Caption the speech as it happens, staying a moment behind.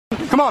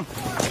on.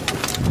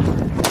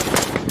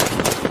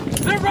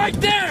 They're right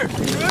there!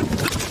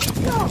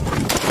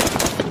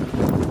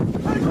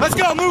 Let's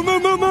go.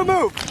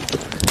 Move.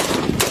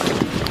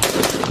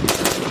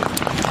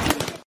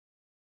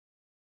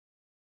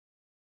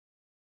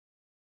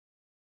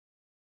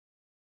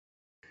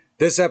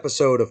 This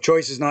episode of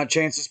Choices Not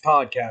Chances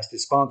podcast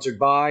is sponsored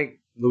by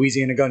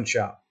Louisiana Gun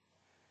Shop,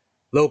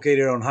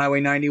 located on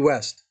Highway 90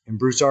 West in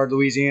Broussard,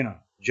 Louisiana,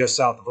 just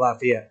south of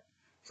Lafayette.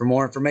 For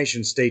more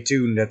information, stay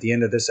tuned at the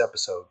end of this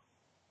episode.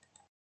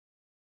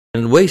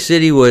 And Way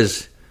City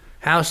was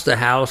house to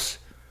house.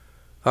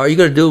 Are you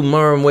going to do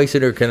more on Way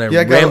City, or can I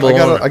ramble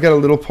on? I got a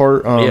little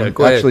part, go ahead.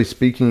 actually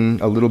speaking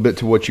a little bit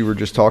to what you were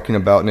just talking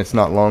about, and it's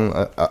not long.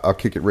 I'll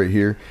kick it right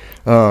here.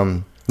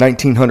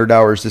 1,900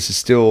 hours, this is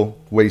still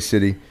Way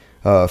City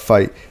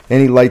fight.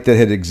 Any light that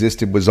had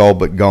existed was all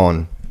but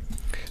gone.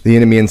 The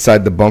enemy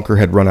inside the bunker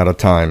had run out of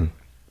time.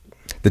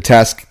 The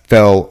task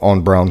fell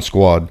on Brown's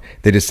squad.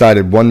 They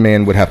decided one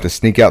man would have to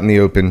sneak out in the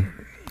open,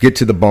 get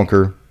to the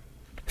bunker,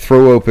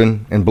 throw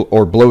open,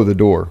 or blow the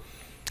door.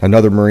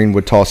 Another Marine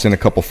would toss in a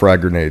couple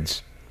frag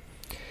grenades.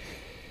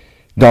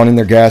 Donning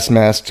their gas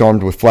masks,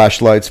 armed with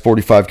flashlights,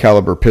 45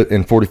 caliber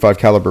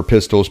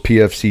pistols,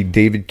 PFC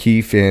David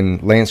Keefe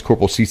and Lance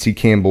Corporal C.C.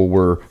 Campbell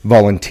were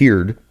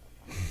volunteered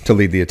to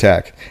lead the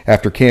attack.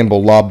 After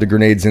Campbell lobbed the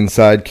grenades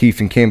inside, Keefe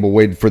and Campbell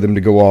waited for them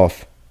to go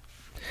off.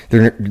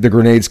 The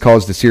grenades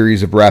caused a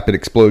series of rapid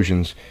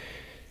explosions.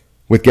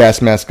 With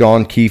gas masks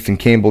gone, Keefe and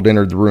Campbell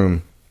entered the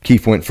room.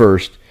 Keefe went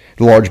first.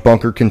 The large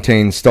bunker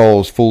contained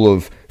stalls full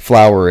of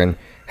flour and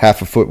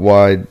half-a-foot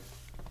wide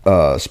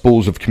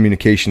spools of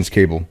communications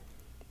cable.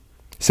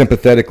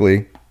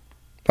 Systematically,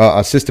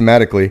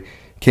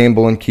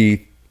 Campbell and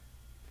Keith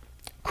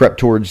crept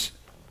towards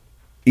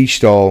each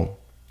stall,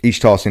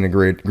 each tossing a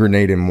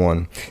grenade in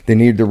one. They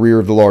neared the rear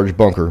of the large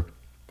bunker.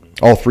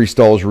 All three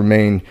stalls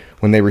remained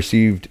when they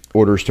received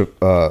orders to.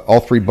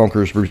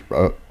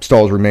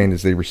 Stalls remained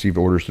as they received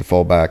orders to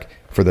fall back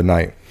for the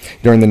night.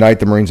 During the night,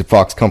 the Marines of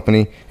Fox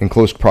Company, in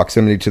close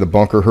proximity to the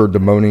bunker, heard the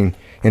moaning,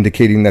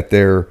 indicating that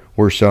there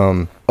were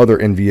some other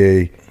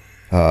NVA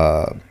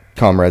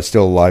comrades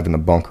still alive in the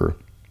bunker.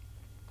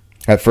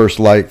 At first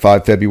light,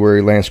 5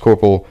 February, Lance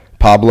Corporal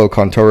Pablo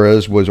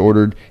Contreras was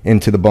ordered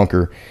into the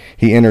bunker.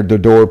 He entered the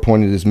door,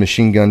 pointed his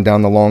machine gun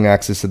down the long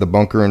axis of the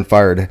bunker, and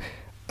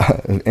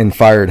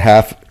fired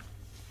half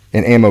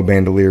an ammo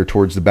bandolier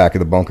towards the back of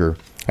the bunker.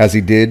 As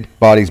he did,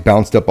 bodies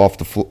bounced up off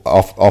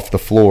the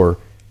floor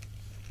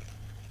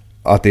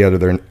at the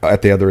other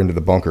end of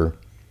the bunker.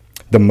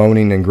 The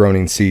moaning and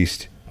groaning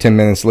ceased. 10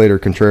 minutes later,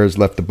 Contreras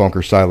left the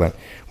bunker silent.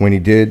 When he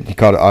did, he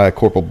caught an eye of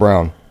Corporal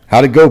Brown.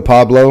 "How'd it go,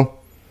 Pablo?"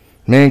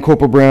 "Man,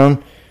 Corporal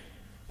Brown,"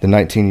 the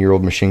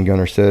 19-year-old machine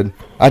gunner said,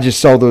 "I just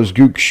saw those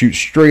gooks shoot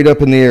straight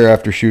up in the air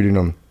after shooting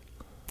them.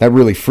 That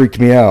really freaked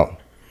me out."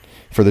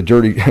 For the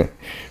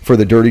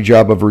dirty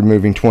job of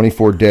removing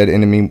 24 dead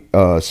enemy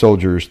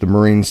soldiers, the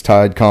Marines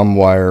tied comm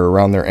wire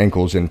around their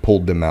ankles and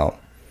pulled them out.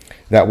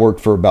 That worked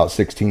for about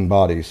 16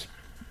 bodies.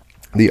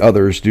 The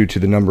others, due to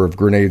the number of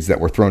grenades that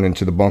were thrown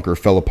into the bunker,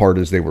 fell apart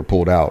as they were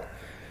pulled out.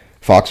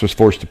 Fox was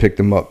forced to pick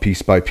them up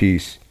piece by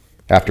piece.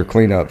 After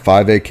cleanup,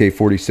 5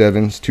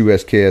 AK-47s, 2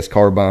 SKS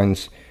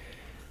carbines,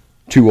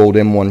 2 old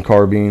M1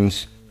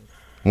 carbines,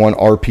 1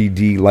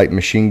 RPD light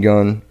machine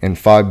gun, and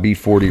 5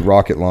 B-40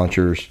 rocket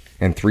launchers,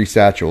 and 3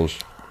 satchel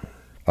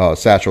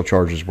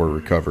charges were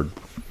recovered.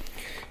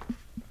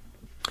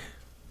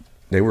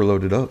 They were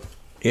loaded up.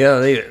 Yeah,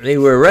 they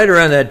were right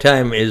around that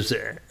time.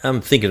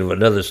 I'm thinking of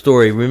another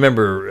story.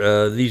 Remember,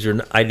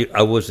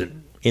 I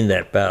wasn't in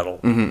that battle,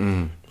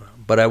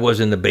 but I was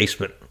in the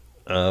basement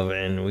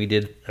and we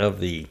did of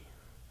the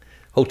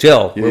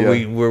hotel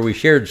where we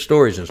shared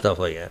stories and stuff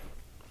like that.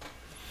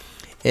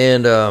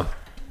 And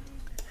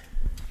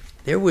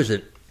there was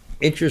an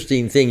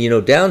interesting thing.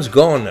 Down's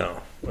gone now.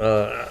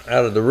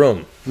 Out of the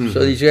room.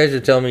 So these guys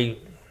are telling me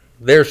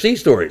their sea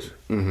stories.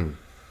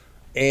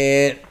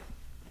 And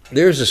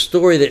there's a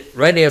story that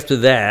right after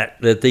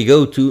that they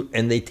go to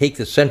and they take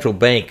the central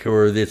bank,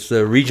 or it's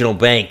the regional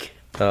bank,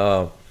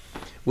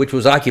 which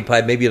was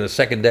occupied maybe on the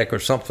second deck or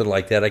something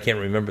like that. I can't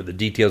remember the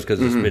details because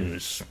it's been,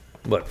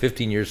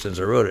 15 years since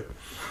I wrote it.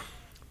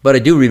 But I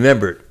do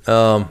remember it.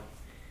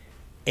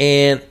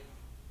 And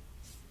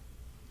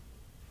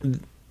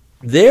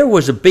there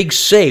was a big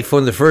safe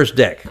on the first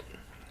deck.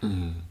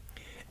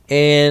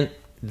 And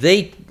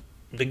the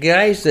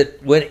guys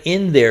that went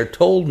in there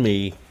told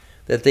me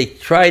that they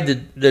tried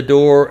the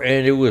door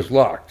and it was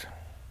locked.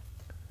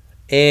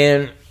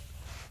 And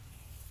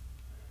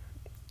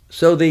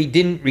so they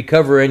didn't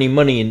recover any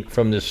money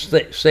from this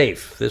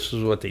safe. This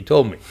is what they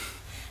told me.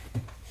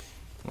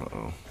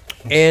 Uh-oh.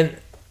 And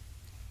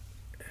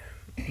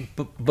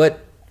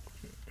but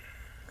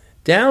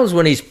Downs,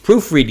 when he's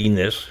proofreading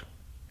this,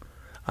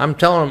 I'm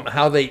telling him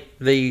how they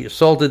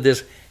assaulted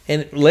this.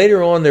 And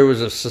later on, there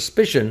was a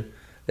suspicion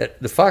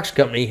that the Fox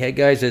Company had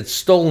guys that had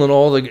stolen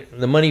all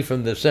the money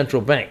from the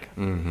central bank.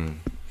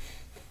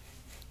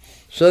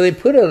 So they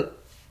put a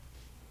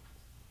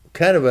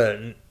kind of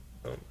a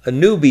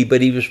newbie,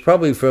 but he was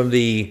probably from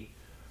the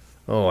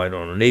I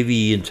don't know,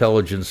 Navy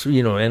intelligence,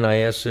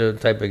 NIS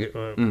type of,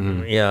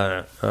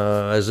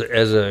 as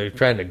a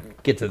trying to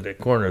get to the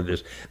corner of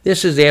this.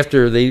 This is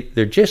after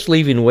they're just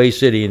leaving Way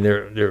City and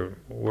they're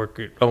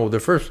working. The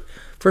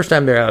first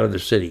time they're out of the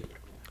city,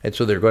 and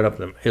so they're going up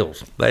the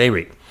hills. But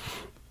anyway,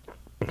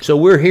 so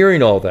we're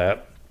hearing all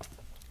that.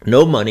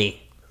 No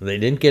money. They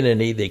didn't get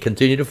any. They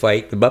continue to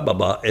fight. Blah blah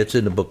blah. It's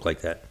in the book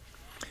like that.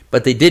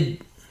 But they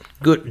did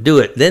do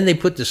it. Then they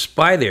put the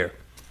spy there,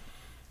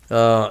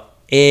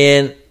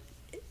 and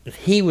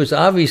he was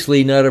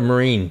obviously not a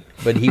Marine,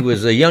 but he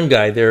was a young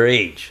guy their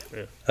age,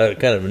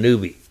 kind of a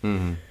newbie.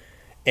 Mm-hmm.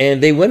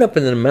 And they went up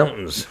in the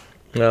mountains.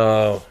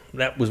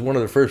 That was one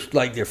of the first,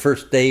 like their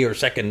first day or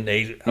second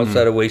day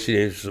outside of Way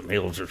City, some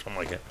hills or something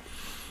like that.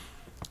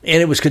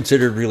 And it was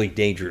considered really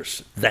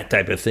dangerous, that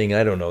type of thing.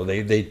 I don't know.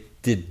 They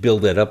did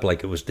build that up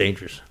like it was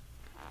dangerous.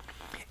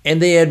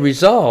 And they had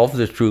resolved,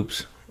 the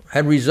troops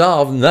had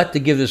resolved not to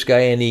give this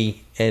guy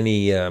any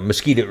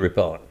mosquito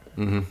repellent.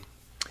 Mm-hmm.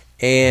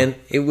 And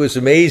it was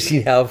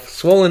amazing how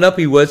swollen up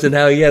he was and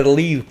how he had to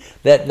leave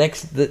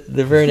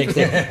the very next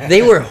day.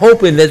 They were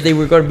hoping that they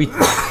were going to be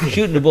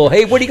shooting the bull.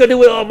 Hey, what are you going to do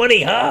with all the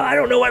money? I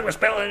don't know what we're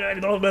spelling.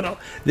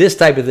 This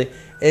type of thing.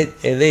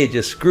 And they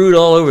just screwed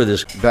all over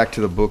this. Back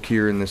to the book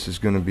here, and this is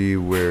going to be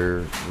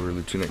where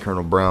Lieutenant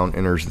Colonel Brown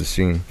enters the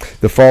scene.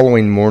 The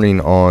following morning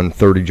on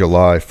 30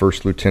 July,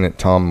 First Lieutenant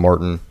Tom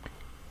Martin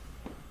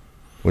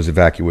was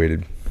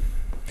evacuated.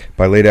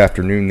 By late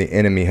afternoon, the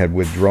enemy had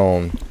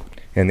withdrawn,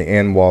 and the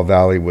Anwa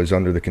Valley was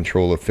under the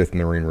control of 5th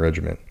Marine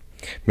Regiment.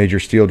 Major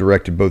Steele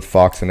directed both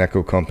Fox and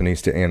Echo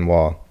companies to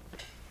Anwa.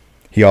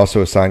 He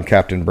also assigned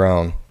Captain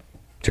Brown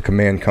to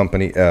command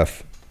Company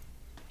F,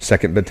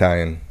 2nd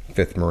Battalion,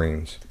 5th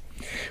Marines.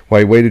 While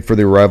he waited for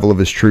the arrival of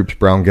his troops,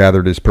 Brown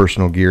gathered his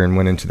personal gear and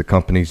went into the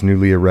company's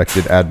newly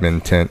erected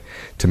admin tent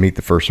to meet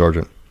the First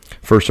Sergeant.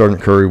 First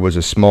Sergeant Curry was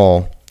a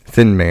small,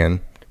 thin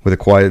man with a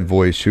quiet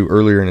voice who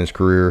earlier in his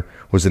career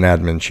was an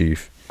admin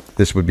chief.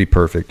 This would be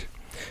perfect.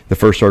 The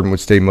First Sergeant would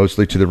stay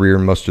mostly to the rear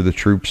and muster the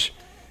troops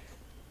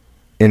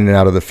in and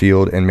out of the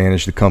field and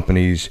manage the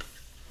company's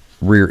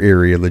rear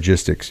area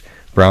logistics.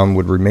 Brown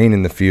would remain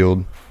in the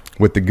field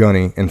with the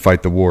gunny and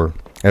fight the war.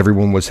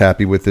 Everyone was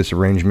happy with this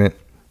arrangement,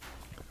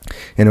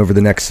 and over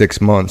the next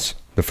 6 months,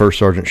 the First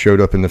Sergeant showed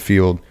up in the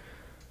field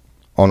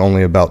on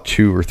only about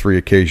 2 or 3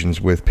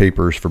 occasions with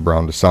papers for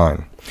Brown to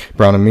sign.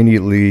 Brown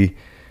immediately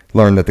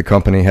learned that the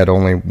company had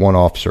only one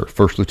officer,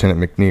 First Lieutenant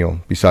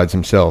McNeil, besides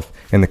himself,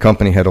 and the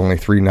company had only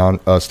 3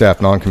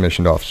 staff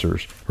non-commissioned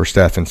officers, or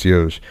staff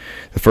NCOs.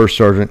 The First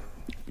Sergeant,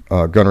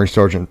 Gunnery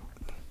Sergeant,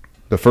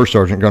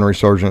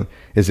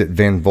 is it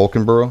Van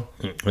Valkenburg?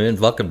 Van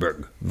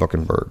Valkenburg.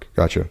 Valkenburg,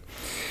 gotcha.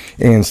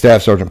 And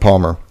Staff Sergeant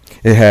Palmer.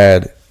 It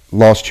had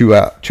lost two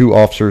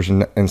officers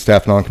and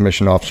staff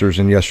non-commissioned officers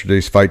in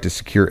yesterday's fight to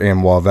secure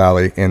Anwa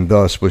Valley, and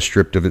thus was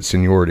stripped of its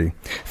seniority.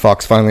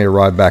 Fox finally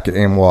arrived back at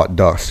Anwa at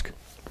dusk.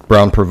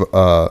 Brown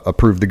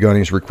approved the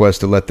gunny's request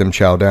to let them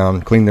chow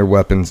down, clean their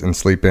weapons, and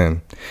sleep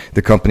in.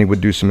 The company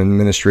would do some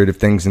administrative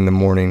things in the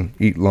morning,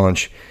 eat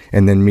lunch,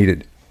 and then meet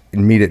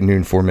at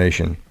noon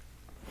formation.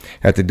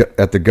 At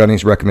the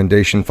gunny's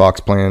recommendation, Fox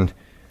planned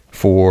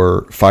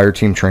for fire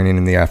team training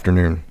in the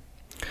afternoon.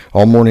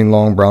 All morning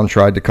long, Brown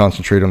tried to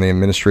concentrate on the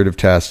administrative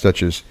tasks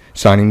such as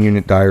signing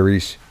unit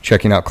diaries,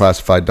 checking out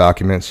classified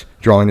documents,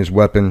 drawing his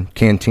weapon,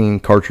 canteen,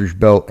 cartridge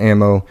belt,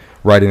 ammo,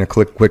 writing a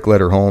quick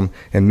letter home,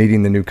 and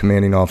meeting the new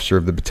commanding officer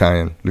of the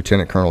battalion,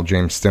 Lieutenant Colonel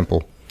James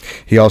Stemple.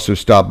 He also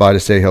stopped by to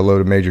say hello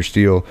to Major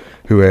Steele,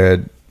 who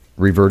had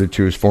reverted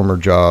to his former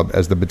job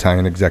as the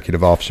battalion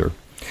executive officer.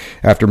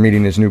 After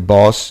meeting his new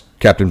boss,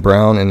 Captain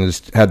Brown, and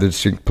had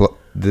the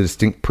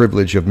distinct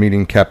privilege of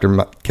meeting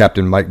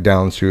Captain Mike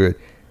Downs, who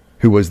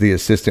was the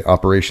assistant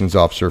operations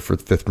officer for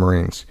the 5th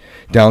Marines.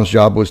 Downs'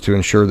 job was to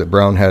ensure that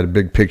Brown had a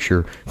big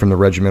picture from the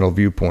regimental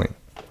viewpoint.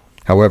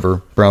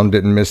 However, Brown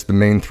didn't miss the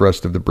main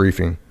thrust of the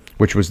briefing,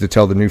 which was to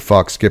tell the new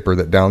Fox skipper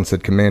that Downs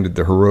had commanded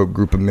the heroic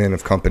group of men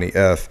of Company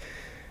F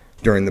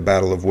during the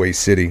Battle of Way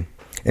City,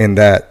 and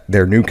that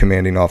their new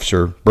commanding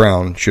officer,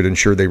 Brown, should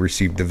ensure they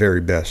received the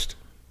very best.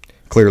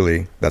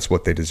 Clearly, that's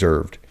what they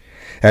deserved.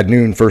 At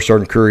noon, First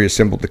Sergeant Curry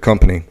assembled the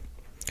company.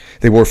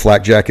 They wore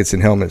flak jackets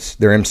and helmets.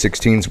 Their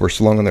M16s were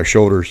slung on their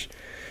shoulders.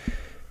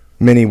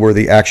 Many were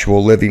the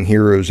actual living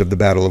heroes of the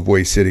Battle of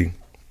Way City.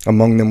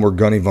 Among them were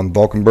Gunny von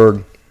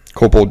Valkenburg,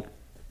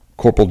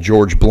 Corporal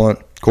George Blunt,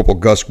 Corporal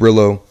Gus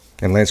Grillo,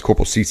 and Lance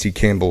Corporal C.C.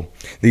 Campbell.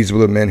 These were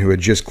the men who had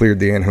just cleared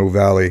the Anwan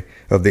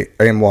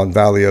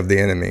Valley of the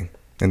enemy,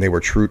 and they were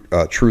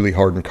truly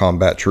hardened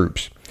combat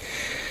troops.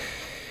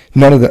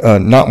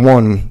 Not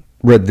one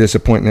read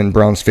disappointment in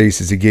Brown's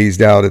face as he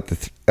gazed out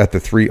at the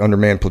 3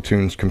 undermanned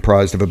platoons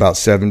comprised of about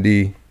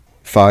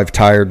 75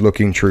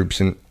 tired-looking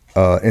troops in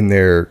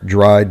their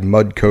dried,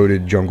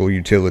 mud-coated jungle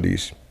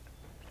utilities.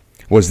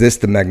 Was this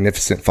the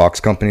magnificent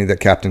Fox company that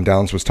Captain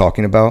Downs was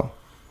talking about?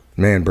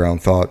 Man, Brown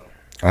thought,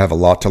 I have a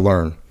lot to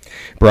learn.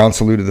 Brown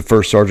saluted the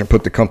First Sergeant,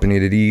 put the company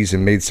at ease,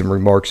 and made some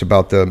remarks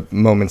about the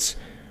moments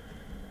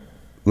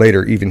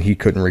later even he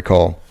couldn't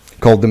recall.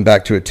 called them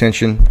back to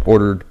attention,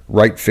 ordered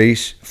right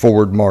face,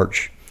 forward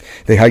march.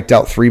 They hiked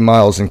out 3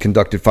 miles and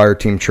conducted fire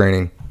team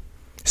training.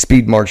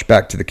 Speed march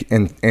back to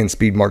the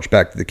speed march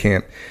back to the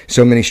camp.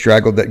 So many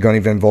straggled that Gunny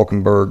Van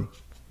Valkenburg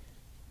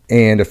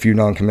and a few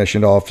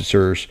non-commissioned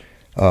officers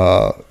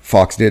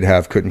Fox did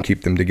have couldn't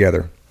keep them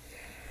together.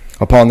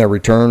 Upon their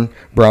return,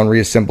 Brown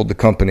reassembled the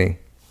company,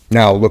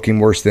 now looking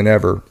worse than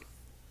ever,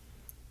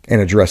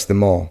 and addressed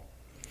them all.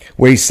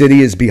 Way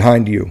City is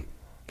behind you,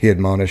 he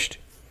admonished.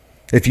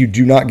 If you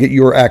do not get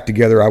your act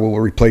together, I will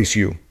replace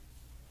you.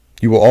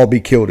 You will all be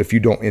killed if you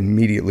don't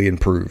immediately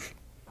improve.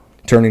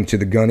 Turning to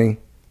the gunny,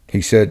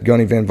 he said,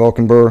 Gunny Van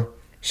Valkenburg,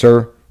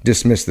 sir,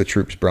 dismiss the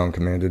troops, Brown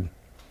commanded.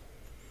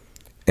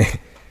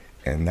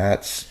 And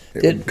that's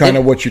kind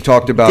of what you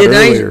talked about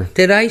earlier.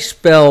 Did I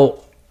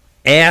spell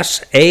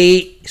ass,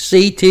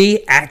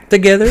 A-C-T, act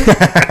together?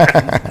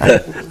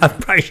 I'm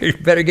probably sure you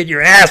better get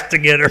your ass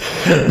together.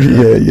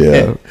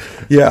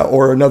 Yeah,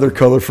 or another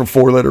colorful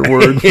 4-letter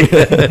word.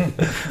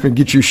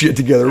 Get your shit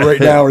together right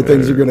now or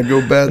things are going to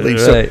go badly.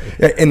 Right.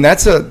 So, and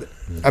that's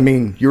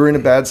you're in a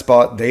bad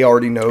spot. They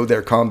already know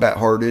they're combat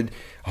hardened,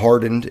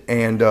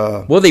 and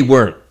well, they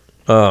weren't.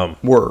 Were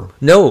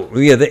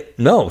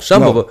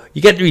some of them.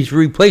 You get these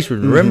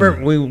replacements.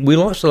 Remember, we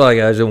lost a lot of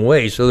guys in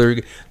Way, so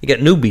you got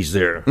newbies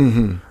there,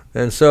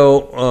 and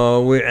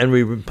so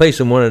we replaced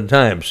them one at a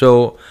time.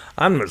 So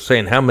I'm not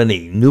saying how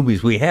many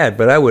newbies we had,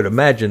 but I would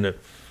imagine that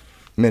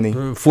many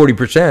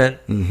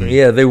 40%.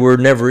 Yeah, they were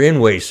never in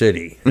Way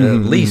City. At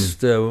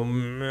least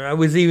I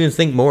would even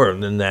think more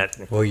than that.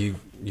 Well, you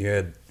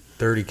had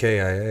 30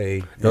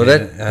 KIA. No,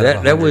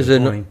 that was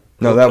a.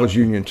 No, that was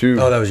Union 2.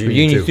 Oh, that was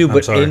Union 2.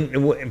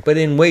 But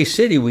in Way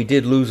City, we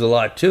did lose a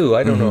lot, too.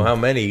 I don't know how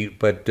many,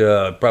 but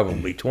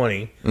probably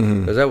 20,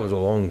 because that was a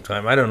long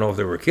time. I don't know if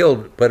they were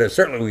killed, but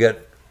certainly we got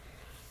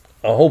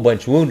a whole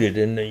bunch wounded,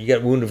 and you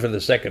got wounded for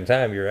the second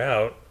time, you're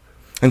out.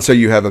 And so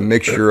you have a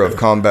mixture of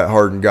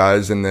combat-hardened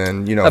guys, and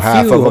then,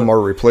 half of them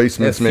are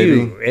replacements,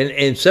 maybe.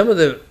 And some of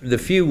the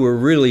few were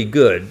really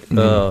good.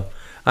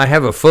 I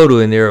have a photo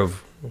in there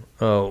of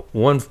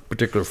one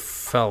particular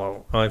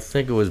fellow. I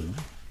think it was...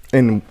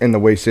 In the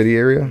Way City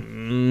area?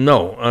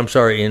 No, I'm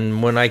sorry.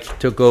 When I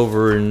took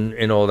over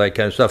and all that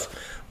kind of stuff,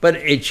 but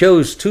it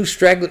shows two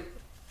straggly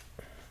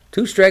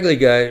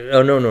guys.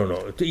 Oh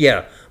no.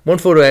 Yeah, one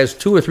photo has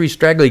 2 or 3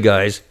 straggly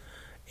guys,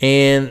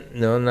 and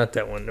no, not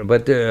that one.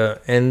 But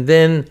and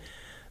then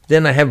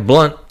I have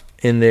Blunt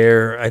in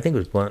there. I think it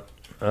was Blunt.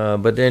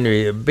 But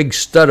anyway, a big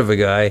stud of a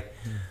guy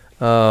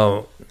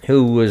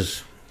who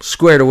was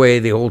squared away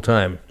the whole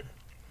time.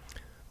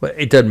 But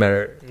it doesn't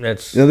matter.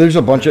 There's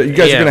a bunch of you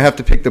guys are gonna have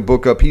to pick the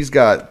book up. He's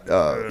got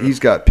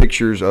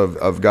pictures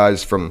of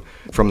guys from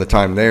the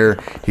time there.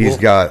 He's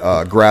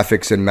got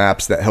graphics and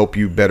maps that help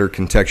you better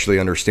contextually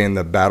understand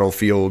the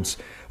battlefields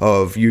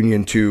of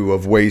Union 2,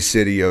 of Way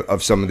City,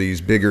 of some of these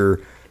bigger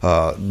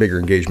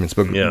engagements.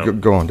 But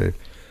go on, Dave.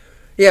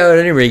 Yeah, at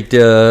any rate,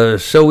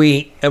 so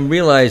we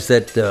realized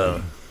that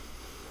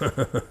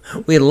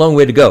we had a long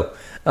way to go,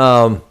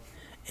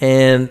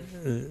 and.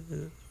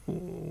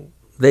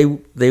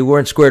 They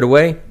weren't squared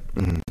away.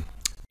 And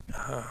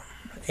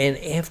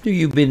after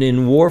you've been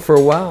in war for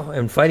a while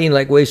and fighting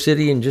like Way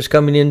City and just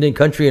coming into the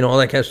country and all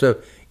that kind of stuff,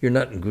 you're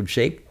not in good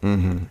shape.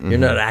 You're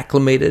not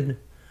acclimated,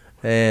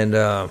 and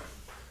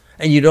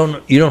you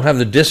don't have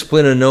the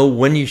discipline to know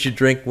when you should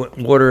drink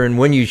water and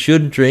when you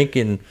shouldn't drink,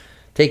 and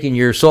taking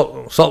your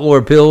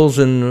saltwater pills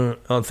and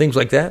things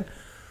like that.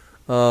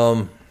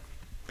 You're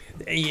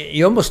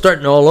almost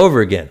starting all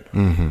over again.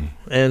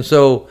 And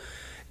so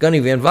Gunny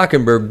Van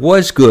Valkenburg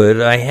was good.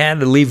 I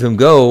had to leave him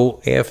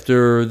go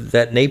after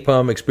that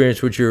napalm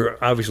experience, which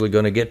you're obviously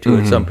going to get to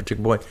at some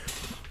particular point.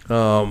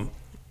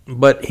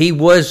 But he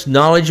was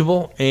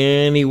knowledgeable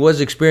and he was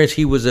experienced.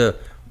 He was a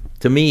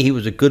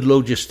good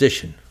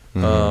logistician.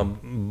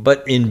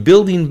 But in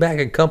building back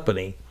a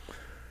company,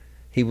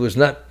 he was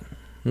not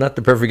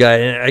the perfect guy.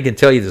 And I can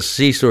tell you the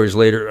sea stories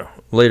later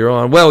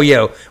on. Well,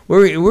 yeah,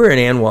 we're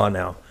in Anwa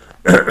now.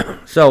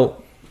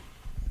 So,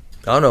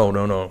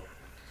 no.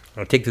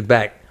 I'll take this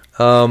back.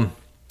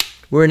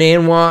 We're in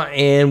Anwa,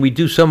 and we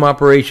do some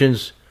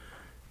operations,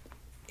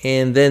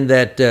 and then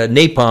that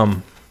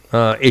napalm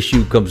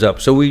issue comes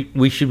up. So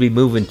we should be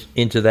moving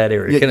into that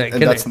area.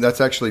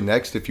 That's actually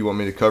next if you want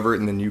me to cover it,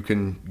 and then you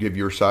can give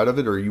your side of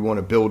it, or you want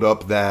to build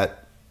up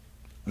that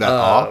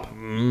op?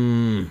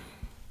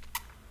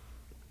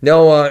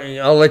 No,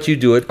 I'll let you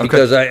do it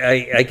because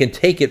I can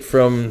take it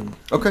from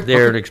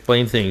there to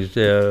explain things.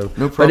 No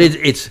problem. But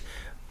it's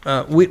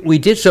we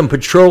did some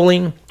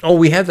patrolling. Oh,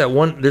 we have that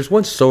one. There's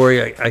one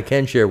story I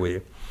can share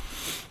with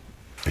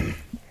you.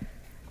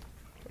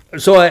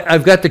 So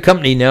I've got the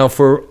company now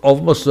for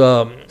almost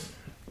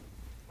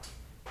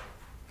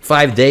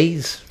 5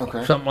 days,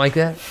 something like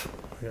that.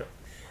 Yeah.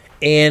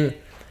 And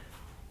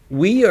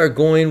we are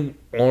going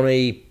on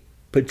a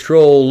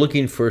patrol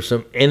looking for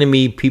some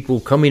enemy people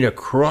coming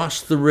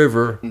across the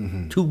river,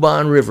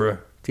 Tubon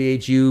River,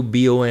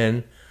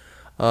 Thubon,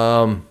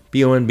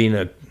 BON being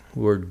a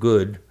word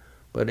good.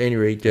 But at any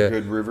rate,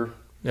 good river.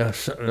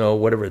 No,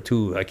 whatever,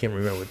 two. I can't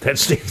remember what that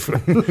stands for.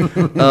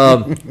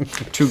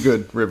 Too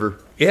Good River.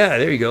 Yeah,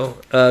 there you go.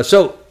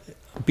 So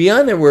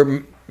beyond there,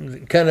 we're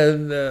kind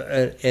of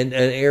an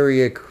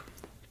area.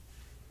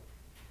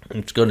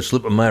 It's going to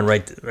slip my mind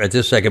right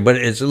this second, but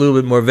it's a little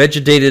bit more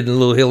vegetated and a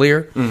little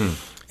hillier. Mm-hmm.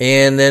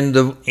 And then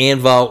the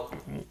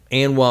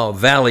Anwal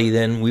Valley,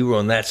 then we were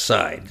on that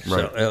side.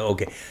 Right. So,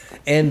 okay.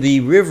 And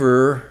the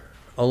river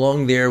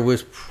along there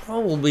was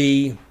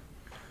probably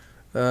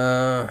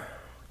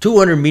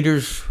 200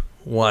 meters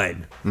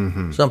wide.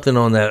 Mm-hmm. Something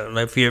on that.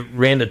 If you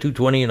ran the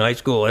 220 in high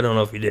school, I don't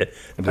know if you did.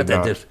 About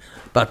that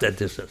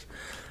distance.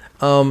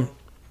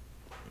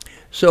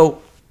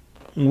 So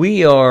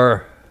we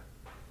are,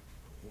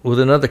 with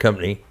another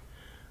company,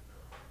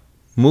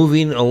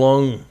 moving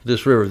along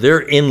this river.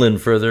 They're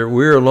inland further.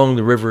 We're along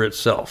the river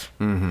itself.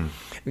 Mm-hmm.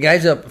 The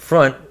guys up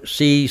front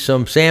see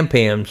some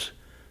sampans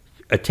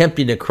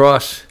attempting to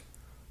cross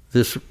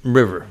this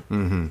river.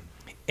 Mm-hmm.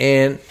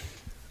 And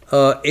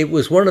it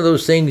was one of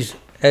those things,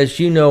 as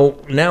you know,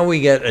 now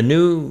we got a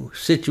new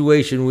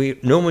situation.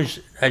 No one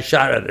has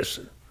shot at us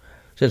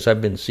since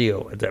I've been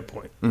CO at that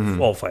point,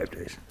 all 5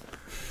 days.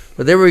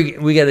 But there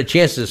we got a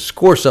chance to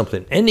score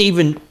something. And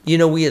even,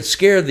 we had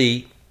scared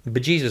the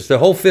bejesus. The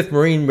whole 5th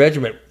Marine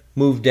Regiment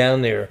moved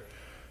down there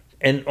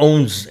and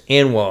owns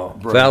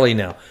Anwal Valley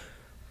now.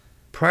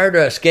 Prior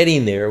to us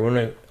getting there,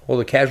 when all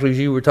the casualties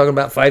you were talking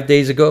about 5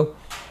 days ago,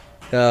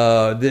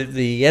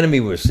 the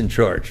enemy was in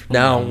charge.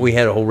 Now we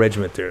had a whole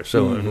regiment there,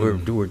 so and we're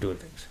doing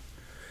things.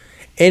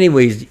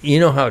 Anyways, you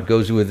know how it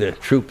goes with the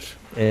troops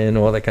and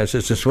all that kind of stuff.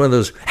 It's just one of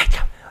those,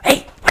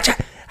 hey, watch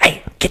out,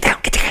 hey, get down,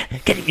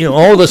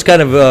 all those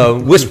kind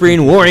of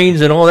whispering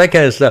warnings and all that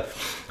kind of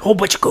stuff. A whole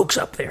bunch of kooks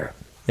up there.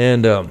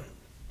 And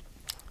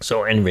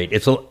so at any rate,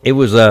 it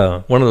was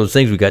one of those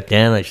things we got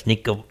down. I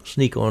sneak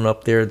on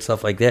up there and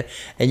stuff like that.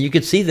 And you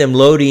could see them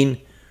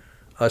loading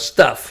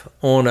stuff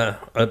on a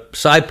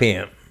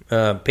sampan.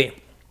 You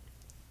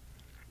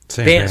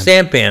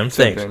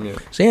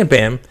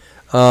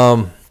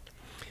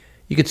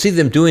could see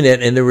them doing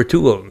that, and there were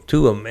two of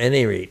them at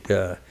any rate.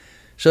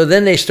 So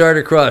then they started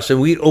across, and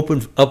we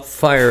opened up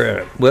fire at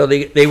them. Well,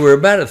 they were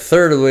about a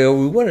third of the way over.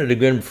 We wanted to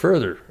go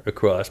further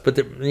across, but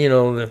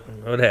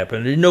what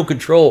happened? There's no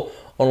control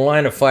on a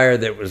line of fire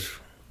that was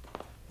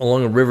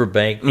along a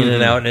riverbank, in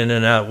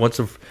and out. Once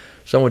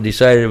someone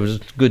decided it was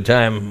a good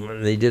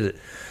time, they did it.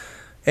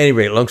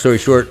 Anyway, long story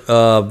short,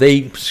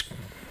 they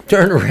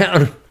turned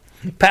around,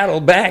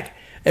 paddled back,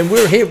 and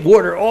we were hit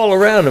water all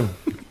around them.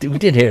 We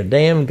didn't hear a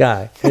damn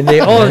guy, and they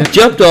all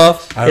jumped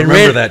off. I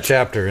remember that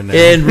chapter in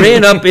there, and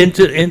ran up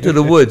into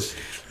the woods.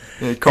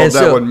 You called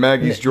that one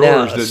Maggie's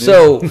Drawers, didn't you?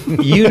 So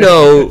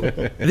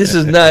this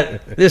is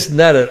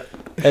not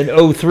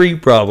an 03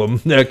 problem,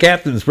 a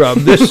captain's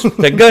problem.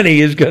 The gunny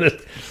is gonna,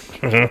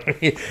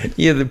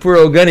 the poor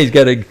old gunny's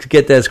got to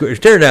get that square.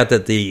 It turned out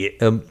that the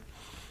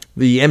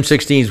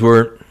M16s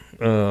weren't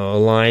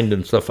aligned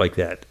and stuff like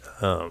that,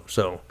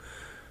 so.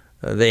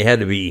 They had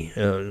to be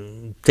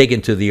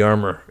taken to the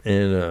armor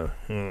and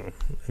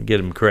get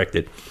them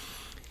corrected.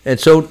 And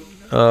so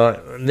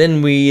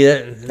then we...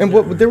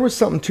 there was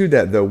something to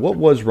that, though. What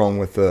was wrong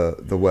with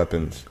the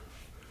weapons?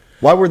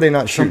 Why were they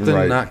not shooting Something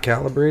right? not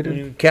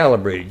calibrated?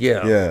 Calibrated,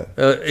 yeah. Yeah.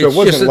 So it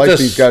wasn't like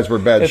these guys were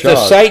bad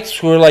shots. The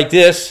sights were like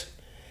this,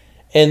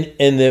 and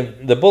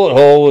the bullet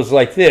hole was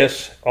like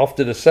this, off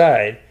to the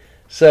side.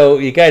 So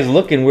you guys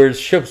looking where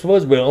it's supposed to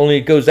be, but only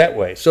it goes that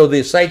way. So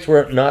the sights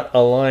were not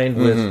aligned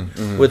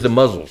with the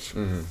muzzles.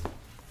 Mm-hmm.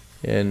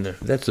 And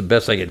that's the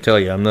best I can tell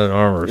you. I'm not an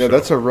armor. Yeah,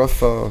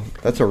 so.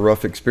 That's a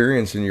rough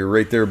experience, and you're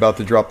right there about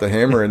to drop the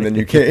hammer, and then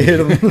you can't hit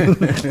them.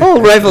 Whole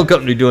rifle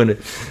company doing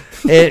it.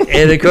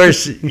 And of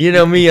course,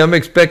 me, I'm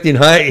expecting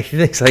high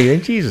things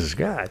like, Jesus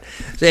God.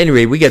 So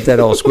anyway, we get that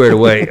all squared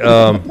away.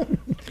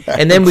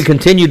 And then we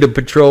continue to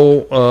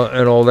patrol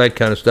and all that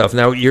kind of stuff.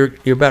 Now you're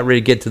about ready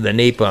to get to the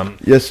napalm.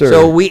 Yes, sir.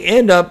 So we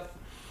end up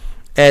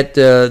at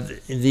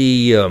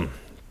the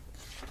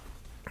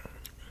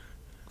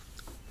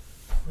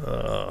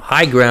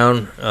high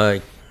ground.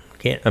 I'm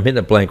hitting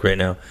a blank right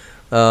now.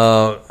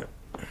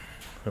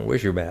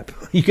 Where's your map?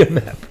 You got a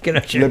map? Can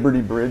I show?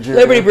 Liberty Bridge.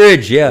 Liberty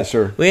Bridge, yeah. Yes,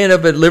 sir. We end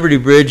up at Liberty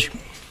Bridge,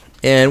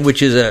 and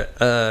which is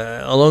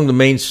along the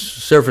main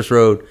surface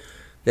road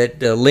that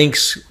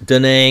links Da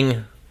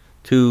Nang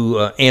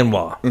to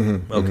Anwar.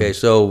 Mm-hmm, okay,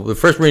 so the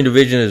 1st Marine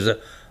Division is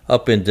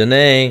up in Da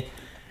Nang,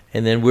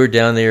 and then we're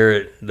down there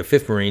at the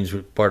 5th Marines,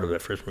 part of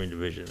that 1st Marine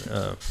Division.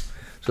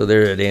 So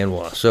they're at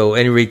Anwar. So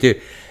anyway, there,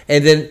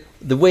 and then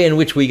the way in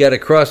which we got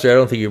across there, I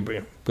don't think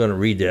you're going to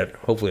read that.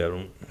 Hopefully I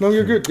don't. No,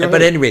 you're good. Go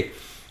but ahead. anyway,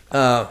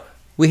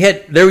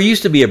 there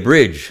used to be a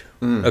bridge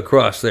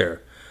across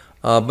there,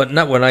 but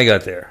not when I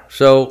got there.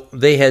 So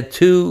they had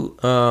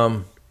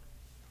one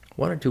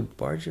or two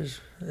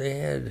barges. They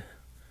had,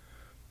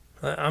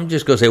 I'm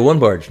just going to say one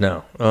barge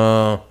now,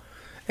 and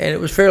it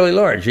was fairly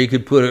large. You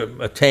could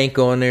put a tank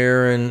on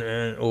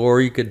there,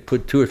 or you could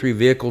put 2 or 3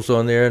 vehicles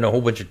on there and a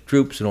whole bunch of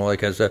troops and all that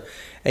kind of stuff.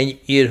 And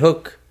you'd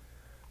hook.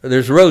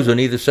 There's roads on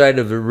either side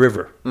of the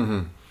river,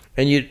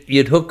 and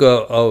you'd hook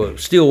a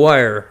steel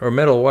wire or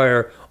metal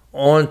wire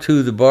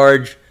onto the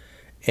barge,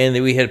 and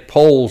then we had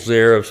poles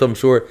there of some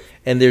sort,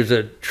 and there's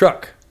a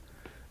truck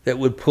that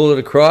would pull it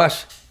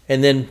across,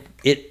 and then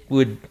it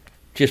would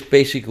just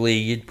basically,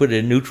 you'd put it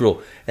in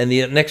neutral, and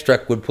the next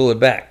truck would pull it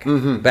back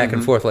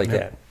and forth like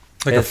that.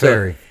 Like and a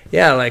ferry.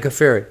 Yeah, like a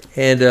ferry.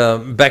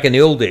 And back in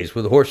the old days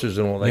with the horses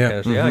and all that kind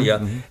of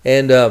stuff.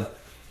 And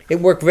it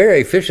worked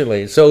very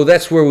efficiently. So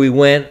that's where we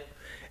went.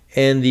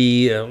 And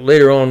the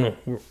later on,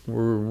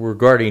 we're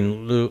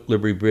guarding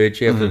Liberty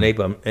Bridge after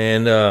napalm.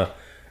 And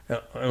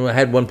I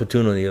had one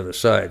platoon on the other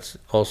sides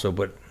also.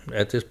 But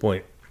at this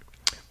point,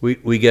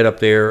 we get up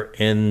there,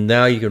 and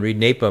now you can read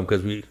napalm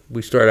because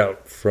we start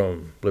out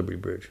from Liberty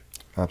Bridge.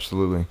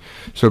 Absolutely.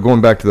 So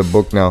going back to the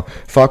book now,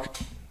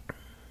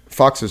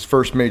 Fox's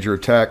first major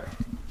attack.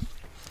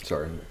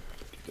 Sorry,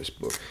 this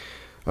book.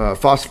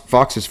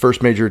 Fox's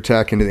first major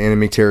attack into the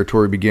enemy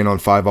territory began on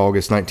 5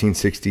 August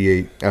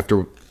 1968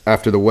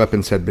 after the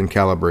weapons had been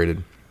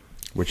calibrated,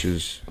 which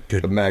is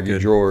the Maggie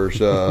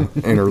Drawers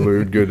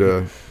interlude. Good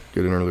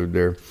interlude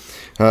there.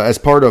 As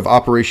part of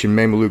Operation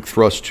Mameluke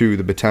Thrust 2,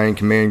 the battalion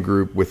command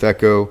group with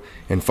Echo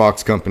and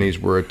Fox companies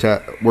were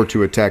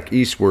to attack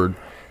eastward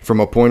from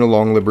a point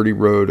along Liberty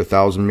Road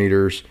 1,000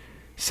 meters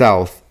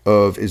south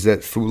of, is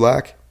that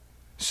Fulak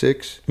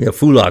 6? Yeah,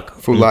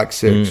 Fulak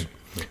 6.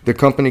 The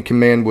company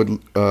command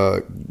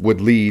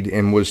would lead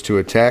and was to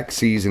attack,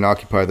 seize, and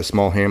occupy the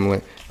small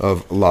hamlet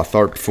of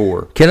LtCol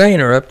 4. Can I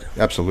interrupt?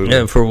 Absolutely.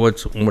 Yeah, for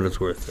what it's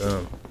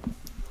worth.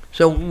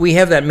 So we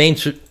have that main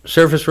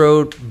surface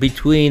road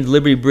between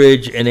Liberty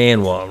Bridge and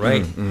Anwal,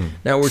 right?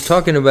 Now we're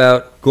talking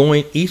about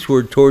going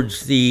eastward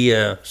towards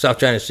the South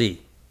China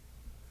Sea.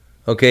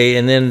 Okay,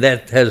 and then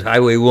that has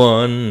Highway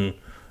 1 and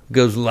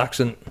goes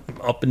loxing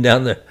up and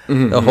down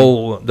the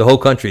whole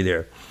country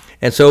there.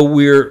 And so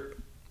we're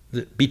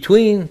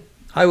between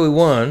Highway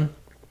 1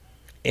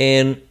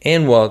 and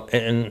Anwal,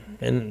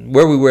 and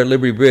where we were at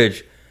Liberty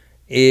Bridge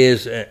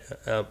is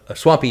a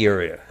swampy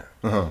area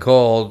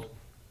called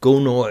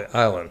Gonoy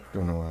Island.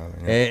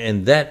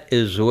 And that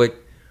is what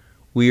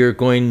we are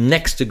going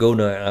next to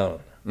Gonoy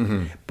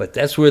Island. But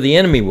that's where the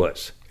enemy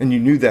was. And you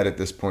knew that at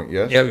this point,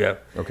 yes? Yeah.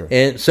 Okay.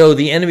 And so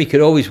the enemy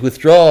could always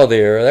withdraw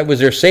there. That was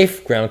their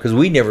safe ground because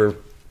we never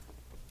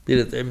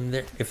did it. I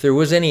mean, if there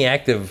was any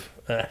active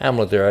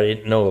hamlet there, I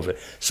didn't know of it.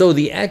 So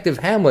the active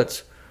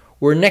hamlets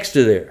were next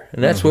to there,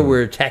 and that's what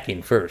we're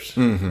attacking first.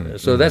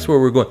 So that's where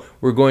we're going.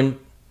 We're going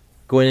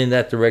in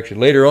that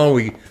direction. Later on,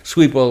 we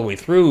sweep all the way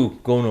through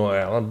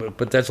Gonoy Island,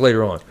 but that's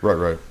later on.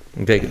 Right.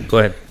 Okay, go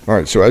ahead. All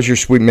right, so as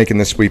you're making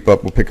this sweep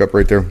up, we'll pick up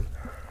right there.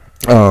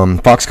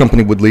 Fox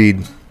Company would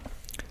lead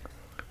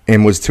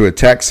and was to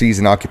attack, seize,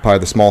 and occupy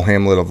the small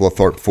hamlet of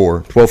LtCol 4,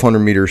 1,200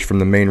 meters from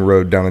the main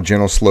road down a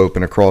gentle slope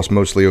and across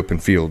mostly open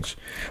fields.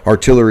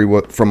 Artillery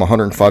from a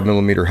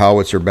 105mm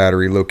howitzer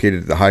battery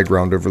located at the high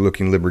ground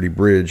overlooking Liberty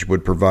Bridge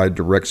would provide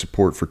direct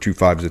support for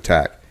 2-5's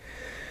attack.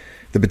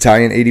 The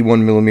battalion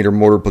 81mm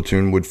mortar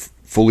platoon was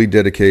fully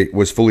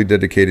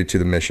dedicated to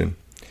the mission.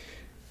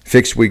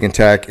 Fixed-wing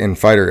attack and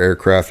fighter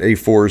aircraft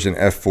A4s and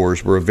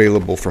F4s were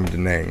available from Da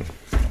Nang.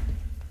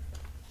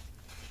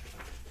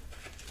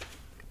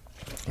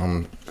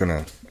 I'm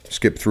going to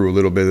skip through a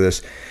little bit of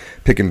this,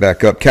 picking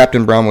back up.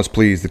 Captain Brown was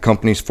pleased. The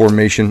company's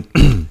formation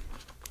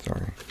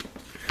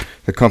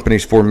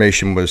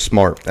was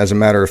smart. As a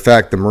matter of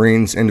fact, the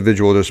Marines'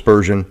 individual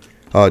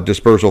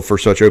dispersal for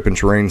such open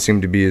terrain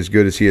seemed to be as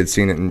good as he had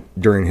seen it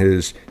during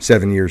his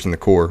 7 years in the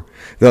Corps.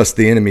 Thus,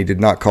 the enemy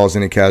did not cause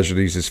any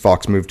casualties as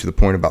Fox moved to the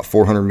point about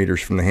 400 meters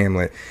from the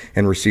hamlet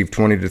and received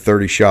 20 to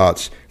 30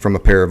 shots from a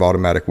pair of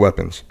automatic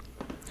weapons.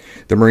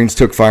 The Marines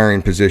took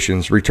firing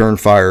positions,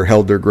 returned fire,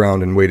 held their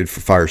ground, and waited for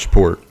fire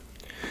support.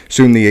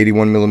 Soon the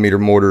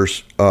 81mm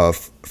mortars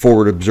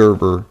forward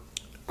observer,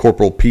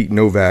 Corporal Pete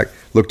Novak,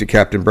 looked at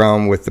Captain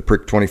Brown with the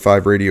Prick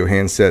 25 radio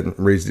handset and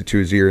raised it to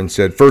his ear and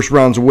said, "First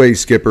round's away,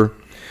 Skipper."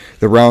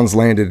 The rounds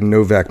landed and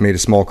Novak made a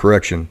small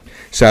correction.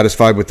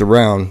 Satisfied with the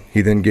round,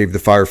 he then gave the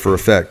fire for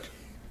effect,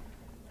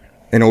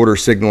 an order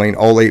signaling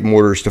all 8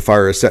 mortars to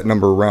fire a set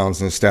number of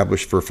rounds and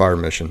established for a fire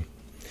mission.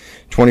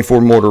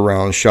 24 mortar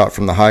rounds shot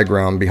from the high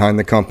ground behind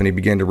the company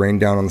began to rain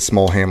down on the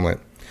small hamlet.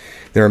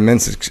 Their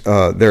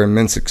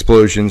immense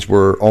explosions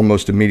were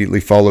almost immediately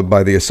followed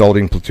by the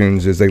assaulting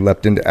platoons as they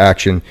leapt into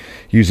action,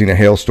 using a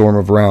hailstorm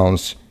of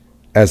rounds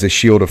as a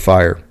shield of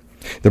fire.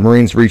 The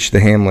Marines reached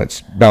the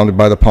hamlets, bounded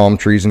by the palm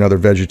trees and other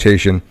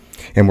vegetation,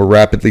 and were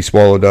rapidly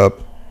swallowed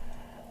up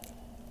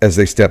as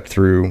they stepped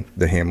through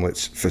the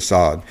hamlet's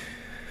facade.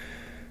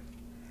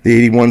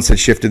 The 81s had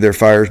shifted their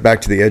fires back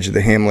to the edge of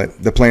the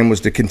hamlet. The plan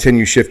was to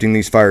continue shifting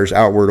these fires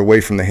outward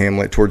away from the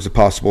hamlet towards the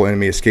possible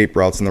enemy escape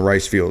routes in the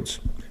rice fields.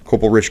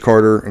 Corporal Rich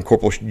Carter and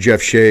Corporal Jeff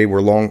Shea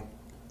were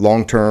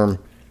long-term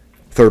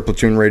 3rd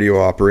Platoon radio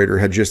operator,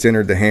 had just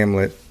entered the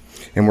hamlet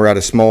and were at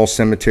a small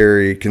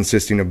cemetery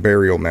consisting of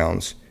burial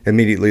mounds.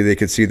 Immediately they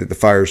could see that the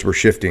fires were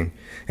shifting,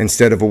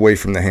 instead of away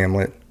from the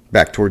hamlet,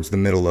 back towards the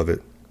middle of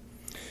it.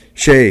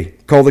 "Shea,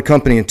 call the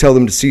company and tell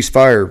them to cease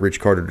fire," Rich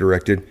Carter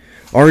directed.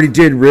 "Already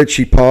did, Rich,"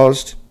 he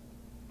paused.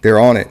 "They're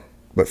on it.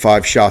 but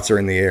 5 shots are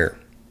in the air.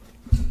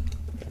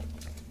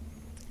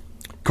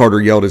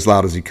 Carter yelled as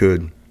loud as he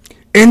could,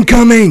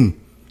 "Incoming!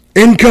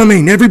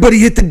 Incoming! Everybody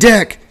hit the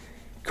deck!"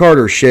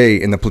 Carter,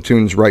 Shea, and the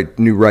platoon's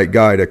new right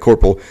guide, a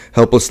corporal,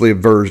 helplessly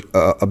observed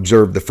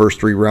the first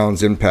 3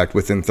 rounds impact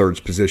within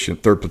third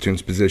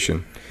platoon's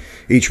position,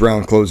 each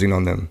round closing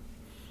on them.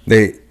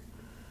 Then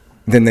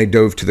they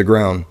dove to the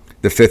ground.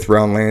 The 5th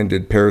round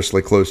landed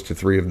perilously close to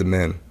 3 of the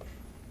men.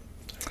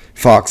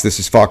 "Fox, this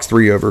is Fox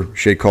 3, over,"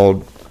 Shea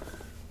called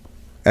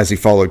as he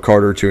followed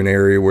Carter to an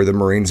area where the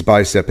Marine's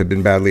bicep had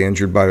been badly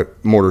injured by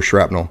mortar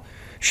shrapnel.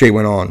 Shea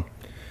went on.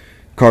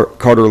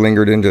 Carter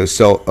lingered into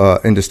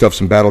stuff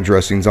some battle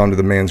dressings onto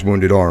the man's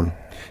wounded arm.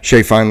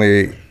 Shea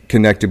finally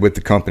connected with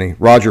the company.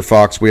 "Roger,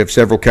 Fox, we have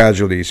several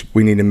casualties.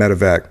 We need a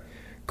medevac."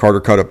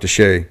 Carter caught up to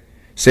Shea.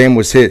 "Sam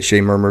was hit,"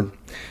 Shea murmured.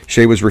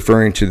 Shea was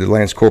referring to the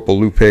Lance Corporal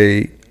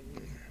Lupe,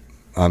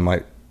 I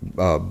might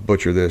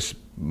butcher this,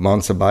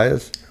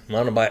 Montabayas,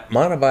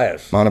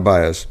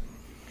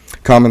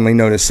 commonly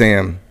known as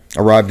Sam,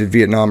 arrived in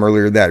Vietnam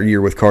earlier that year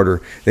with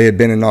Carter. They had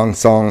been in Nong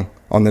Song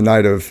on the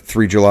night of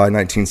 3 July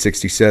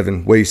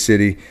 1967, Hue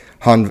City,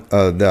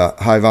 the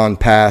Hai Van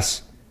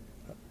Pass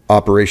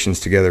operations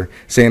together.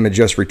 Sam had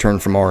just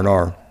returned from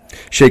R&R.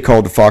 Shea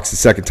called to Fox the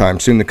second time.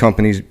 Soon the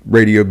company's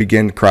radio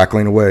began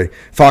crackling away.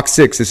 "Fox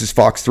 6, this is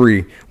Fox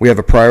 3. We have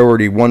a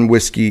priority 1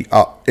 Whiskey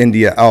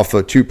India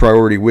Alpha, 2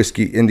 priority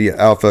Whiskey India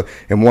Alpha,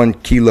 and 1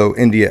 Kilo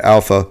India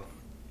Alpha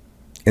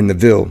in the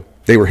Ville.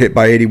 They were hit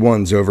by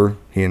 81s, over,"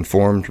 he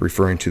informed,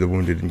 referring to the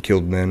wounded and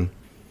killed men.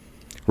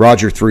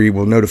 "Roger, 3,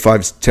 will notify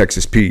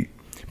Texas Pete."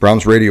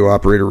 Brown's radio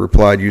operator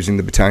replied using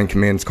the battalion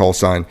command's call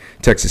sign.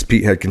 Texas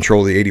Pete had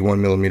control of the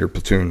 81mm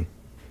platoon.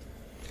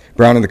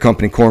 Brown and the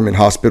company corpsman,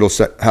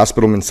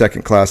 hospitalman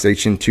 2nd Class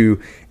HN2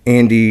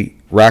 Andy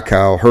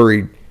Rakow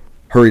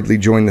hurriedly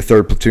joined the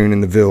 3rd platoon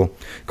in the Ville.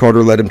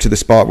 Carter led him to the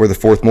spot where the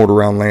 4th mortar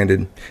round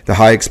landed. The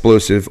high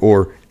explosive,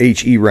 or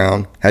HE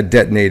round, had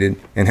detonated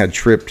and had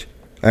stripped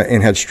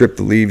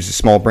the leaves of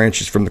small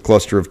branches from the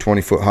cluster of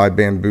 20-foot high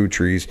bamboo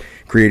trees,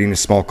 creating a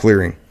small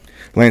clearing.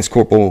 Lance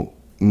Corporal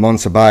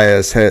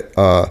Monsabaya's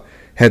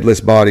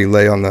headless body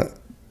lay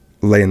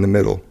in the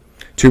middle.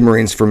 2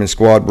 Marines from his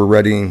squad were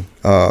readying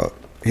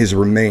his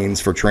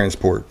remains for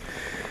transport.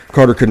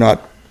 Carter could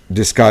not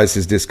disguise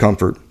his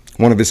discomfort.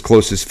 One of his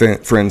closest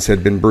friends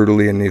had been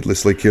brutally and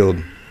needlessly killed.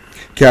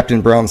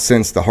 Captain Brown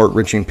sensed the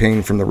heart-wrenching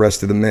pain from the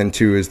rest of the men,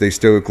 too, as they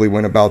stoically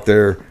went about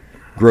their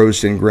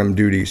gross and grim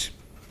duties.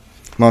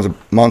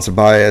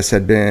 Monsabayas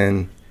had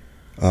been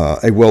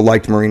a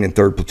well-liked Marine in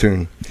 3rd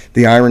Platoon.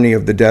 The irony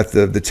of the death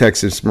of the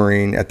Texas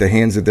Marine at the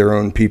hands of their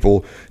own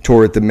people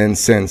tore at the men's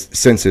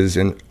senses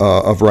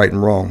of right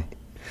and wrong.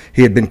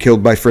 He had been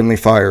killed by friendly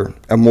fire,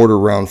 a mortar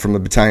round from the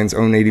battalion's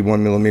own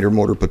 81mm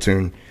mortar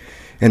platoon,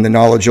 and the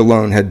knowledge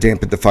alone had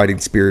dampened the fighting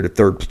spirit of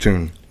 3rd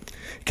Platoon.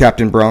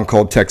 Captain Brown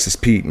called Texas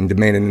Pete and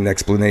demanded an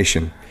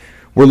explanation.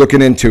 "We're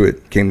looking into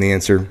it," came the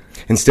answer.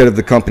 Instead of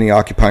the company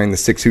occupying the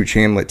 6-hooch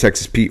hamlet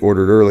Texas Pete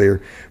ordered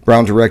earlier,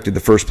 Brown directed the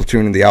 1st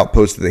platoon in the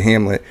outpost of the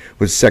hamlet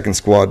with his 2nd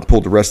squad and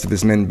pulled the rest of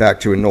his men back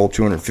to a knoll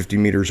 250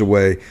 meters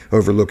away,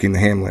 overlooking the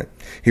hamlet.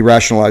 He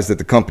rationalized that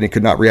the company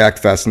could not react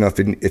fast enough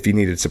if he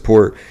needed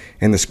support,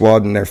 and the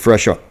squad in their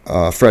fresh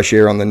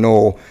air on the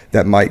knoll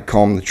that might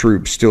calm the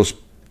troops,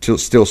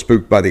 still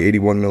spooked by the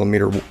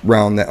 81mm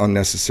round that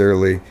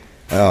unnecessarily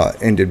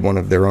ended one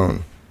of their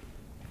own.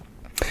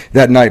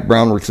 That night,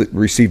 Brown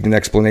received an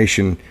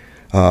explanation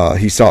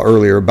he saw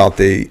earlier about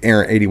the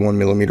errant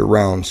 81mm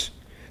rounds.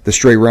 The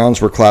stray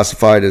rounds were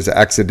classified as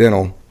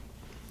accidental,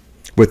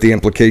 with the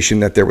implication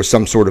that there was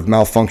some sort of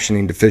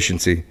malfunctioning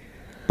deficiency.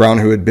 Brown,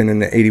 who had been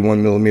an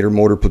 81mm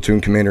mortar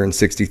platoon commander in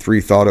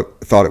 '63, thought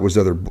it was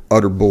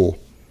utter bull.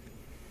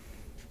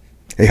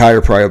 A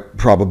higher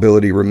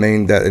probability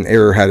remained that an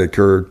error had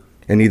occurred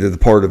in either the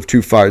part of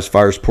 2-5's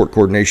Fire Support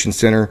Coordination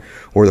Center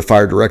or the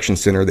Fire Direction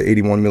Center of the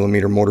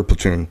 81mm mortar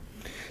platoon.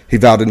 He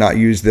vowed to not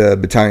use the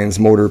battalion's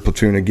mortar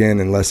platoon again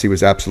unless he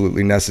was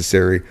absolutely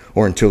necessary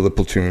or until the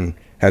platoon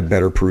had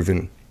better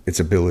proven its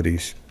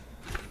abilities.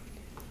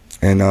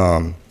 And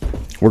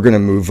we're going to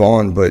move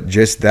on, but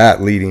just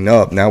that leading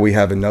up, now we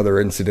have another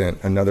incident,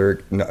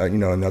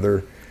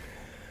 another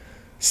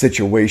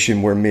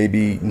situation where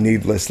maybe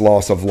needless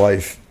loss of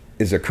life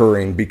is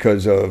occurring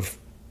because of,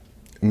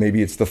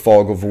 maybe it's the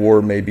fog of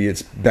war, maybe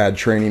it's bad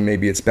training,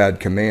 maybe it's bad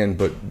command,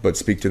 but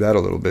speak to that a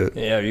little bit.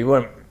 Yeah, you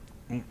want.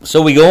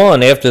 So we go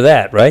on after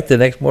that, right? The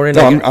next morning.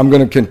 No, I'm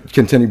going to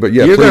continue, but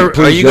yeah. Please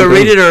are you going to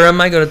read it, or am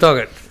I going to talk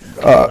it?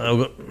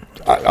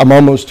 I'm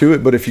almost to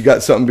it, but if you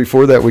got something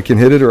before that, we can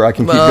hit it, or I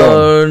can keep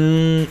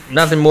going.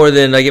 Nothing more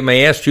than I get my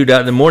ass chewed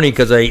out in the morning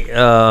because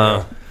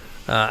I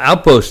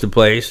outpost the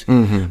place.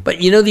 Mm-hmm. But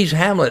these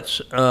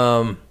hamlets,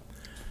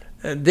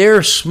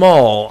 they're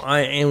small.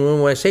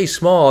 And when I say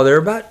small, they're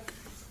about,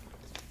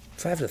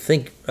 if I have to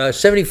think,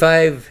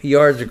 75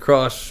 yards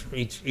across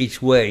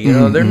each way.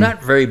 Mm-hmm. They're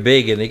not very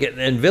big,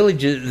 and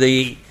villages.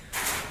 The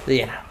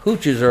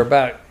hooches are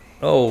about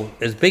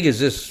as big as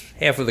this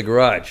half of the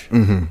garage.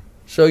 Mm-hmm.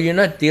 So you're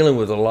not dealing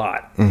with a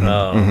lot.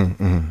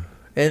 Mm-hmm.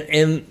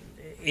 And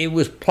it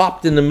was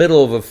plopped in the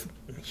middle of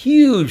a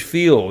huge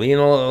field,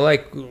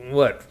 like,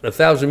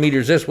 1,000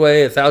 meters this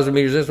way, 1,000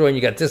 meters this way, and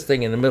you got this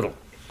thing in the middle.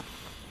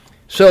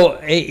 So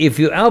if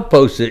you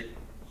outpost it,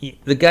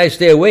 the guys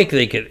stay awake.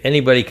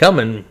 Anybody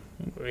coming,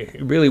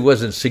 it really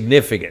wasn't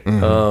significant.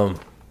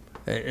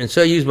 And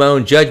so I used my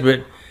own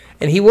judgment.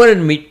 And he wanted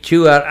me to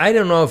chew out. I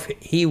don't know if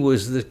he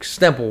was the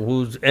Stemple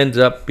who ends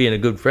up being a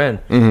good friend.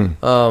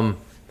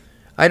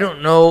 I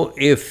don't know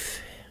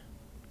if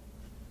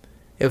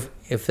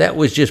that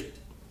was just.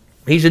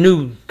 He's a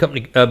new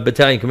company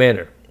battalion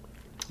commander,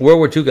 World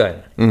War II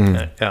guy.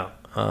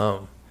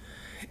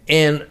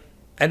 And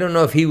I don't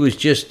know if he was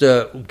just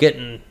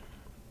getting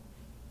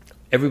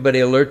everybody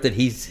alert that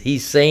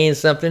he's saying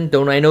something.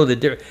 Don't I know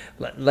that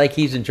like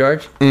he's in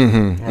charge?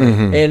 And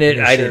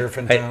I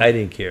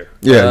didn't care.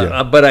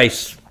 But I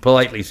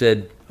politely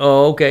said,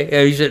 "Oh, okay."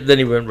 And he said. Then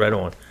he went right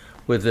on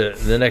with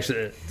the next,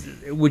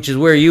 which is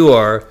where you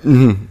are.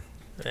 And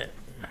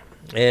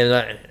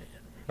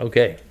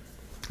okay.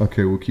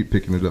 Okay, we'll keep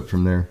picking it up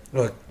from there.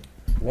 Look,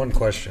 one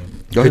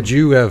question: Go ahead. Could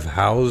you have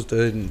housed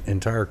an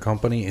entire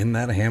company in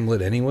that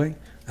hamlet anyway?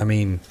 I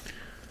mean.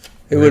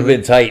 It would have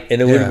been tight,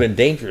 and it would have been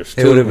dangerous,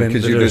 too. It would have been,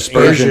 because the your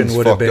dispersion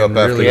would have fucked up been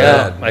after really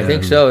Yeah, bad. I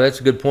think so. That's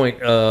a good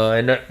point.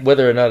 And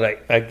whether or not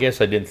I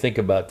guess I didn't think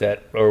about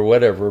that or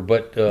whatever,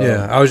 but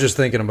I was just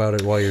thinking about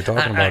it while you're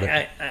talking about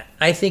it.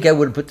 I think I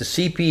would have put the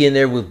CP in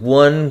there with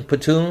one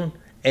platoon,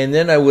 and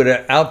then I would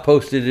have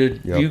outposted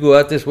it. Yep. You go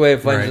out this way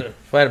and Right.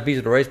 find a piece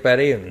of the rice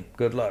paddy, and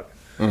good luck.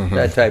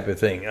 That type of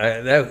thing.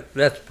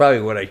 That's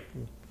probably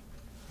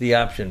the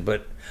option.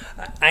 But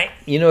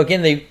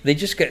again, they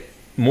just got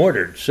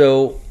mortared,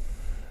 so.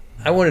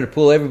 I wanted to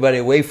pull everybody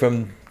away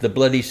from the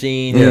bloody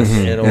scene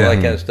and all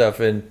that kind of stuff,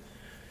 and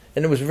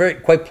it was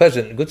quite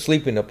pleasant, good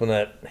sleeping up on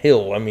that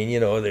hill. I mean, they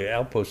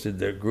outposted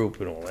their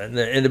group and all that,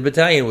 and the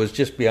battalion was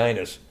just behind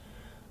us,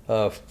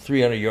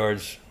 300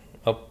 yards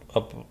up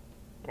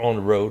on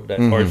the road, that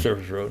hard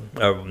surface road,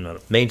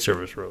 not main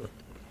service road.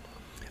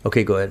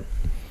 Okay, go ahead.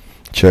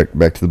 Check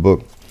back to the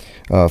book.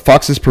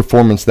 Fox's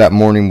performance that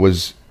morning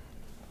was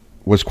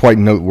quite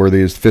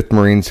noteworthy, as 5th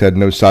Marines had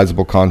no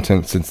sizable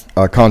contact since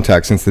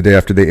the day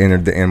after they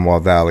entered the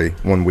Anwa Valley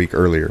 1 week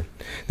earlier.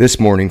 This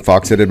morning,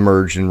 Fox had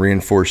emerged and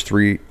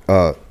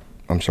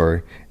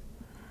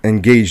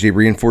engaged a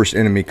reinforced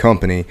enemy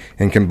company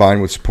and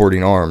combined with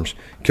supporting arms,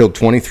 killed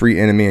 23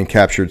 enemy and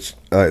captured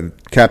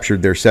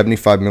their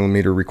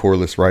 75mm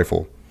recoilless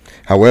rifle.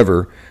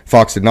 However,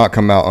 Fox did not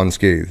come out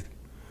unscathed.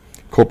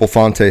 Corporal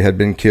Fonte had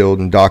been killed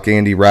and Doc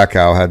Andy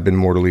Rackow had been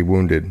mortally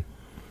wounded.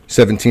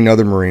 17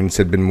 other Marines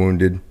had been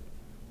wounded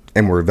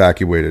and were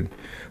evacuated.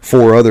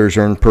 4 others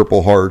earned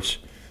Purple Hearts,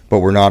 but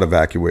were not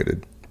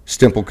evacuated.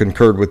 Stemple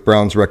concurred with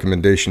Brown's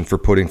recommendation for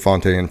putting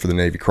Fonte in for the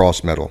Navy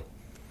Cross Medal.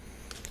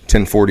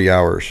 10:40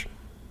 hours.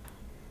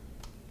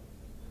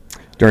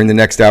 During the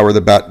next hour,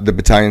 the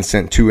battalion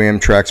sent 2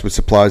 Amtraks with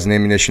supplies and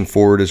ammunition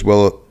forward, as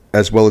well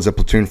as a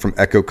platoon from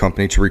Echo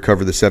Company to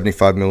recover the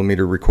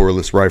 75mm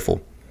recoilless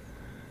rifle.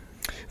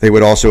 They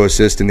would also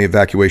assist in the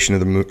evacuation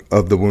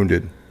of the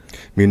wounded.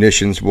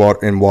 Munitions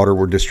and water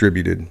were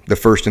distributed. The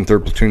 1st and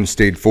 3rd platoons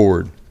stayed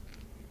forward,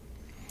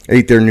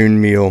 ate their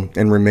noon meal,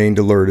 and remained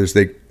alert as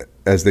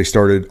they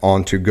started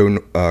on to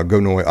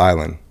Gonoi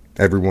Island.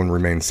 Everyone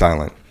remained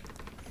silent.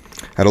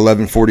 At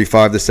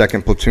 11:45, the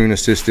 2nd platoon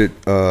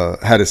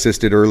had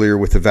assisted earlier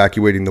with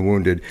evacuating the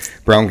wounded.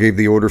 Brown gave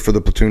the order for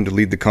the platoon to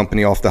lead the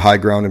company off the high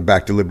ground and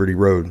back to Liberty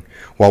Road.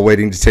 While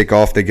waiting to take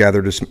off, they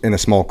gathered in a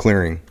small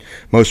clearing.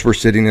 Most were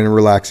sitting and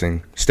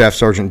relaxing. Staff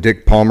Sergeant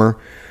Dick Palmer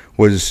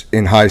was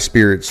in high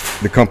spirits.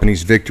 The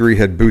company's victory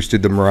had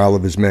boosted the morale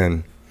of his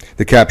men.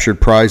 The captured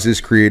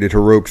prizes created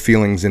heroic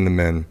feelings in the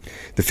men.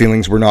 The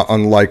feelings were not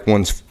unlike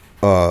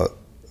the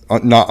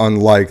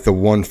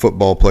one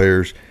football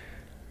players,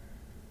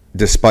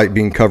 despite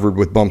being covered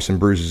with bumps and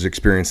bruises,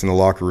 experienced in the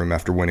locker room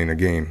after winning a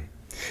game.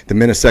 The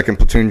men of 2nd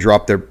platoon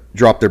dropped their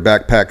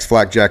backpacks,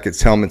 flak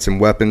jackets, helmets, and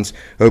weapons,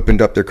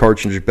 opened up their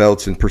cartridge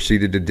belts, and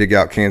proceeded to dig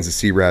out cans of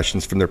sea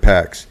rations from their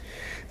packs.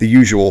 The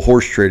usual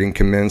horse trading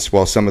commenced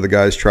while some of the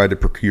guys tried to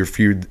procure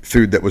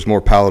food that was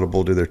more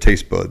palatable to their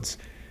taste buds.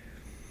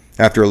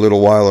 After a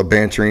little while of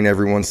bantering,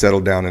 everyone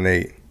settled down and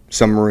ate.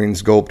 Some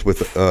Marines gulped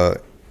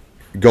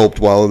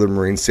while other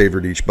Marines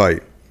savored each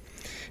bite.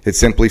 It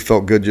simply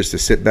felt good just to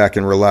sit back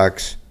and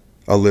relax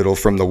a little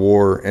from the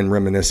war and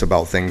reminisce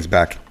about things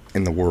back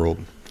in the world.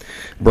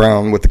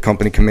 Brown, with the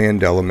company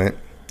command element,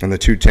 and the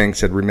 2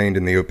 tanks had remained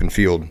in the open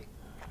field.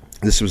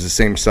 This was the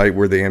same site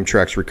where the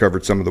Amtraks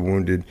recovered some of the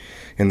wounded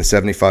in the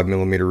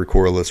 75mm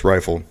recoilless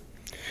rifle.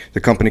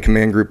 The company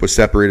command group was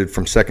separated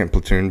from 2nd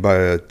platoon by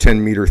a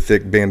 10-meter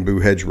thick bamboo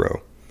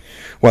hedgerow.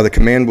 While the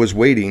command was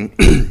waiting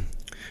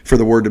for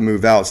the word to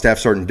move out, Staff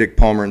Sergeant Dick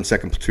Palmer and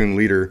 2nd platoon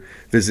leader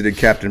visited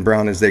Captain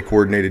Brown as they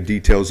coordinated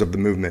details of the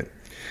movement.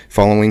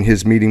 Following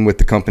his meeting with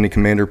the company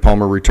commander,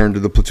 Palmer returned to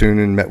the platoon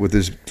and met with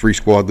his 3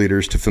 squad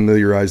leaders to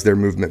familiarize their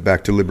movement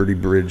back to Liberty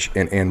Bridge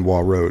and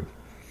Anwa Road.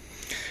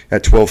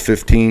 At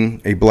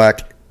 12:15, at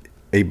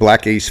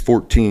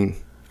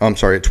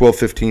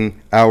 12:15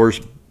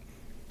 hours,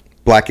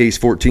 Black Ace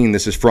 14,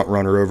 this is front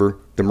runner over.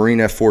 The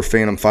Marine F-4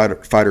 Phantom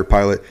fighter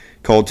pilot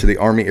called to the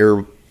Army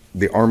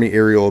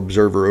Aerial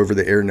Observer over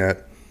the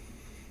AirNet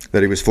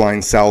that he was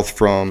flying south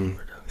from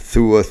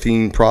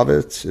Thuatien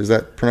Province. Is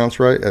that pronounced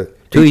right?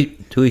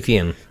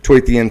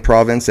 Thuatien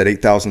Province at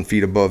 8,000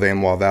 feet above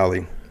Amwa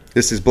Valley.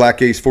 This is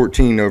Black Ace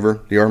 14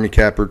 over. The Army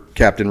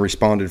captain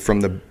responded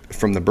from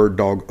the Bird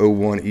Dog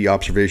 01E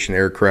observation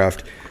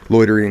aircraft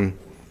loitering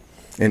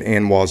in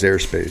Anwa's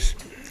airspace.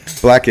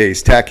 Black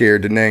Ace, TAC Air,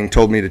 Da Nang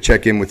told me to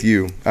check in with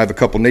you. I have a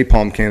couple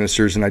napalm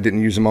canisters and I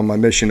didn't use them on my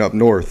mission up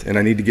north, and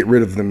I need to get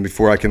rid of them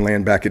before I can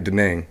land back at Da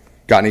Nang.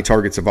 Got any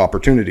targets of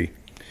opportunity?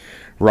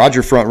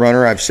 Roger, front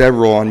runner. I have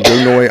several on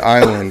Gonoi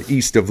Island,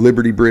 east of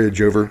Liberty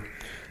Bridge, over.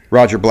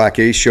 Roger, Black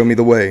Ace, show me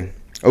the way.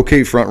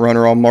 Okay, front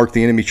runner, I'll mark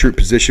the enemy troop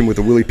position with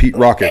a Willie Pete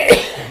rocket.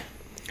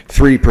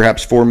 3,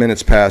 perhaps 4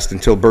 minutes passed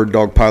until Bird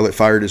Dog pilot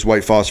fired his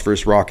white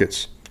phosphorus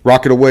rockets.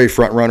 Rocket away,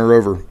 front runner,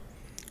 over.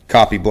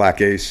 Copy,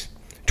 Black Ace.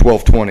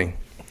 12:20.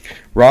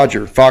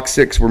 Roger, Fox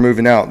 6, we're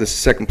moving out. This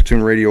second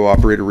platoon radio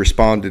operator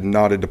responded and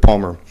nodded to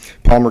Palmer.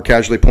 Palmer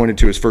casually pointed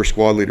to his first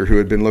squad leader, who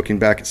had been looking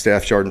back at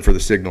Staff Sergeant for the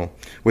signal.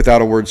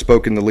 Without a word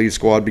spoken, the lead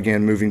squad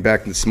began moving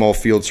back in the small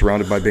field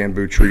surrounded by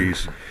bamboo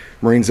trees.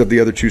 Marines of the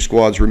other 2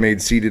 squads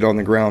remained seated on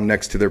the ground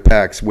next to their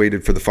packs,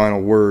 waited for the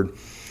final word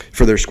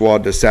for their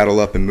squad to saddle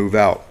up and move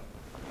out.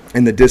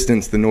 In the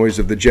distance, the noise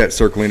of the jet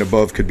circling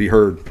above could be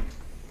heard.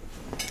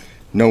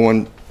 No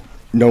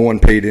one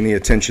paid any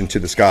attention to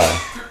the sky.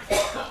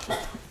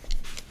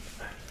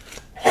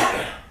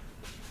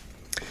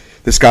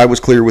 The sky was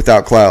clear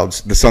without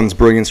clouds. The sun's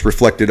brilliance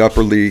reflected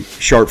upwardly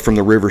sharp from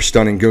the river,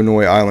 stunning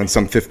Gonoi Island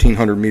some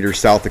 1,500 meters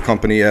south of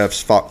Company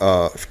F's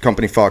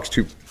Company Fox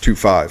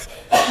 225.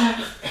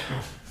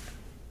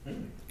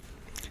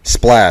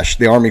 Splash,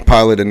 the Army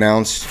pilot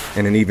announced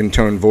in an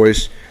even-toned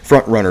voice.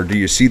 Front runner, do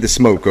you see the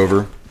smoke,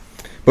 over?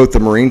 Both the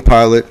Marine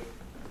pilot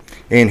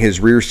and his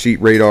rear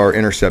seat radar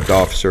intercept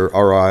officer,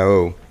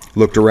 RIO,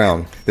 looked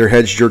around. Their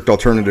heads jerked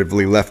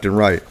alternatively left and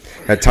right.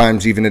 At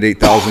times, even at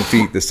 8,000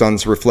 feet, the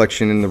sun's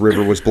reflection in the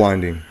river was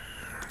blinding.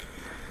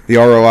 The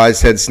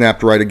ROI's head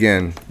snapped right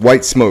again.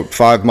 White smoke,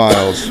 5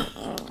 miles.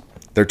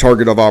 Their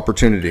target of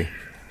opportunity.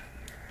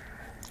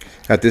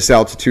 At this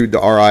altitude, the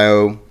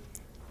RIO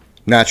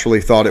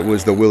naturally thought it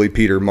was the Willie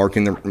Peter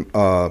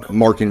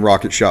marking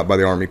rocket shot by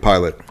the Army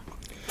pilot.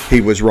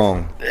 He was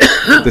wrong.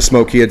 The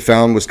smoke he had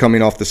found was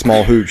coming off the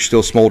small hooch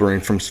still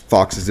smoldering from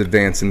Fox's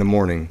advance in the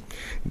morning.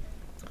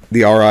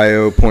 The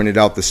RIO pointed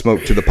out the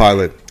smoke to the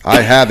pilot.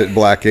 I have it,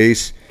 Black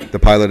Ace, the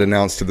pilot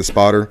announced to the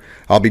spotter.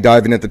 I'll be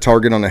diving at the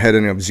target on a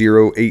heading of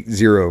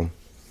 080.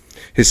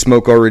 His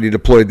smoke already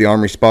deployed, the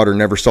Army spotter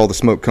never saw the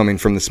smoke coming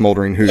from the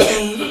smoldering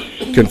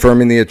hooch.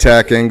 Confirming the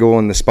attack angle,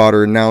 and the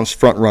spotter announced,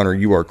 front runner,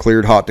 you are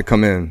cleared hot to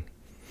come in.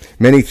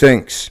 Many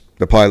thanks,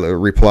 the pilot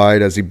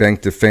replied as he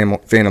banked the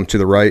Phantom to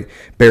the right,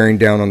 bearing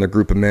down on the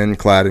group of men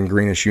clad in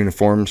greenish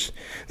uniforms.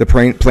 The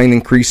plane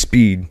increased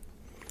speed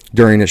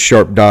during its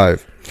sharp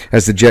dive.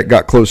 As the jet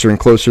got closer and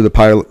closer, the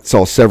pilot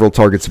saw several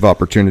targets of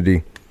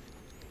opportunity.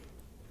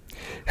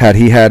 Had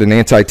he had an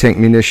anti-tank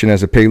munition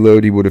as a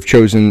payload, he would have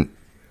chosen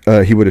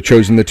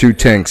the 2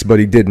 tanks, but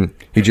he didn't.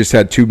 He just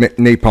had 2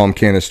 napalm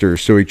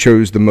canisters, so he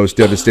chose the most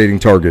devastating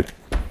target.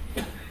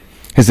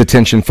 His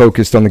attention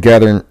focused on the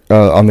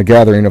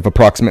gathering of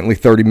approximately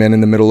 30 men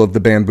in the middle of the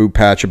bamboo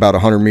patch, about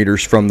 100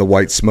 meters from the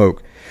white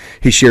smoke.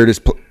 He shared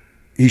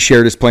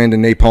his plan to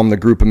napalm the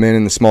group of men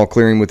in the small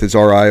clearing with his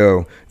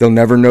RIO. They'll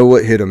never know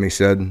what hit them, he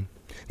said.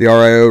 The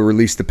RIO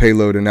released the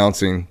payload,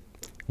 announcing,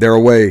 they're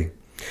away.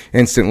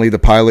 Instantly, the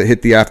pilot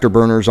hit the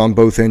afterburners on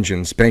both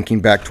engines, banking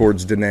back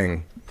towards Da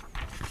Nang.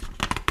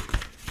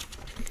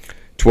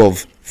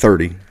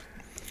 12:30.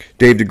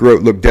 Dave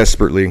DeGroat looked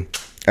desperately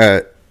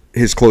at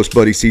his close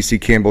buddy C.C.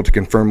 Campbell to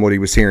confirm what he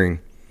was hearing.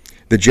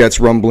 The jet's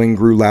rumbling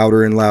grew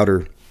louder and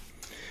louder.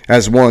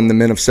 As one, the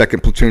men of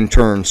 2nd Platoon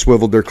turned,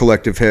 swiveled their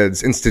collective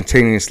heads,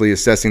 instantaneously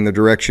assessing the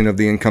direction of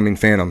the incoming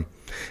Phantom.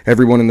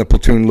 Everyone in the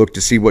platoon looked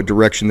to see what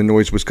direction the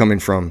noise was coming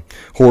from.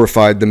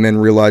 Horrified, the men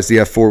realized the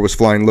F-4 was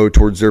flying low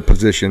towards their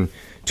position.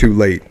 Too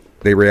late.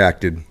 They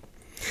reacted.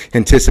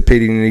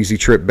 Anticipating an easy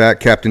trip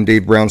back, Captain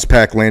Dave Brown's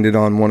pack landed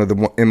on one of the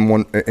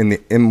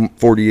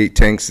M48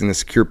 tanks in a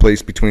secure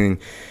place between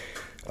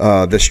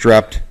the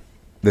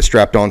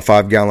strapped-on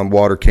 5-gallon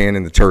water can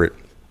and the turret.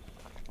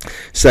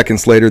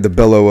 Seconds later, the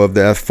bellow of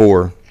the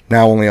F-4,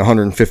 now only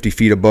 150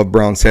 feet above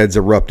Brown's heads,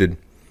 erupted.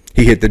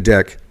 He hit the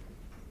deck.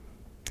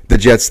 The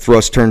jet's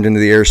thrust turned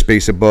into the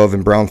airspace above,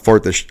 and Brown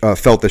felt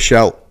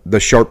the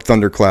sharp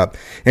thunderclap.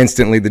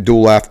 Instantly, the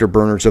dual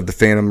afterburners of the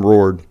Phantom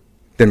roared,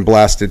 then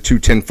blasted 2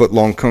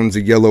 10-foot-long cones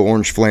of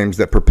yellow-orange flames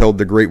that propelled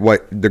the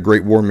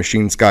great war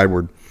machine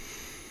skyward.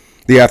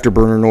 The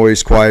afterburner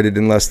noise quieted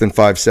in less than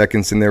 5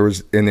 seconds, and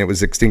it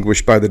was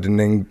extinguished by the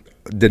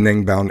Da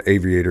Nang-bound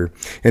aviator.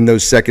 In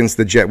those seconds,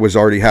 the jet was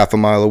already half a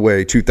mile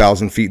away,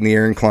 2,000 feet in the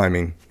air and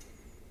climbing.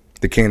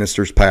 The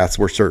canister's paths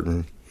were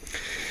certain.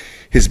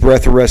 His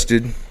breath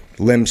arrested,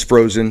 limbs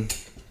frozen,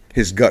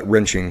 his gut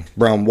wrenching.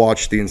 Brown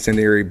watched the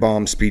incendiary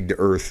bomb speed to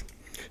Earth.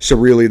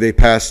 Surreally, they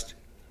passed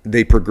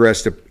their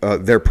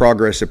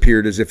progress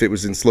appeared as if it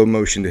was in slow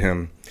motion to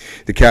him.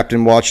 The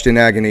captain watched in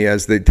agony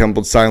as they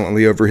tumbled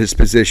silently over his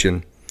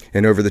position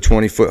and over the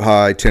 20-foot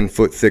high,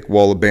 10-foot thick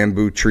wall of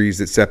bamboo trees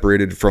that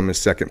separated from his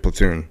second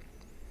platoon.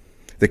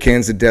 The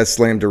cans of death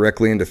slammed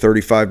directly into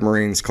 35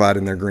 Marines clad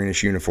in their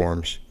greenish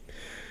uniforms.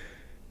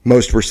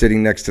 Most were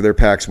sitting next to their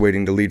packs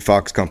waiting to lead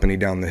Fox Company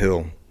down the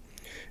hill.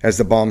 As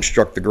the bomb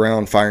struck the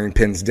ground, firing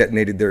pins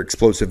detonated their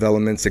explosive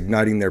elements,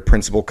 igniting their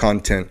principal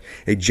content,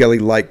 a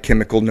jelly-like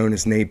chemical known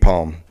as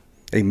napalm.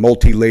 A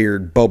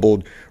multi-layered,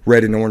 bubbled,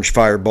 red and orange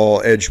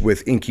fireball edged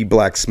with inky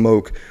black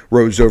smoke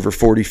rose over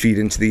 40 feet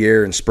into the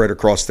air and spread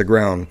across the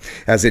ground.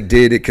 As it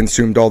did, it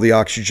consumed all the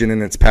oxygen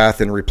in its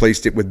path and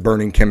replaced it with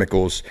burning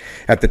chemicals.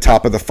 At the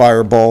top of the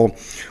fireball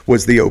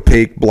was the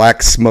opaque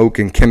black smoke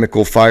and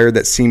chemical fire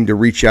that seemed to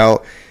reach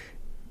out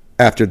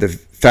after the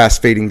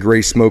fast-fading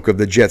gray smoke of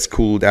the jet's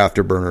cooled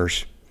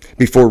afterburners.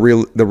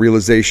 Before the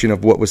realization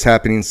of what was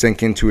happening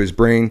sank into his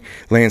brain,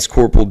 Lance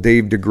Corporal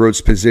Dave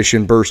DeGroat's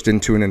position burst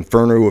into an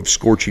inferno of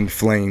scorching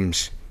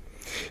flames.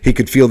 He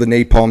could feel the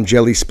napalm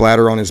jelly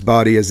splatter on his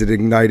body as it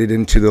ignited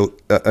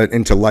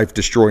into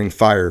life-destroying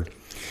fire.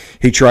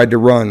 He tried to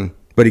run,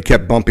 but he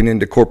kept bumping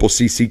into Corporal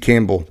C.C.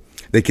 Campbell.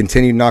 They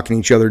continued knocking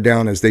each other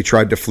down as they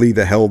tried to flee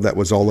the hell that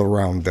was all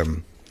around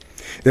them.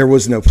 There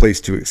was no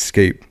place to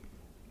escape.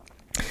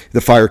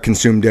 The fire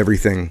consumed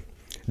everything.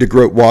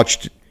 DeGroat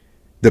watched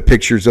the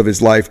pictures of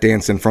his life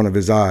dance in front of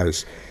his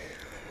eyes.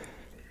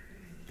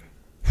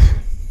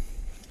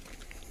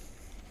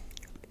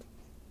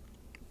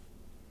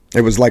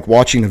 It was like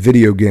watching a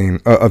video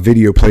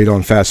played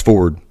on fast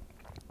forward.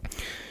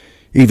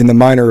 Even the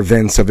minor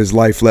events of his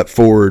life leapt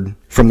forward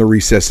from the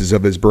recesses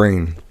of his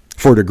brain.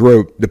 For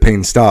DeGroat, the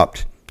pain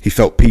stopped. He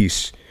felt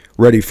peace,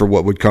 ready for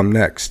what would come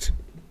next,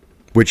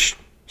 which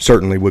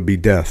certainly would be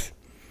death.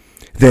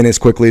 Then, as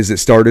quickly as it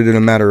started, in a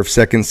matter of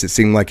seconds, it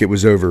seemed like it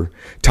was over.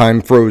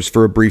 Time froze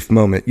for a brief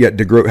moment, yet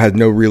DeGroat had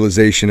no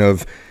realization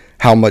of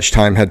how much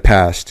time had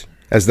passed.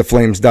 As the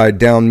flames died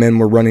down, men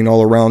were running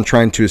all around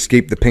trying to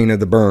escape the pain of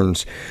the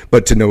burns,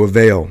 but to no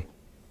avail.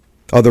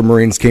 Other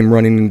Marines came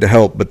running in to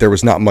help, but there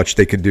was not much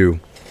they could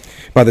do.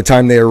 By the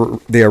time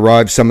they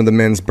arrived, some of the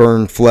men's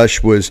burned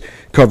flesh was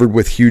covered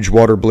with huge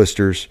water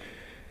blisters.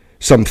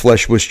 Some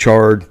flesh was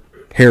charred,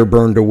 hair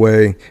burned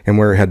away, and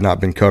where it had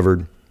not been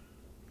covered.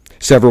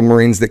 Several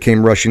Marines that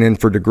came rushing in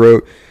for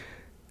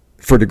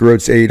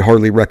DeGroat's aid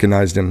hardly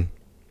recognized him.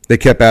 They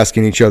kept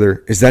asking each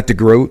other, "Is that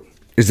DeGroat?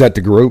 Is that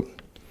DeGroat?"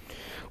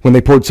 When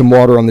they poured some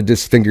water on their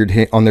disfigured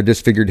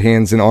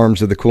hands and arms,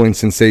 the cooling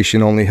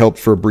sensation only helped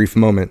for a brief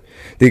moment.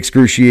 The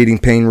excruciating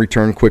pain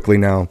returned quickly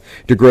now.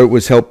 DeGroat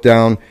was helped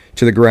down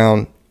to the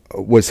ground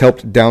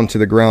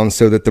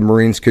so that the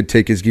Marines could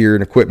take his gear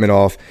and equipment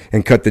off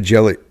and cut the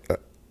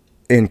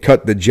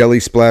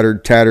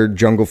jelly-splattered, tattered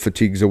jungle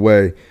fatigues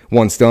away.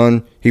 Once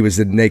done, he was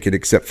naked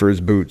except for his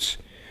boots.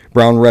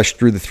 Brown rushed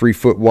through the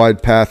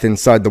 3-foot-wide path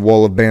inside the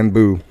wall of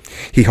bamboo.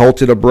 He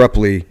halted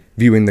abruptly,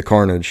 viewing the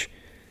carnage.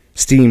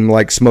 Steam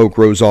like smoke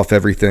rose off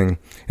everything,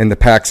 and the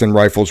packs and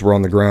rifles were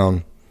on the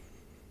ground.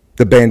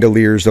 The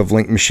bandoliers of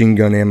linked machine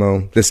gun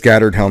ammo, the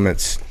scattered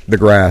helmets, the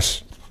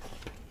grass.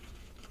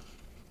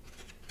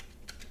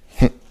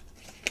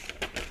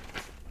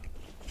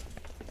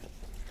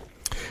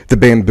 The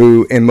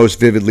bamboo, and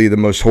most vividly, the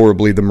most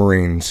horribly, the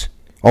Marines.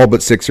 All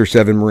but 6 or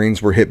 7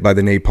 Marines were hit by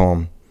the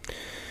napalm.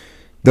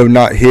 Those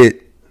not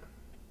hit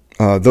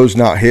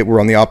were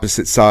on the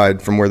opposite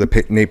side from where the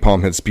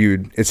napalm had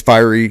spewed. Its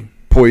fiery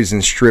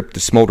poison stripped the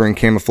smoldering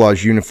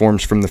camouflage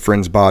uniforms from the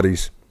friends'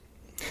 bodies.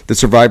 The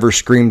survivors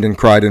screamed and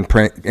cried in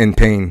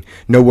pain.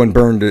 No one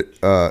burned,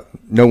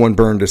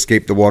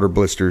 escaped the water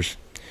blisters.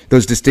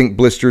 Those distinct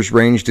blisters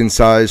ranged in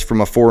size from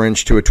a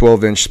 4-inch to a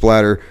 12-inch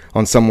splatter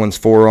on someone's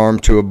forearm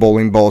to a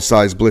bowling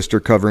ball-sized blister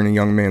covering a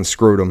young man's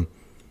scrotum.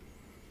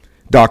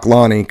 Doc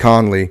Lonnie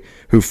Conley,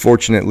 who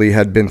fortunately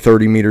had been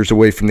 30 meters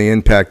away from the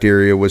impact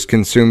area, was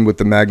consumed with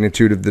the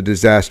magnitude of the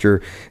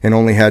disaster and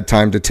only had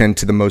time to tend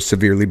to the most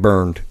severely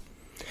burned.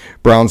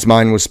 Brown's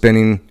mind was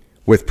spinning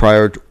with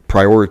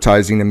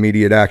prioritizing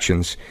immediate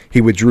actions. He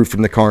withdrew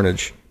from the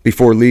carnage.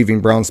 Before leaving,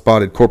 Brown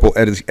spotted Corporal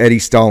Eddie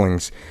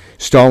Stallings.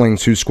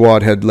 Stallings, whose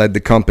squad had led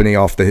the company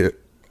off the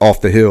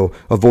hill,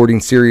 avoiding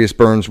serious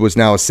burns, was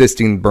now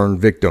assisting burned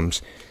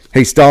victims.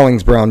 "Hey,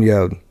 Stallings," Brown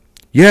yelled.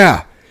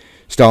 "Yeah,"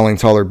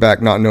 Stallings hollered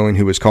back, not knowing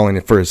who was calling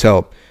for his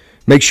help.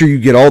 "Make sure you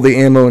get all the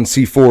ammo and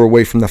C4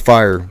 away from the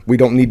fire. We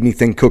don't need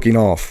anything cooking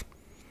off."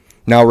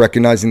 Now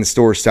recognizing the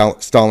store,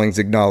 Stallings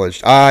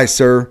acknowledged. "Aye,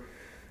 sir."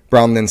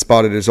 Brown then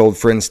spotted his old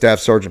friend, Staff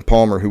Sergeant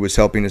Palmer, who was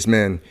helping his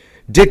men.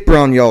 "Dick,"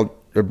 Brown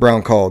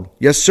called.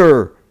 "Yes,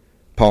 sir,"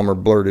 Palmer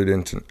blurted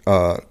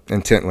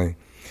intently.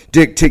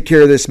 "Dick, take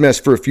care of this mess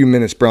for a few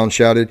minutes," Brown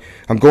shouted.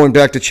 "I'm going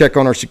back to check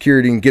on our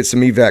security and get some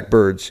evac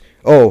birds.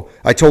 Oh,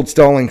 I told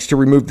Stallings to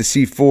remove the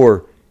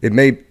C4. It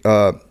may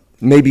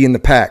be in the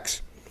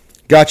packs."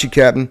 "Got you,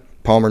 Captain,"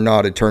 Palmer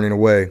nodded, turning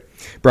away.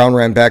 Brown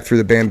ran back through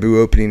the bamboo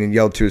opening and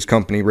yelled to his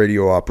company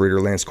radio operator,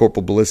 Lance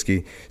Corporal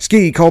Beliski.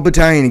 "Ski, call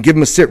battalion and give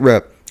him a sit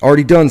rep."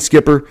 "Already done,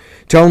 Skipper.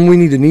 Tell him we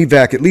need an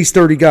evac, at least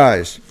 30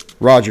 guys."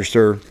 Roger,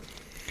 sir.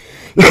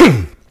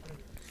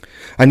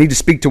 I need to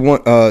speak to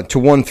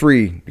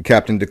 1-3, the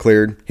captain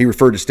declared. He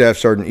referred to Staff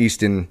Sergeant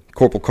Easton,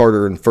 Corporal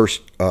Carter, and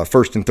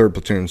 1st and 3rd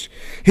platoons.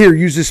 Here,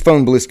 use this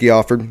phone, Beliski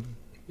offered.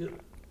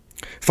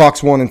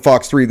 Fox 1 and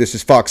Fox 3, this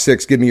is Fox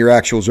 6. Give me your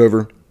actuals,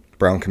 over,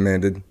 Brown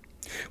commanded.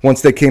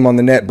 Once they came on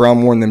the net,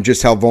 Brown warned them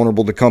just how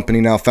vulnerable the company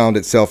now found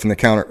itself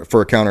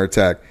for a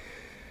counterattack.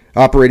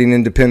 Operating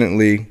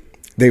independently,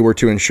 they were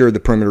to ensure the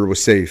perimeter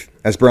was safe.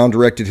 As Brown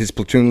directed his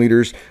platoon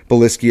leaders,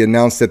 Beliski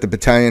announced that the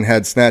battalion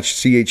had snatched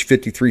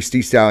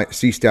CH-53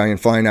 Sea Stallion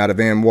flying out of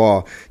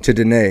Amboise to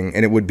Da Nang,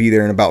 and it would be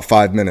there in about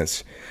 5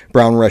 minutes.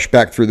 Brown rushed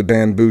back through the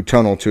bamboo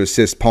tunnel to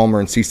assist Palmer,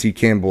 and C.C.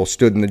 Campbell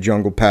stood in the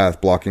jungle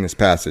path blocking his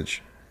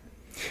passage.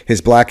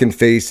 His blackened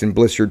face and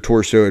blistered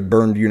torso and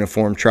burned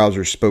uniform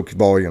trousers spoke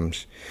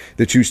volumes.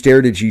 The two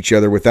stared at each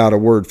other without a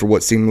word for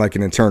what seemed like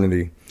an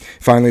eternity.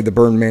 Finally, the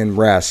burned man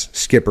rasped,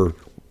 "Skipper."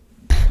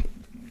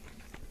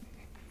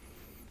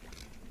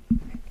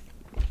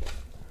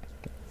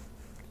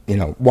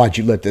 Why'd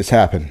you let this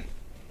happen?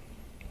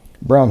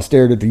 Brown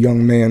stared at the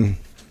young man.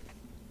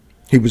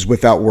 He was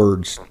without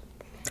words.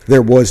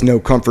 There was no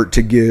comfort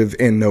to give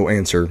and no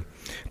answer.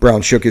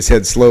 Brown shook his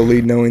head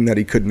slowly, knowing that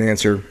he couldn't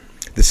answer.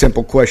 The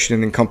simple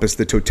question encompassed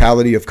the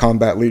totality of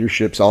combat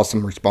leadership's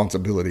awesome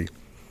responsibility.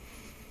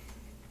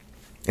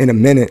 In a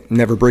minute,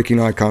 never breaking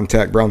eye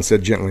contact, Brown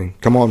said gently,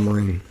 "Come on,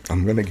 Marine.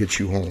 I'm going to get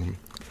you home."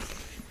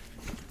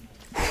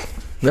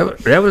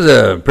 That was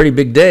a pretty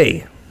big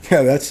day.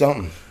 Yeah, that's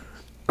something.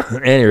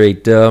 At any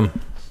rate, yeah,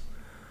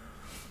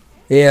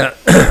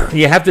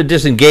 you have to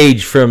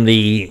disengage from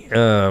the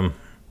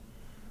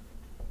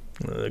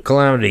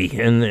calamity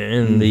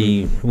and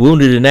the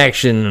wounded in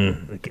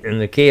action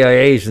and the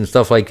KIAs and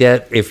stuff like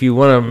that. If you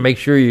want to make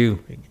sure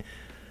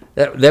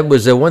that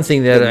was the one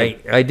thing that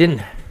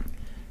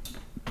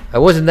I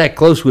wasn't that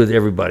close with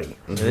everybody.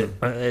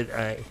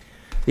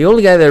 The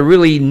only guy that I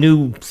really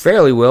knew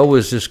fairly well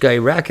was this guy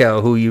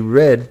Rakow, who you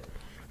read,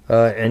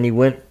 and he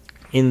went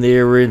in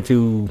there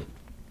into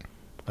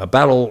a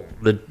battle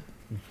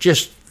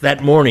just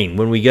that morning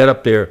when we got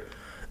up there,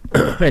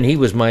 and he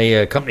was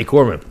my company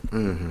corpsman.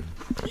 Mm-hmm.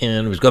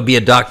 And it was going to be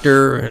a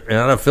doctor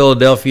out of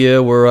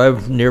Philadelphia, where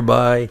I'm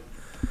nearby.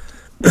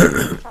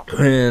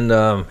 And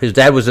his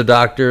dad was a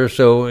doctor,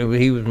 so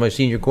he was my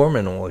senior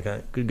corpsman. All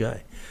that good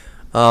guy.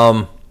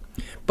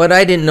 But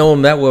I didn't know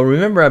him that well.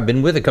 Remember, I've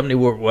been with the company, a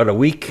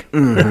week?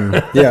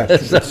 Mm-hmm. Yeah,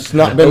 it's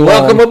not been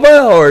welcome long.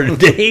 Aboard,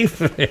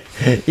 Dave.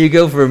 You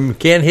go from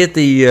can't hit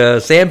the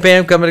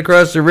sampan coming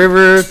across the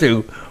river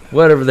to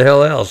whatever the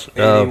hell else.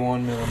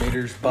 81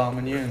 millimeters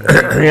bombing you.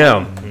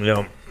 Yeah.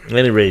 At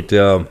any rate,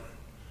 and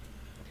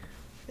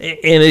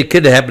it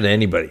could have happened to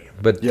anybody.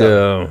 But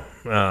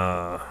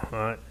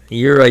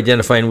you're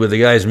identifying with the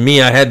guys.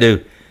 Me, I had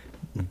to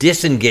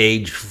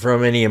disengage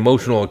from any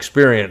emotional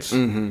experience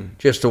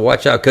just to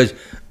watch out, because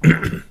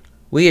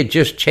we had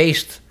just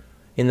chased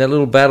in that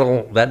little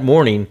battle that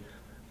morning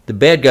the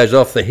bad guys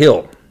off the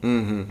hill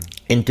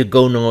into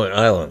Gono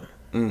Island.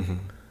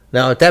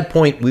 Now at that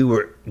point we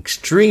were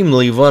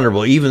extremely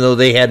vulnerable, even though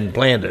they hadn't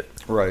planned it.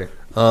 Right.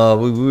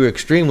 We were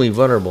extremely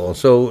vulnerable,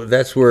 so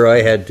that's where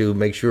I had to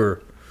make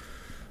sure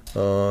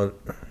that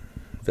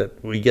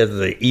we get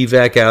the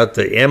evac out.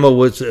 The ammo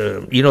was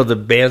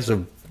the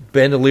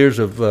bandoliers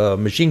of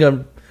machine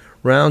gun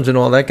rounds and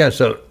all that kind of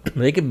stuff.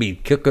 They could be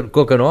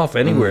cooking off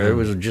anywhere. It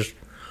was just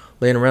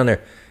laying around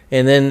there.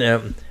 And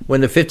then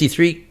when the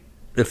 53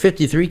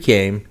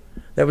 came,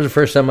 that was the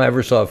first time I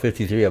ever saw a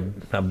 53,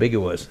 how big it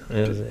was.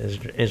 It was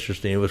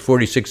interesting. It was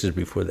 46s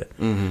before that.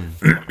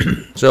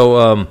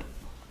 So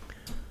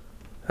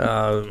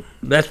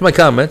that's my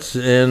comments.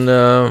 And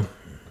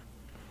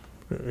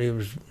it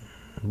was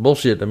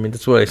bullshit. I mean,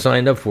 that's what I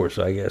signed up for,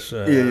 so I guess.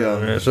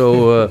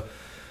 So...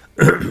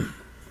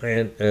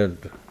 And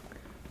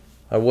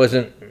I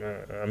wasn't.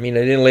 I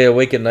didn't lay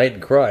awake at night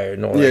and cry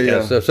and all that kind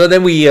of stuff. So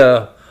then we.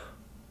 You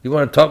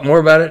want to talk more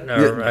about it?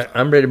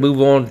 I'm ready to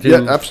move on to.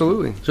 Yeah,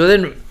 absolutely. So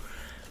then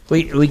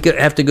we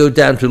have to go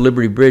down to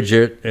Liberty Bridge,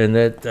 and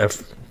that I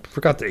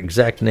forgot the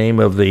exact name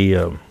of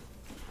the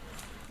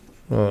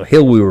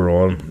hill we were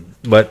on,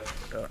 but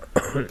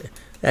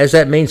as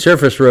that main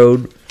surface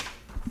road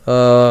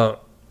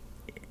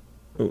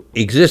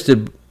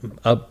existed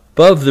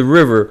above the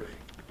river,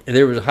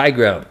 there was high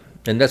ground.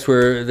 And that's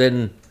where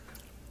then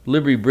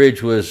Liberty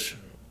Bridge was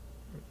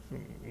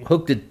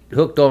hooked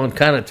on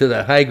kind of to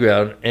the high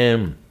ground,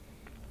 and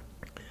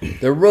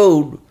the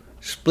road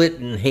split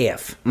in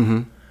half.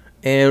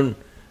 And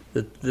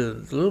the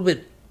little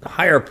bit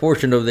higher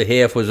portion of the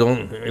half was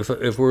on,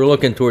 if we're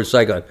looking towards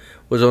Saigon,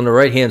 was on the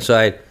right-hand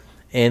side,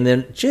 and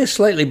then just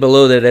slightly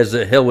below that, as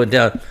the hill went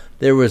down,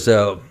 there was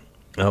a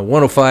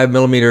 105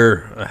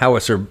 millimeter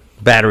howitzer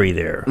battery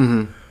there.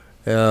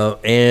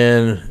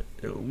 And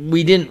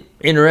we didn't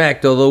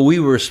interact, although we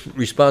were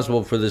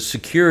responsible for the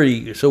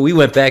security. So we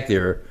went back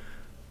there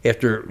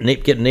after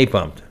getting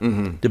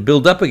napalmed to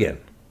build up again.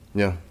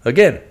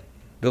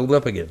 Build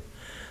up again.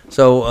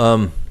 So,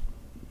 at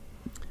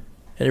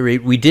any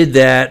rate, we did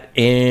that,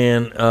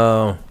 and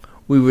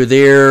we were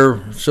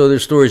there. So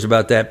there's stories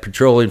about that,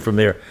 patrolling from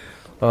there.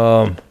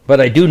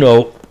 But I do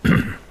know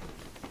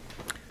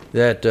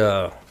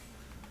that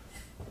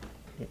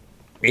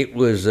it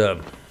was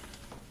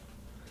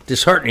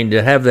disheartening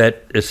to have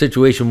a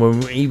situation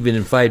where even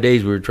in 5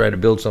 days we were trying to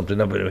build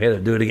something up and we had to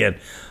do it again.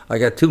 I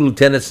got 2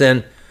 lieutenants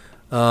then,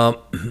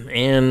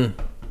 and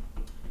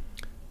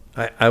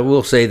I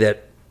will say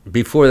that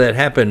before that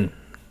happened,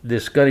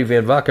 this Gunny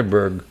Van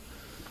Valkenburg,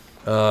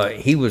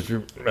 he was,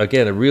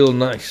 again, a real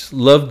nice,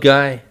 loved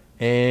guy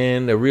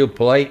and a real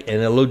polite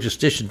and a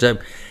logistician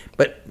type.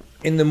 But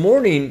in the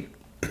morning,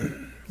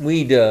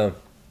 the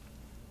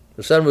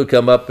sun would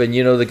come up, and,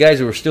 the guys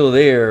that were still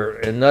there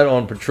and not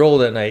on patrol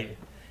that night,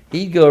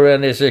 he'd go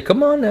around and say,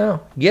 "Come on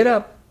now, get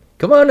up.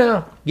 Come on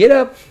now, get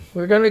up.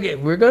 We're gonna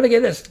get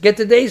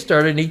the day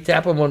started." And he'd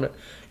tap him on the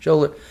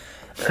shoulder.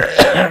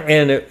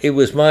 And it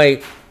was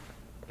my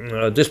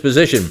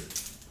disposition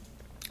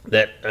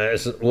that,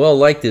 as well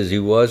liked as he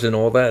was and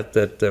all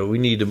that we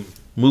need to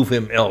move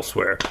him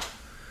elsewhere.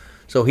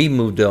 So he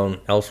moved on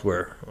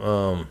elsewhere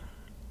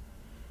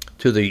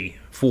to the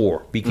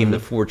 4, became the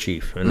 4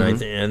 chief, and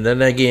and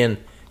then again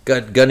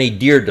got Gunny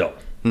Deerdal,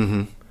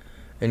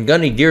 and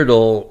Gunny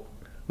Deerdal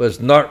was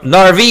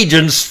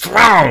Norwegian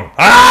strong.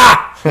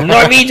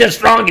 Norwegian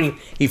strong.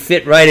 He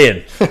fit right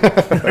in.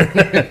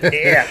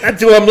 Yeah,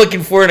 that's who I'm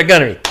looking for in a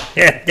gunnery.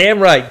 Yeah, damn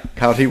right.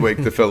 How'd he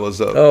wake the fellas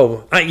up?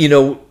 Oh,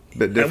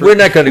 we're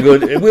not going to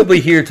go. We'll be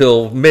here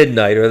till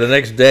midnight or the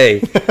next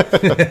day.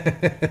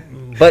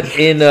 But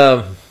in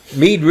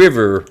Mead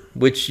River,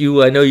 which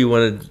I know you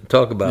want to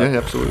talk about. Yeah,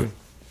 absolutely.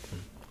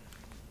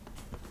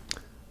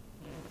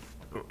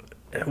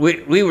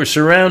 We were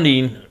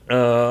surrounding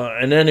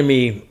an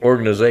enemy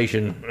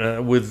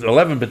organization with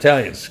 11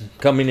 battalions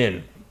coming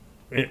in.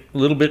 A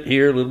little bit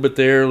here, a little bit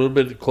there, a little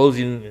bit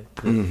closing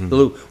the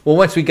loop. Well,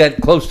 once we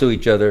got close to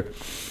each other,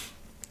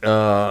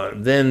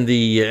 then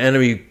the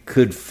enemy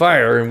could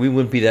fire, and we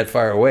wouldn't be that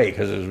far away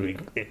because we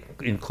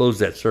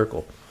enclosed that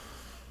circle.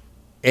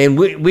 And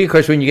we, of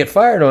course, when you get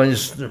fired on,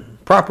 it's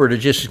proper to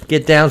just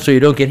get down so you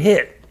don't get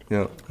hit.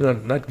 Yeah.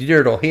 Not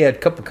Deerdal. He had a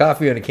cup of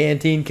coffee on a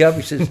canteen cup.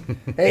 He says,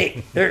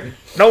 "Hey,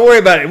 don't worry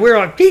about it. We're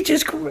on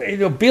Peaches."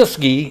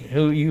 Bielski,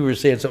 who you were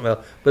saying something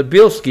else, but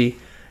Bielski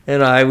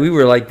and we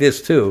were like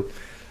this too.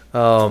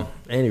 At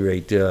any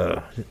rate,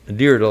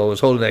 Deerdal was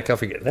holding that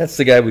cup again. That's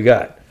the guy we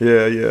got.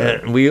 Yeah.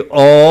 And we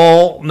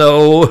all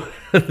know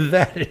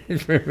that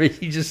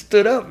he just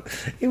stood up.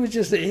 He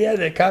had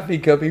that coffee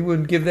cup. He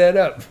wouldn't give that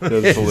up.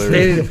 That's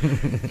hilarious.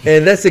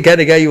 And that's the kind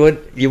of guy you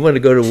want to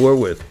go to war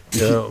with.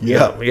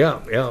 Yeah.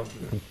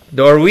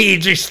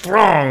 Norwegian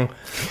strong.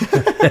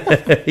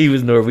 He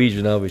was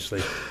Norwegian,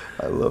 obviously.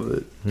 I love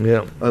it.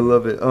 Yeah, I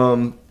love it.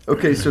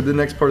 Okay, so the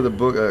next part of the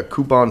book,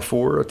 Kuban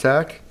 4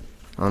 attack.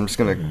 I'm just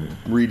going to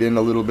read in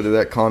a little bit of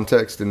that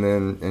context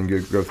and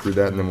go through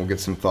that, and then we'll get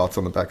some thoughts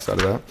on the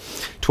backside of that.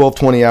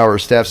 12:20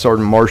 hours, Staff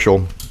Sergeant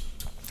Marshall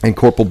and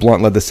Corporal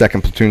Blunt led the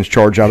 2nd Platoon's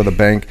charge out of the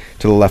bank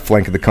to the left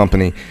flank of the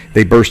company.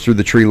 They burst through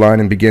the tree line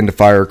and began to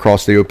fire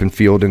across the open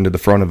field into the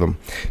front of them.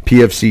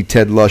 PFC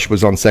Ted Lush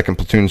was on 2nd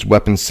Platoon's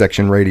weapons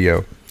section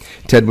radio.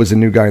 Ted was a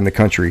new guy in the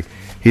country.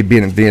 He'd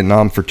been in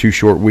Vietnam for 2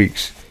 short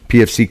weeks.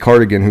 PFC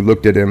Cardigan, who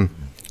looked at him,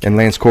 and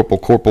Lance Corporal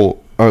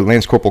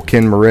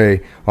Ken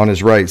Murray on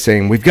his right,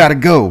 saying, "We've got to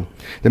go."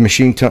 The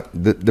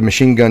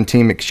machine gun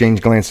team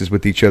exchanged glances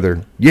with each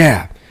other.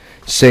 "Yeah,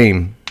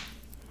 same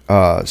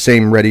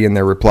ready in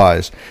their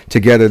replies.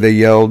 Together they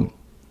yelled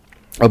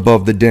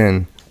above the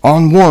din.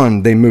 "On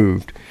 1!" They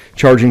moved.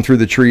 Charging through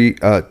the tree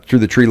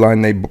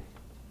line,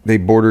 they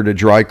bordered a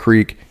dry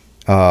creek.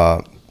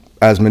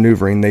 As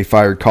maneuvering, they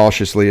fired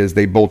cautiously as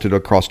they bolted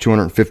across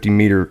 250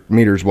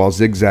 meters while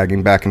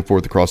zigzagging back and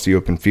forth across the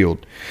open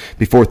field.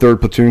 Before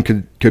 3rd Platoon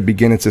could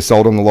begin its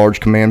assault on the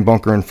large command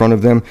bunker in front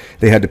of them,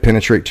 they had to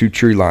penetrate 2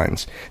 tree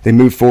lines. They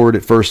moved forward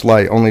at first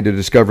light, only to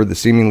discover the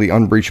seemingly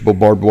unbreachable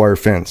barbed wire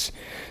fence.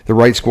 The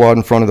right squad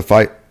in front of the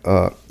fight.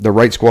 The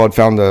right squad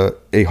found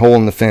a hole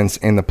in the fence,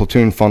 and the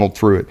platoon funneled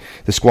through it.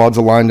 The squads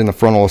aligned in the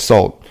frontal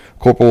assault.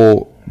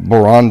 Corporal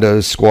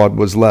Boranda's squad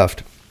was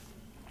left.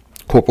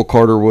 Corporal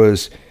Carter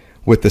was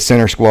with the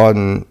center squad,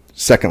 and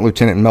 2nd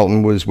Lieutenant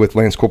Melton was with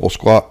Lance Corporal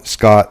Scott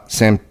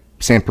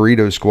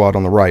Samperito's squad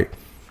on the right.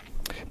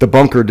 The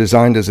bunker,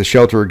 designed as a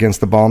shelter against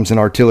the bombs and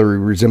artillery,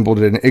 resembled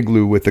an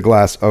igloo with a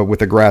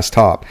grass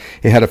top.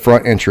 It had a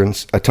front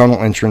entrance, a tunnel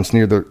entrance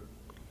near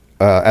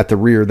at the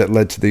rear that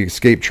led to the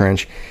escape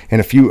trench, and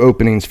a few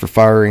openings for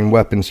firing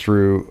weapons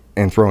through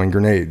and throwing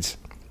grenades.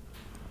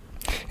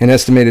 An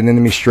estimated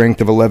enemy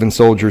strength of 11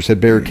 soldiers had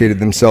barricaded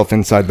themselves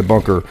inside the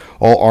bunker,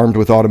 all armed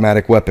with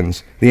automatic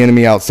weapons. The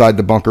enemy outside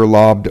the bunker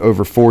lobbed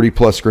over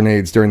 40-plus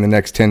grenades during the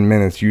next 10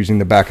 minutes, using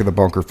the back of the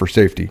bunker for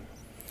safety.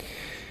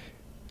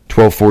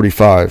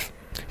 12:45.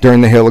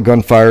 During the hail of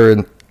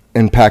gunfire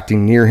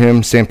impacting near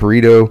him,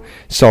 Samperito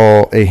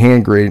saw a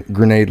hand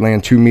grenade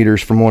land 2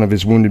 meters from one of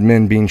his wounded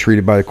men being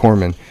treated by a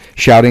corpsman.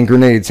 Shouting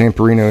grenade,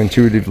 Samperito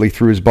intuitively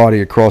threw his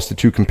body across the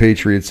 2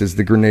 compatriots as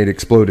the grenade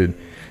exploded.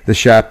 The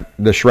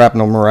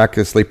shrapnel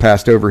miraculously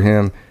passed over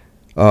him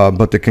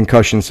but the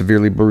concussion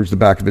severely bruised the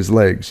back of his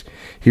legs.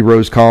 He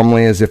rose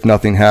calmly as if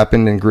nothing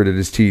happened and gritted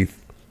his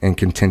teeth and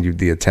continued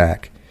the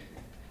attack.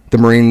 The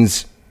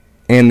Marines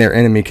and their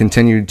enemy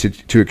continued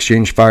to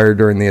exchange fire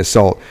during the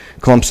assault.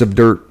 Clumps of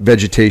dirt,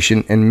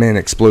 vegetation, and men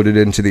exploded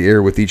into the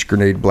air with each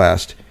grenade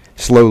blast.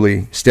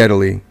 Slowly,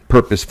 steadily,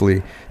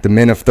 purposefully, the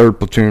men of 3rd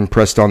Platoon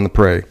pressed on the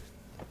prey.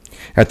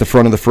 At the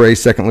front of the fray,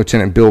 2nd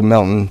Lieutenant Bill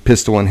Melton,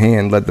 pistol in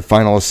hand, led the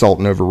final assault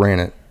and overran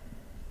it.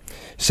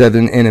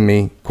 Seven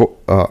enemy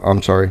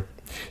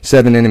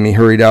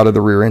hurried out of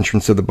the rear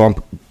entrance of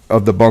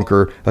the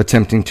bunker,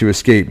 attempting to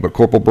escape, but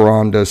Corporal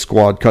Baranda's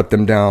squad cut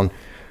them down,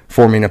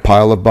 forming a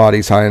pile of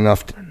bodies high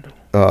enough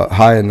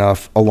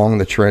along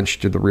the trench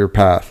to the rear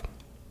path.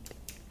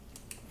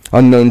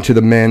 Unknown to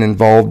the men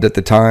involved at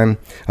the time,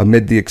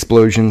 amid the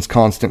explosions,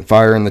 constant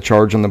fire, and the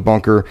charge on the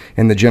bunker,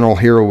 and the general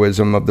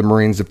heroism of the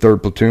Marines of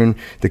 3rd Platoon,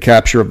 the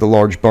capture of the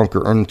large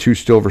bunker earned 2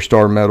 Silver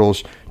Star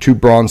medals, 2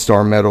 Bronze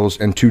Star medals,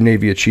 and 2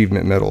 Navy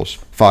Achievement medals,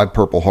 5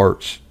 Purple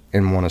Hearts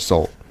in one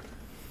assault.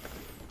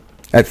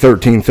 At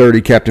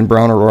 13:30, Captain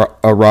Brown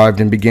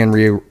arrived and began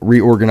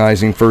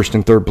reorganizing 1st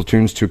and 3rd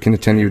Platoons to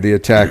continue the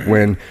attack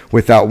when,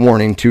 without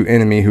warning, 2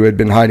 enemy who had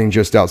been hiding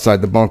just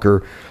outside the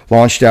bunker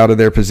launched out of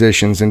their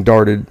positions and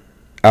darted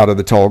out of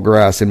the tall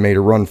grass and made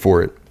a run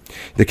for it.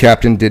 The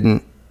captain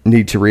didn't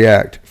need to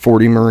react.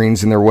 40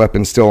 Marines and their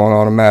weapons still on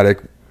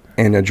automatic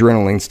and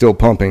adrenaline still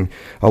pumping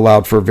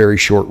allowed for a very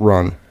short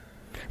run.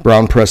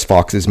 Brown pressed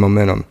Fox's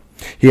momentum.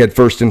 He had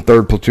 1st and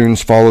 3rd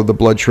Platoons follow the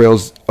blood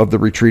trails of the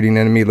retreating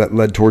enemy that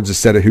led towards a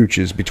set of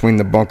hooches between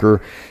the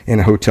bunker and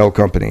a hotel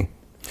company.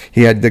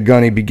 He had the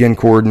gunny begin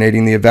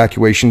coordinating the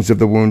evacuations of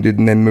the wounded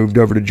and then moved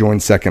over to join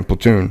 2nd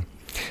Platoon.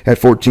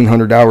 At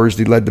 1400 hours,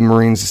 he led the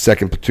Marines. The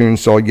 2nd Platoon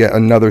saw yet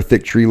another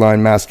thick tree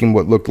line masking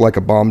what looked like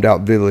a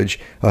bombed-out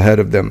village ahead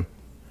of them.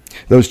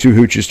 Those 2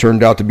 hooches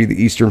turned out to be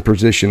the eastern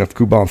position of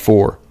Kuban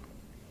 4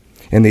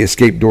 and the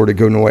escape door to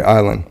Gonoy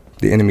Island,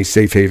 the enemy's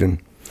safe haven.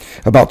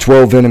 About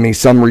 12 enemies,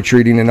 some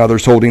retreating and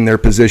others holding their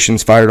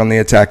positions, fired on the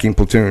attacking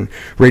platoon.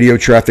 Radio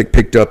traffic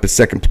picked up as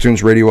 2nd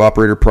Platoon's radio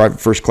operator, Private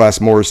First Class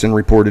Morrison,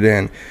 reported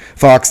in.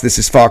 Fox, this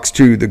is Fox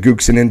 2. The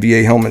Gooks and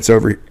NVA helmets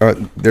over.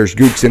 There's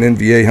Gooks and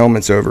NVA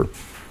helmets over.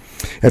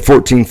 At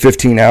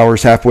 14:15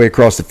 hours, halfway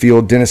across the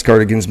field, Dennis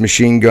Cardigan's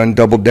machine gun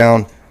doubled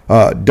down,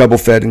 double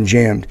fed and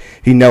jammed.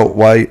 He knelt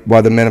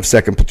while the men of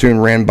 2nd Platoon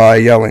ran by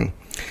yelling.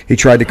 He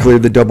tried to clear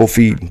the double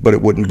feed, but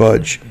it wouldn't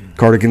budge.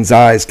 Cardigan's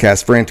eyes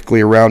cast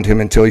frantically around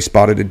him until he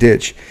spotted a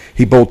ditch.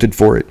 He bolted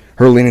for it,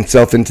 hurling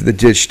himself into the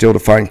ditch still to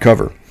find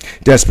cover.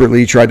 Desperately,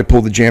 he tried to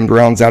pull the jammed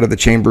rounds out of the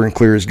chamber and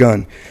clear his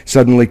gun.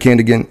 Suddenly,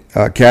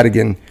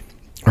 Cadigan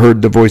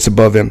heard the voice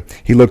above him.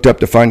 He looked up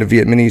to find a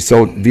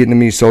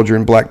Vietnamese soldier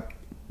in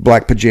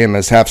black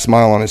pajamas, half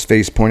smile on his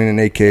face, pointing an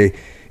AK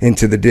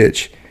into the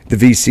ditch. The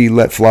VC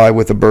let fly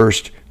with a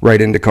burst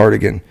right into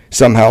Cardigan.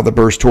 Somehow the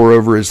burst tore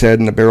over his head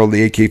and the barrel of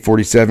the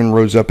AK-47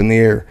 rose up in the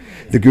air.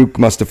 The Gook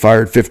must have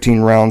fired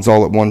 15 rounds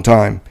all at one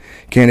time.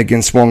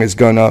 Cadigan swung his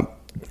gun up.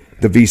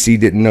 The VC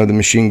didn't know the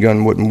machine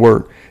gun wouldn't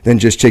work. Then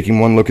just taking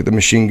one look at the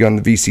machine gun,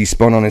 the VC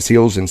spun on his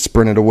heels and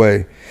sprinted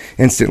away.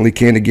 Instantly,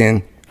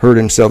 Cadigan heard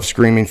himself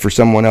screaming for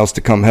someone else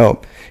to come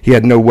help. He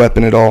had no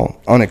weapon at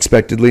all.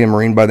 Unexpectedly, a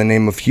Marine by the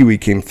name of Huey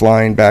came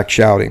flying back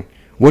shouting.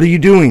 "What are you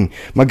doing?"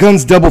 "My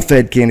gun's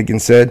double-fed," Cadigan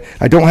said.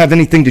 "I don't have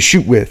anything to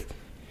shoot with."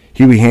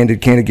 Huey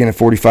handed Cadigan a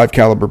 .45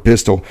 caliber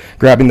pistol.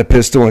 Grabbing the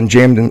pistol and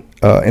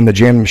in the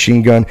jammed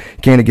machine gun,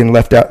 Cadigan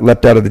leapt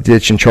out of the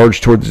ditch and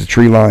charged towards the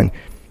tree line.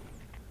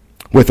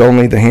 With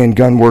only the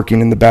handgun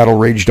working and the battle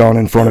raged on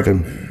in front of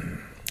him.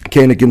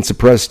 Cadigan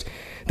suppressed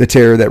the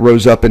terror that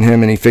rose up in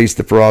him, and he faced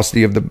the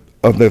ferocity of the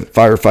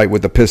firefight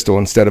with a pistol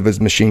instead of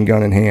his machine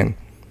gun in hand.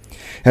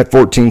 At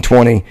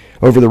 14:20,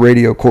 over the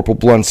radio, Corporal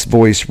Blunt's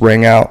voice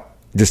rang out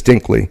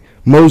distinctly.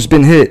 "Mo's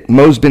been hit.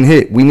 Mo's been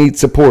hit. We need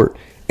support.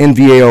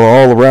 NVA are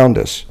all around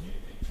us."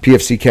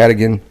 PFC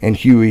Cadigan and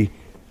Huey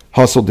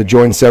hustled to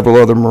join several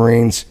other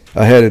Marines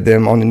ahead of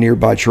them on the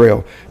nearby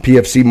trail.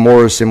 PFC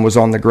Morrison was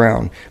on the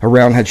ground. A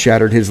round had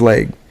shattered his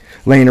leg.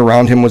 Laying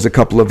around him was a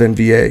couple of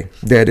NVA,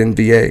 dead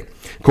NVA.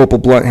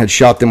 Corporal Blunt had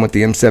shot them with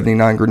the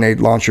M79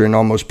 grenade launcher in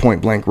almost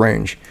point-blank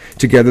range.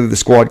 Together, the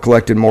squad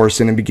collected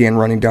Morrison and began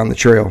running down the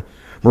trail.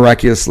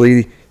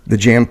 Miraculously, the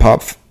jam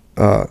popped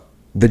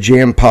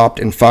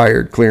and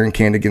fired, clearing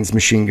Cadigan's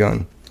machine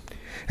gun.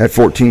 At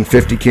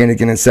 14:50,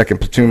 Cadigan and 2nd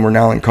Platoon were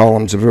now in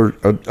columns,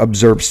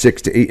 observed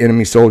 6 to 8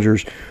 enemy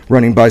soldiers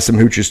running by some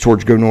hooches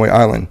towards Gonoy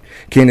Island.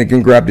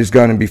 Cadigan grabbed his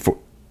gun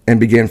and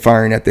began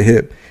firing at the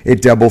hip.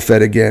 It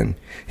double-fed again.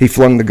 He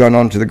flung the gun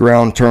onto the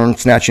ground, turned,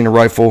 snatching a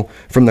rifle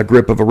from the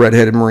grip of a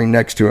red-headed Marine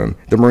next to him.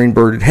 The Marine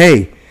blurted,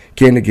 "Hey!"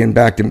 Cadigan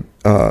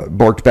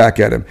barked back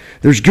at him.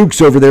 "There's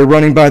Gooks over there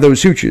running by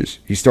those hooches."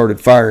 He started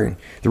firing.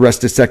 The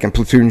rest of 2nd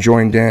Platoon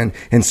joined in,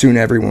 and soon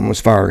everyone was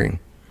firing.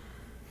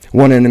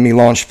 One enemy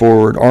launched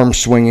forward, arms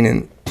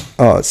swinging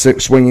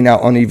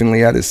out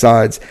unevenly at his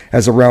sides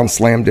as a round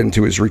slammed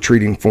into his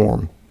retreating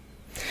form.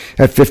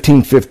 At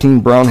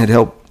 15:15, Brown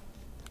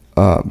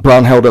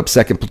held up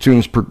 2nd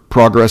Platoon's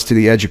progress to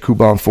the edge of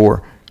Kuban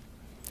 4.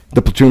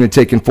 The platoon had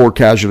taken 4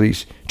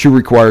 casualties, 2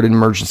 required an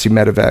emergency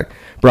medevac.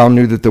 Brown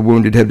knew that the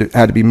wounded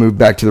had to be moved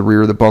back to the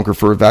rear of the bunker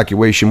for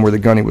evacuation where the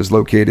gunny was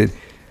located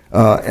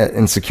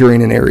and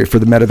securing an area for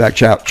the medevac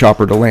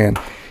chopper to land.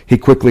 He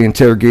quickly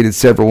interrogated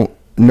several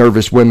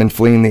nervous women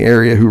fleeing the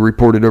area who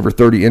reported over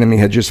 30 enemy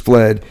had just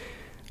fled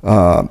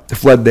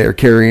there,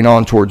 carrying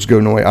on towards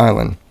Gonoy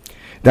Island.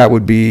 That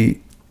would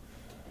be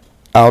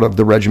out of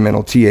the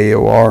regimental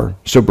TAOR,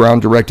 so Brown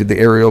directed the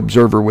aerial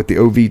observer with the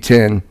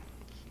OV-10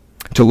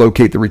 to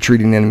locate the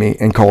retreating enemy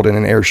and called in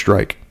an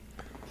airstrike.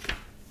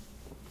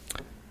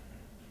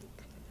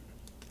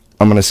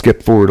 I'm going to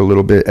skip forward a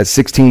little bit. At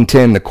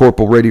 16:10, the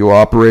corporal radio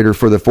operator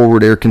for the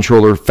forward air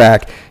controller,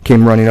 FAC,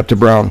 came running up to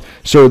Brown.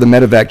 Sir, the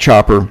medevac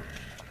chopper.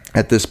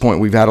 At this point,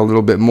 we've had a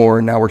little bit more,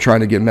 and now we're trying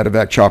to get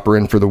medevac chopper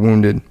in for the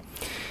wounded.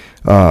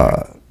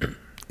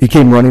 He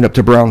came running up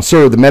to Brown.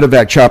 Sir, the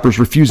medevac chopper's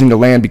refusing to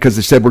land because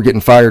they said we're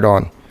getting fired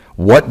on.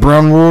 What?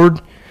 Brown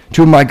roared.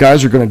 2 of my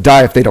guys are going to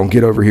die if they don't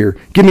get over here.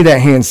 Give me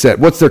that handset.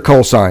 What's their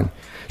call sign?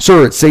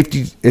 Sir, it's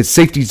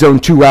safety zone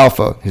 2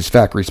 Alpha, his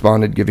FAC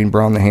responded, giving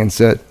Brown the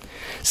handset.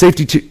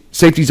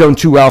 Safety zone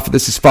 2 Alpha,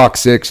 this is Fox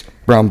 6,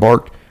 Brown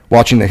barked,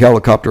 watching the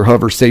helicopter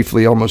hover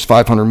safely almost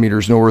 500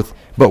 meters north,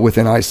 but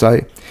within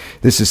eyesight.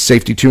 This is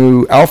Safety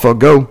 2 Alpha,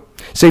 go.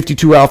 Safety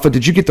 2 Alpha,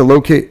 did you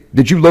locate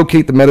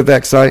the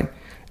medevac site?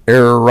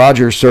 Error,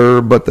 roger,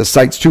 sir, but the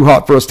site's too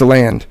hot for us to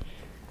land.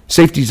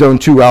 Safety zone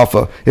 2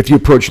 Alpha, if you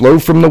approach low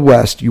from the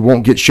west, you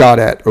won't get shot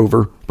at,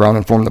 over, Brown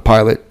informed the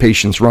pilot,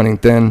 patience running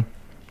thin.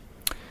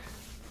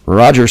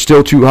 Roger,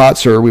 still too hot,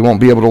 sir. We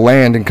won't be able to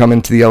land and come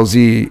into the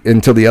LZ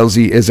until the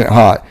LZ isn't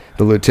hot,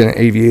 the lieutenant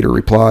aviator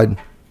replied.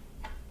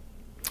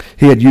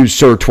 He had used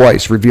sir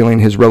twice, revealing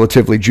his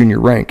relatively junior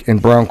rank,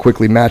 and Brown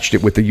quickly matched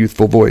it with a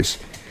youthful voice.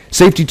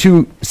 Safety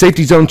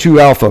zone 2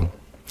 Alpha.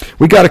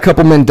 We got a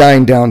couple men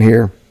dying down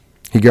here.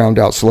 He ground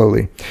out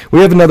slowly.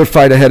 We have another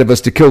fight ahead of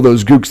us to kill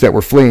those gooks that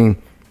were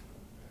fleeing,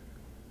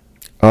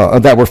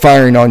 that were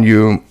firing on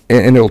you,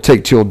 and it'll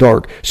take till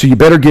dark. So you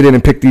better get in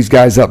and pick these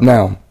guys up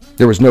now.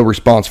 There was no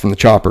response from the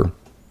chopper.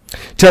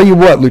 Tell you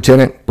what,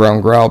 Lieutenant,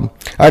 Brown growled.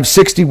 I have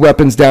 60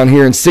 weapons down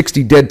here and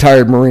 60 dead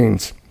tired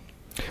Marines.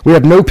 We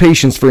have no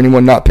patience for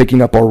anyone not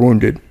picking up our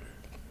wounded.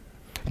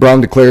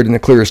 Brown declared in the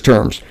clearest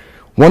terms.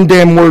 One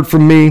damn word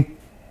from me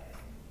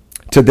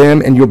to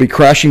them and you'll be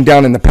crashing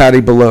down in the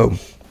paddy below.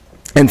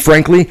 And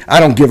frankly, I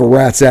don't give a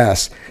rat's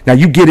ass. Now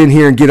you get in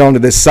here and get onto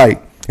this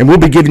site, and we'll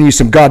be giving you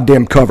some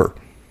goddamn cover.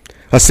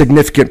 A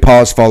significant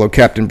pause followed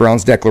Captain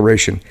Brown's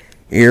declaration.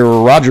 Here,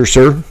 Roger,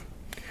 sir.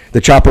 The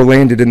chopper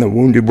landed and the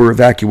wounded were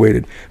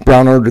evacuated.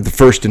 Brown ordered the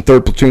 1st and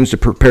 3rd platoons to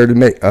prepare to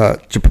make a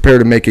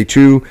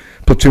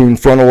 2-platoon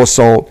frontal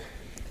assault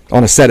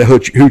on a set of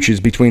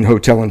hooches between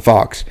Hotel and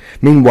Fox.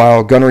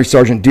 Meanwhile, Gunnery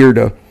Sergeant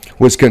Dearda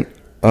was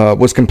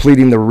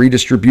completing the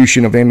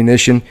redistribution of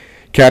ammunition,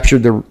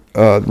 captured the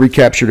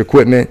recaptured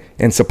equipment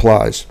and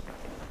supplies.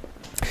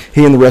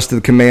 He and the rest of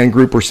the command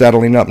group were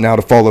saddling up now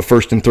to follow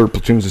 1st and 3rd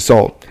platoon's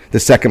assault. The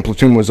 2nd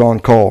platoon was on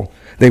call.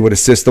 They would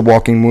assist the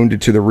walking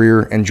wounded to the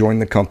rear and join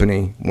the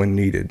company when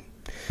needed.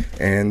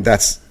 And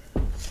that's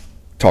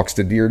talks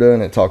to Dearda,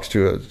 and it talks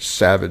to a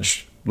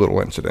savage little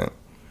incident.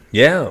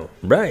 Yeah,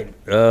 right.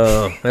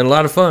 And a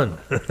lot of fun.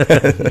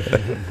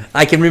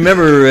 I can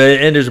remember,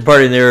 and there's a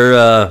part in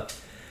there,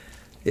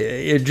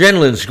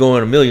 adrenaline's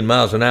going 1,000,000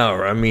 miles an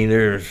hour. I mean,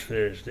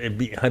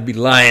 I'd be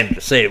lying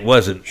to say it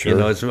wasn't. Sure. You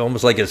know, it's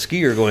almost like a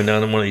skier going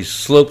down one of these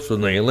slopes in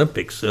the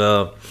Olympics.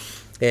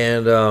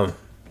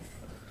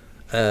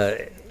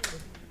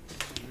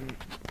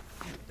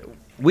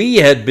 We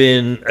had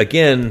been,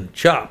 again,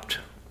 chopped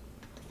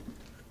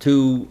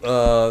to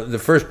the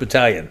 1st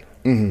Battalion.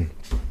 Mm-hmm.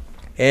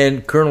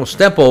 And Colonel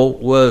Stempel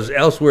was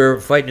elsewhere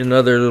fighting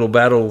another little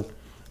battle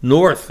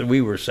north.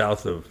 We were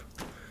south of,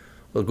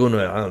 well,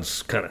 Gonoy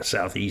Island's kind of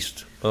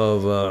southeast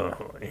of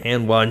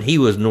Hanwha, and he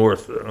was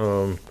north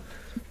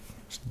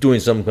doing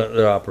some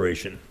other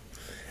operation.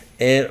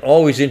 And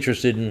always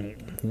interested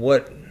in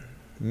what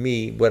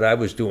I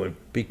was doing,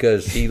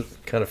 because he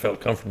kind of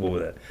felt comfortable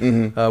with that.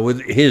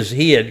 Mm-hmm.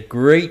 He had a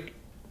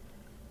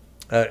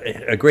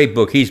great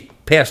book. He's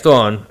passed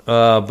on,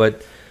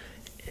 but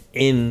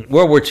in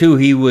World War II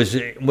he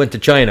went to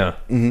China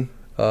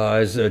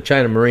as a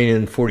China Marine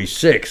in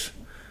 46,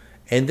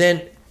 and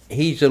then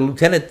he's a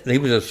lieutenant. He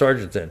was a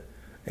sergeant then,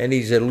 and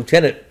he's a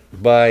lieutenant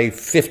by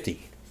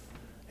 50,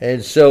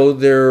 and so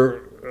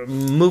they're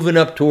moving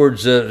up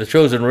towards the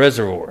Chosin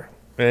Reservoir,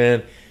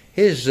 and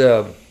his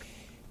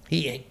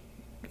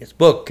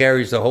book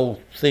carries the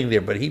whole thing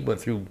there, but he went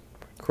through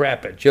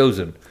crap at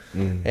Chosin.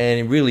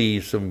 And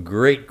really some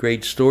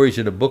great stories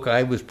in the book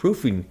I was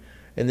proofing.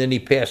 And then he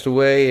passed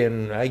away,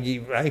 and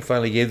I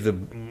finally gave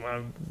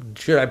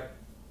should I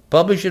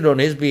publish it on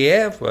his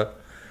behalf?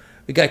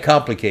 It got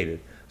complicated.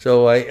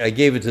 So I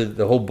gave it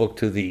the whole book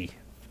to the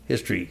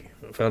History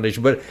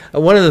Foundation. But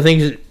one of the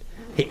things,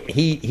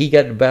 he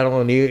got in battle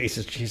on the air. He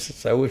says,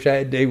 Jesus, I wish I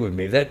had Dave with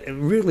me. That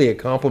really a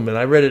compliment.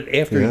 I read it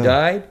after he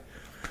died.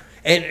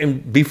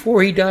 And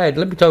before he died,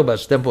 let me talk about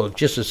Stempel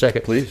just a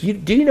second. Please.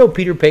 Do you know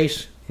Peter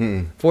Pace,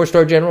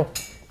 4-star general?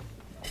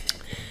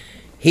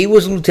 He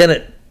was a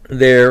lieutenant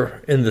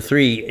there in the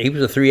 3. He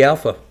was a 3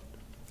 Alpha,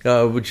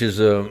 which is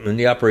in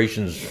the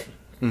operations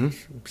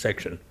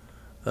section.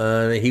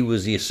 He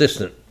was the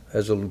assistant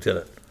as a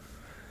lieutenant.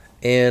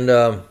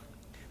 And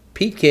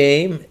Pete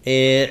came,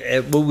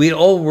 and we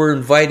all were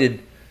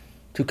invited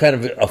to kind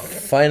of a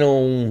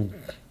final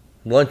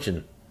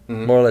luncheon,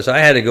 more or less. I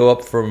had to go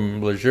up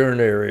from Lejeune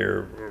area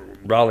or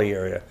Raleigh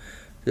area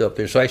up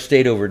there, so I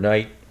stayed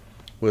overnight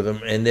with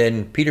him. And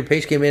then Peter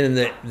Pace came in,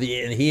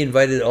 and he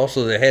invited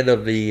also the head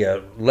of the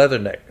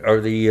Leatherneck, or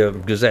the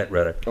Gazette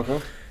rather.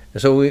 Okay.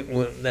 And so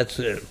that's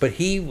it. But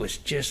he was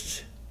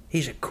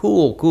he's a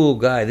cool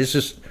guy. This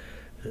is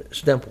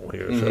Stemple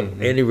here. So at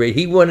any rate,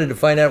 he wanted to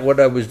find out what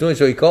I was doing,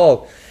 so he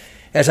called.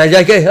 And so I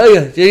had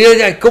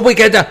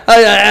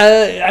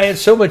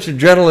so much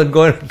adrenaline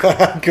going.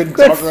 Couldn't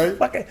talk right.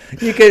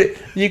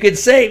 You could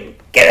say,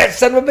 "Get that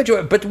son of a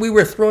bitch!" But we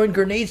were throwing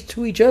grenades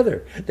to each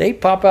other. They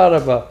pop out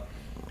of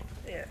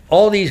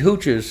all these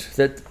hooches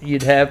that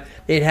you'd have.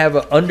 They'd have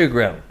an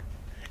underground,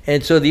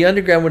 and so the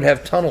underground would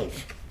have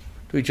tunnels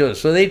to each other.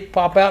 So they'd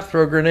pop out,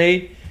 throw a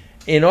grenade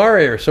in our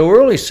area. So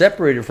we're only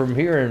separated from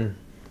here in,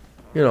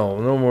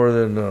 no more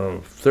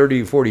than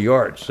 30, 40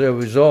 yards. So it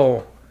was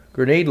all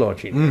grenade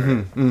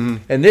launching.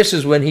 And this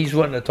is when he's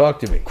wanting to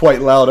talk to me.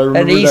 Quite loud. I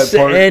remember that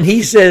part. And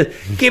he said,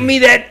 "Give me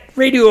that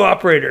radio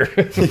operator."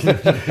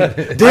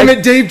 Damn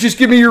it, Dave, just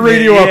give me your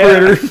radio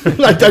operator.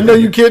 I know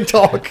you can't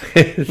talk.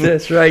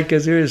 That's right,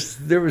 because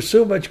there was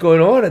so much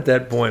going on at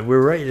that point. We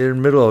were right in the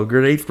middle of a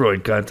grenade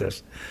throwing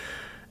contest.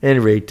 At any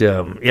rate,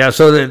 so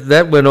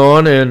that went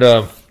on, and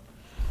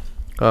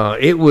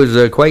it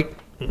was quite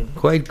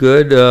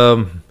good.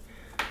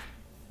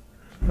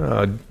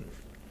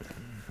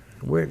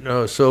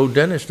 So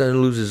Dennis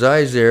doesn't lose his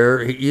eyes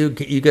there. You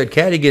got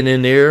Cadigan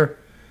in there.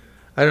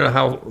 I don't know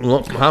how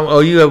long.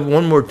 You have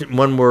one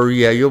more.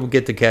 Yeah, you'll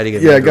get the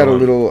Cadigan. Yeah, I got a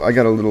little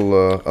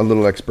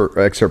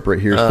excerpt right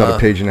here. It's about a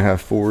page and a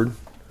half forward.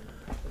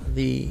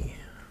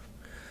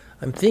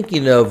 I'm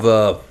thinking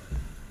of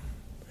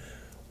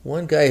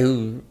one guy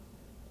who.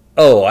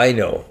 Oh, I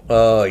know.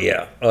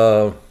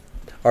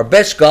 Our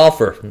best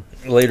golfer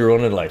later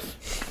on in life,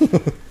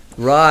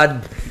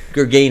 Rod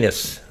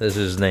Gerganis is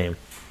his name.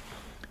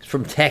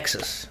 From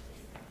Texas.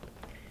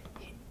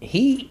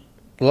 He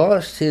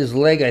lost his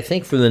leg, I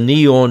think, from the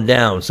knee on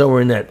down,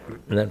 somewhere in that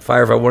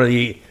firefight. One of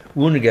the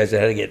wounded guys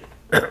that had to get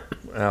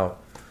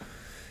out.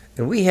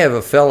 And we have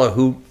a fellow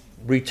who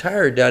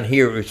retired down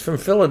here. He was from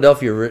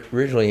Philadelphia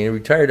originally, and he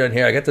retired down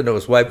here. I got to know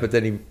his wife, but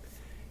then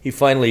he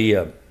finally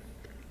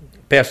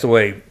passed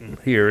away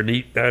here.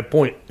 And I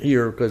point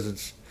here because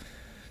it's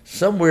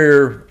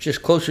somewhere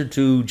just closer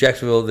to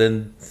Jacksonville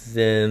than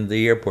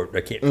the airport.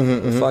 I can't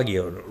foggy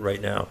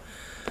right now.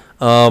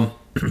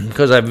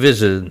 Because I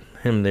visited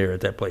him there at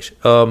that place.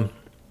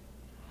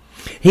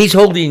 He's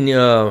holding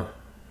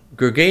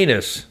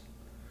Gerganis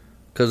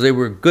because they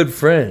were good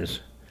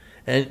friends.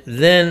 And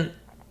then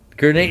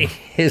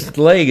his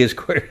leg is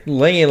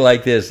laying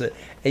like this.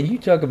 And you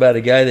talk about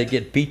a guy that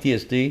get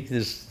PTSD.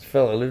 This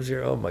fellow lives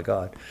here. Oh, my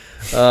God.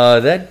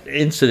 That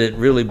incident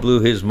really blew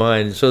his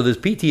mind. So this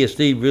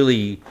PTSD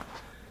really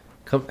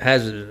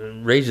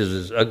raises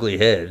his ugly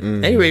head.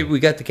 Anyway, we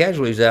got the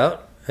casualties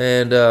out.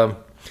 And...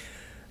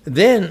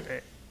 then,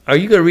 are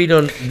you going to read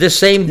on this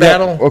same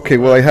battle? Okay.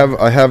 Well, I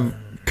have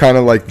kind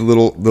of like the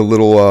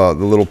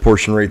little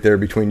portion right there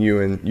between you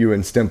and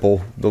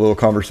Stemple, the little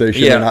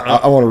conversation. Yeah. And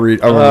I want to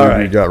read. I want to read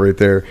what you got right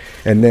there,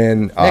 and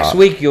then next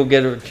week you'll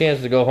get a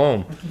chance to go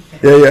home.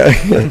 Yeah.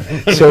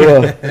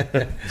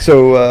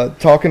 So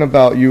talking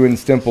about you and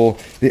Stemple,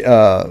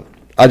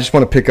 I just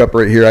want to pick up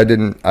right here.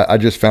 I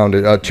just found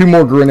it. 2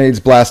 more grenades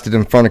blasted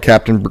in front of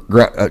Captain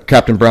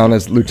Brown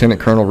as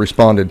Lieutenant Colonel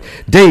responded.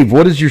 "Dave,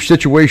 what is your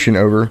situation?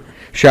 Over."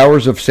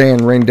 Showers of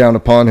sand rained down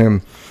upon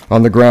him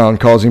on the ground,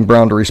 causing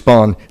Brown to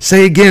respond.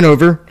 "Say again,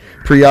 over."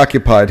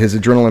 Preoccupied, his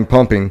adrenaline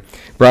pumping,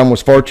 Brown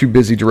was far too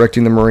busy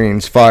directing the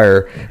Marines'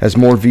 fire as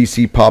more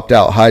VC popped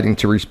out, hiding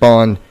to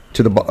respond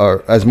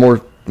to as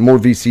more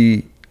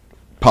VC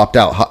popped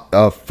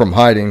out from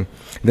hiding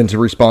than to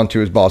respond to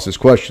his boss's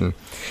question.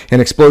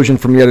 An explosion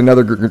from yet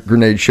another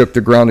grenade shook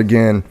the ground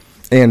again,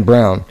 and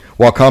Brown,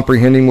 while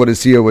comprehending what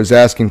his CO was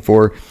asking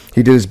for,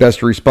 he did his best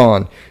to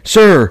respond.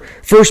 "Sir,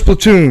 first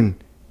platoon, ...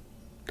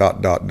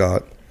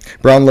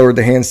 Brown lowered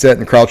the handset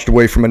and crouched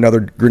away from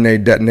another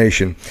grenade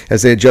detonation.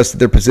 As they adjusted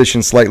their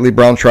position slightly,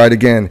 Brown tried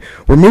again.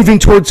 "We're moving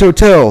towards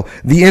hotel.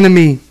 The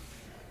enemy..."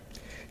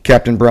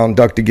 Captain Brown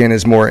ducked again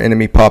as more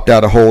enemy popped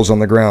out of holes on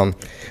the ground.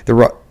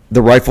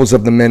 The rifles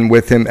of the men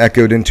with him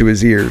echoed into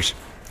his ears.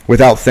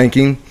 Without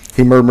thinking,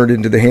 he murmured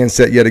into the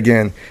handset yet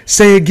again.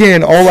 "Say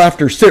again, all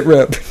after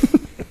sitrep."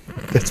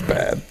 That's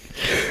bad.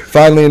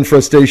 Finally, in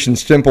frustration,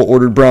 Stemple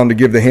ordered Brown to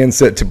give the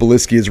handset to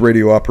Beliski as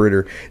radio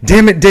operator.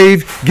 "Damn it,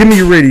 Dave, give me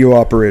your radio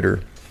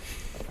operator."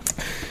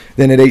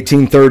 Then at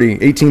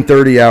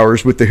 1830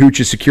 hours, with the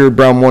hooches secured,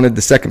 Brown wanted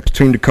the second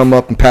platoon to come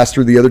up and pass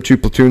through the other 2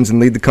 platoons and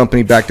lead the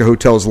company back to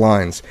hotel's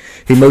lines.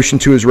 He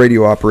motioned to his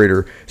radio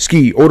operator.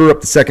 "Ski, order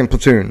up the second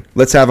platoon.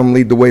 Let's have them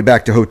lead the way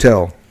back to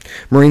hotel."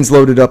 Marines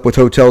loaded up with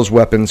Hotel's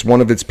weapons,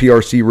 one of its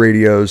PRC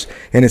radios,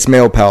 and its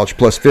mail pouch,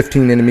 plus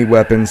 15 enemy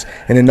weapons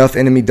and enough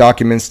enemy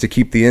documents to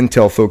keep the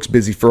intel folks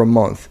busy for a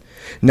month.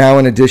 Now,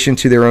 in addition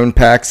to their own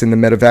packs and the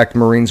medevac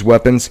Marines'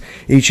 weapons,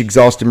 each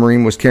exhausted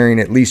Marine was carrying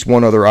at least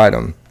one other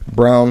item.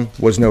 Brown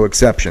was no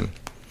exception.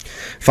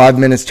 5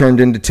 minutes turned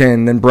into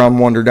 10, then Brown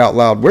wondered out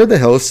loud, where the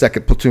hell is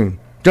 2nd Platoon?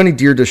 Gunny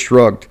Dearda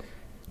shrugged.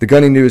 The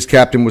gunny knew his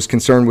captain was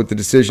concerned with the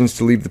decisions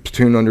to leave the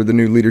platoon under the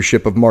new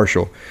leadership of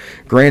Marshall.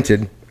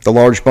 Granted, the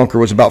large bunker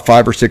was about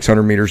 500 or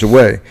 600 meters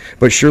away,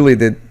 but surely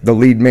the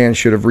lead man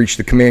should have reached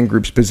the command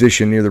group's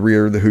position near the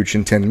rear of the hooch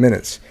in 10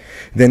 minutes.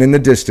 Then in the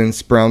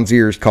distance, Brown's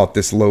ears caught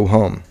this low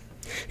hum.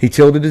 He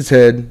tilted his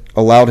head,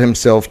 allowed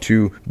himself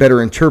to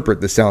better interpret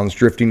the sounds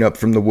drifting up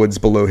from the woods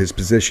below his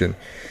position.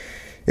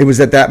 It was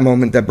at that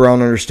moment that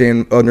Brown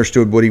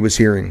understood what he was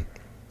hearing.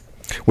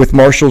 With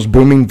Marshall's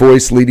booming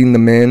voice leading the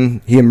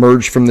men, he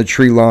emerged from the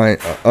tree line.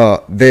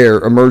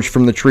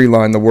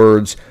 The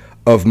words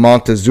of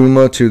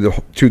Montezuma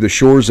to the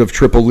shores of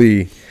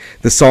Tripoli.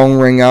 The song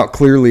rang out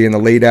clearly in the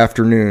late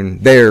afternoon.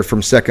 There,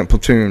 from 2nd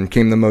Platoon,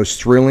 came the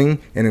most thrilling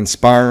and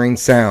inspiring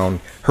sound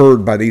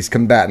heard by these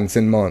combatants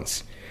in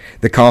months.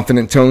 The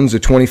confident tones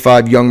of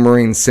 25 young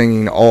Marines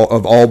singing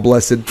all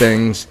blessed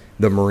things,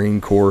 the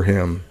Marine Corps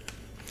hymn.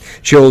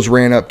 Chills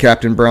ran up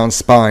Captain Brown's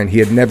spine. He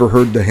had never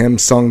heard the hymn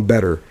sung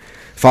better.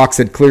 Fox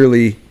had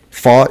clearly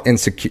fought in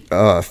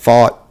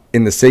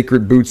the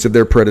sacred boots of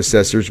their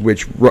predecessors,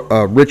 which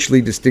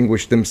richly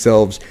distinguished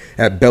themselves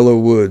at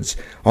Belleau Woods,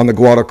 on the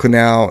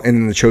Guadalcanal, and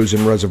in the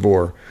Chosin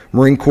Reservoir.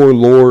 Marine Corps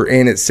lore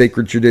and its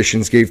sacred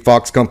traditions gave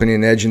Fox Company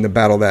an edge in the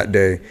battle that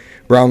day.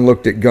 Brown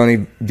looked at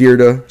Gunny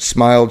Dearda,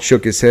 smiled,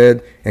 shook his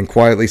head, and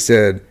quietly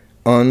said,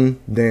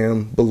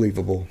 "Undamn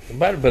believable."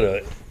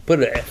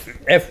 Put a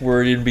F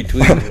word in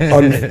between.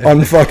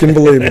 Unfucking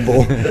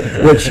believable,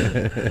 which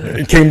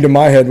came to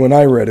my head when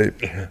I read it.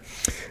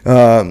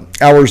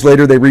 Hours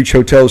later, they reach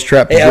Hotel's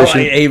trap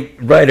position. Hey,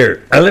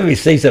 Ryder, let me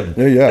say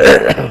something.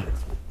 Yeah.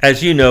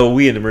 As you know,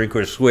 we in the Marine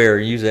Corps swear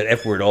and use that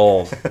F word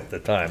all the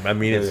time. I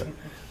mean,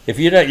 if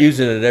you're not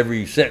using it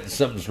every sentence,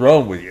 something's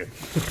wrong with you.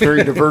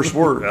 Very diverse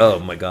word. Oh,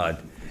 my God.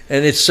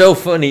 And it's so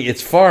funny.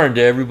 It's foreign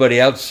to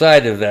everybody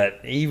outside of that.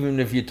 Even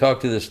if you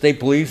talk to the state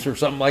police or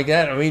something like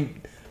that. I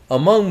mean,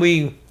 among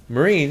we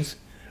Marines,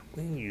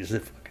 we use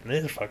it fucking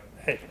this, fucking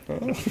that.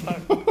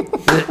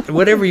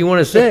 Whatever you want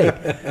to say.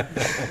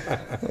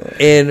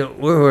 And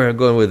where were I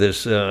going with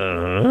this?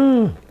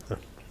 At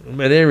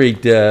any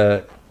rate,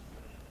 that's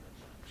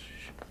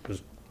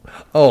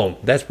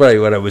probably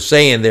what I was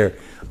saying there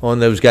on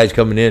those guys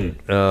coming in.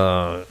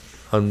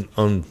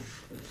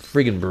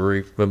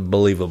 Friggin'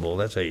 believable.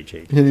 That's how you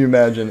change. Can you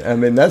imagine? I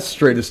mean, that's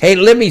straight as... Hey,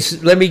 let me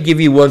give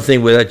you one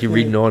thing without you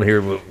reading on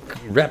here. We'll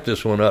wrap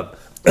this one up.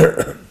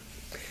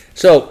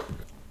 So,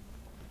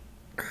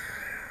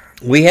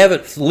 we have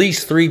at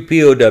least 3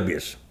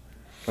 POWs.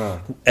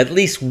 At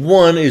least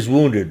one is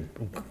wounded.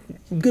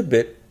 Good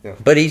bit. Yeah.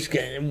 But he's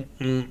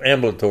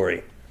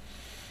ambulatory.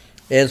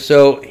 And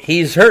so,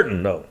 he's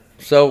hurting, though.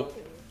 So,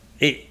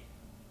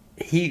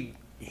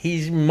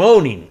 he's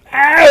moaning.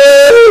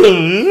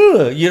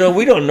 You know,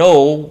 we don't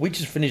know. We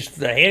just finished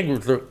the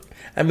hand group.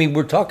 I mean,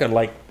 we're talking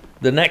like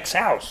the next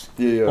house.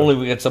 Yeah. Only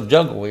we got some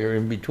jungle here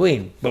in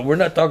between. But we're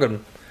not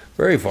talking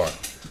very far.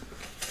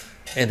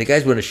 And the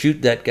guys want to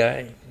shoot that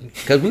guy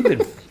because we've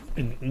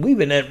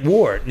been at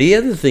war. The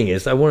other thing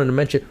is, I wanted to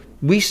mention,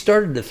 we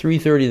started at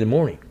 3:30 in the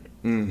morning,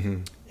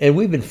 and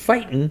we've been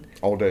fighting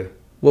all day.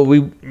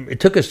 Well, it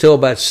took us till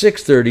about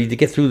 6:30 to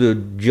get through the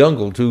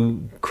jungle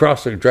to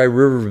cross the dry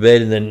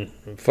riverbed and then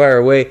fire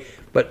away.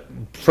 But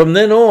from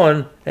then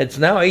on, it's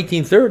now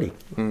 18:30.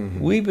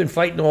 We've been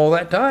fighting all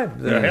that time,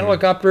 the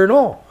helicopter and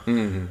all.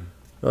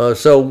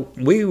 So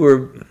we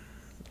were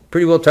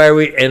pretty well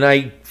tired, and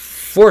I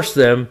forced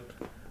them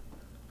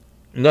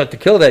not to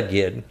kill that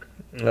kid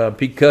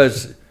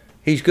because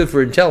he's good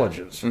for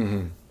intelligence.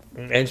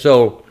 And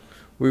so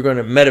we're going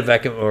to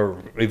medevac him or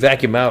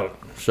evac him out.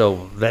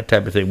 So that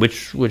type of thing,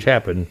 which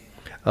happened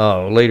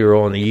later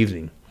on in the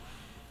evening.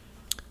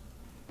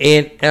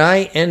 And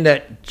I end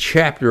that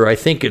chapter, I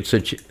think it's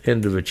the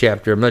end of a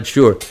chapter, I'm not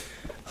sure.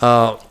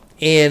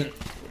 And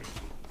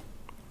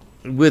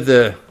with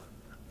a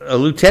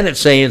lieutenant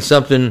saying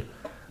something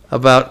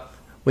about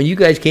when you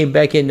guys came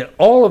back in,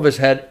 all of us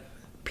had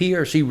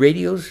PRC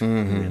radios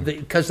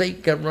because they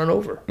got run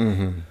over.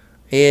 And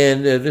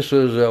this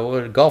was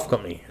a golf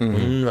company.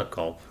 Not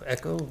golf.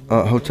 Echo?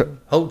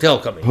 Hotel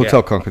company.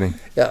 Hotel company.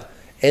 Yeah.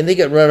 And they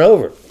got run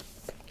over.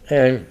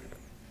 And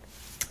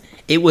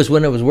it was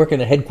when I was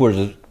working at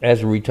headquarters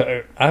as a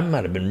retired. I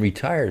might have been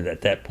retired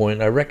at that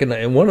point.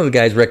 And one of the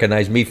guys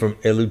recognized me from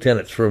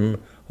lieutenants from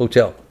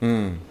Hotel.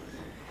 And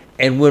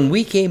when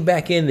we came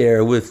back in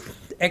there with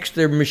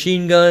extra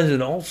machine guns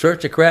and all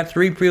sorts of crap,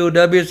 3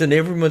 POWs, and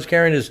everyone's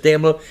carrying this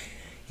damn load,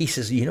 he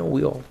says, you know,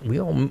 we all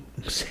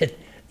said,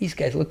 these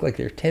guys look like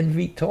they're 10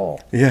 feet tall.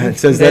 Yeah, it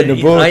says that in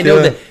the book. I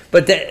know that,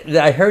 but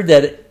I heard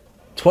that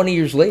 20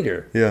 years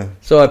later. Yeah.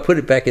 So I put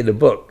it back in the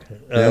book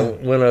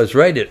when I was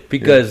writing it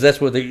because that's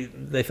what they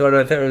thought.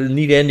 I thought it was a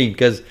neat ending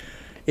because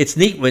it's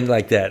neat when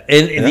like that.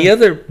 And the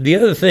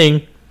other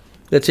thing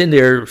that's in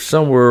there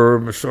somewhere,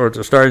 or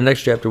to start the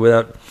next chapter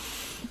without,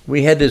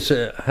 we had this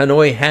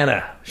Hanoi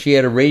Hannah. She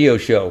had a radio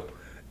show,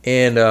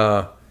 and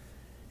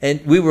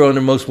we were on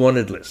the most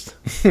wanted list,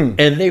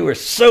 and they were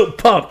so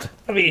pumped.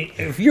 I mean,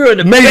 if you're in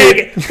the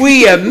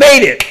we have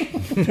made it.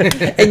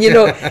 And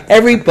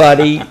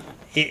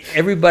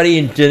everybody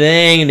in Da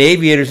Nang and the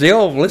aviators, they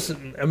all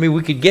listen. I mean,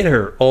 we could get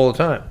her all the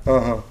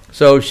time.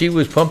 So she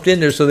was pumped in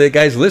there, so the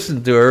guys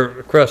listened to her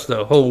across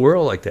the whole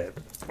world like that.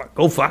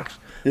 Go Fox.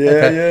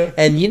 Yeah.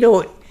 And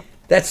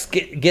that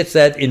gets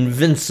that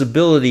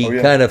invincibility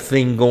kind of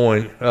thing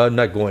going.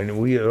 Not going.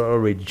 We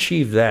already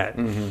achieved that.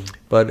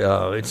 But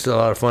it's a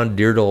lot of fun.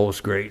 Deerdol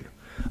was great.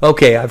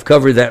 Okay, I've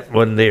covered that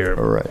one there.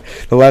 All right.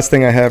 The last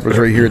thing I have was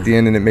right here at the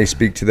end, and it may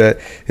speak to that.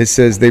 It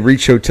says, they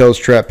reached hotel's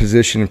trap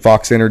position, and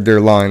Fox entered their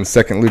lines.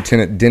 Second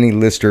Lieutenant Denny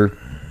Lister,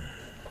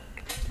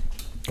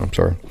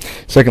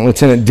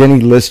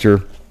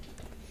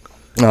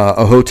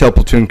 a hotel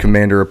platoon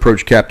commander,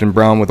 approached Captain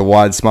Brown with a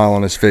wide smile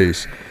on his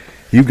face.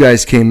 You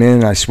guys came in,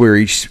 and I swear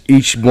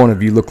each one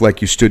of you looked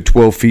like you stood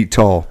 12 feet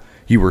tall.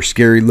 You were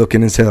scary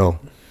looking as hell.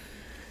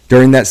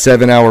 During that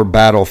 7-hour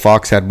battle,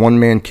 Fox had 1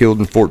 man killed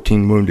and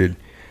 14 wounded.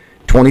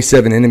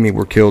 27 enemy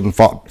were killed, and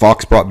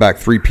Fox brought back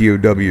 3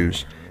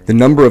 POWs. The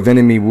number of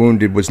enemy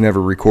wounded was never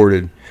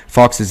recorded.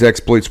 Fox's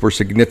exploits were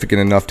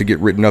significant enough to get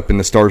written up in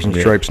the Stars and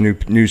Stripes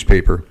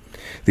newspaper.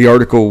 The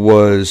article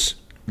was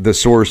the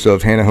source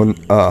of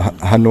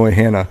Hanoi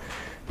Hannah.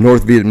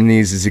 North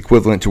Vietnamese is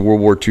equivalent to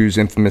World War II's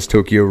infamous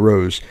Tokyo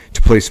Rose,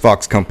 to place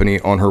Fox Company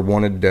on her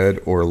wanted dead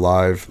or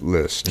alive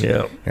list.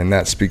 Yeah. And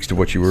that speaks to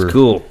what you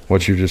were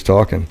just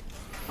talking.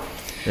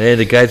 And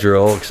the guys are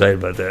all excited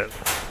about that.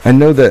 I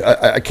know that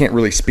I can't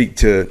really speak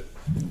to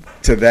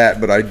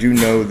that, but I do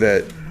know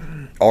that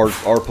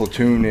our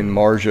platoon in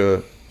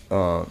Marja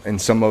and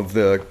some of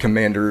the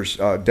commanders,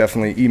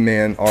 definitely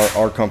E-Man,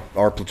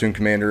 our platoon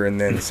commander, and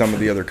then some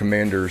of the other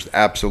commanders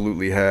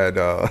absolutely had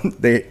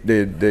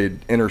they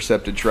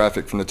intercepted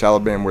traffic from the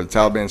Taliban, where the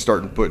Taliban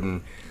started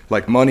putting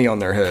like money on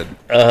their head,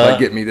 like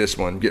get me this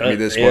one, get me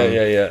this one.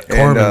 Yeah.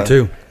 Corman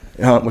too.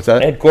 What's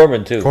that? And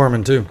Corman too.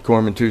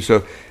 Corman too.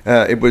 So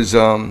it was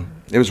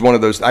one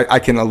of those. I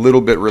can a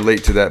little bit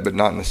relate to that, but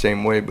not in the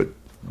same way. But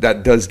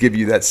that does give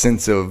you that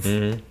sense of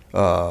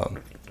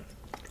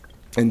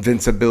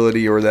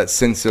invincibility, or that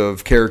sense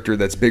of character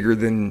that's bigger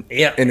than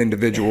an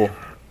individual.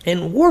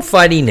 And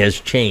warfighting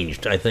has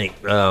changed, I think.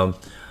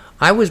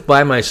 I was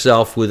by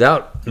myself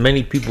without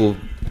many people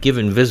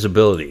given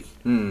visibility.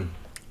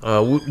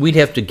 We'd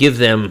have to give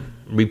them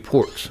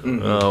reports,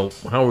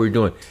 how we were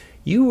doing.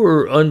 You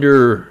were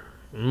under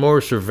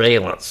more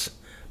surveillance.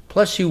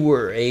 Plus, you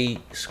were a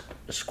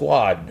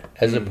squad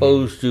as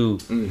opposed to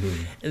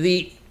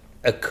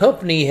a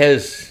company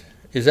is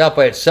out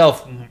by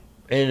itself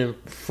and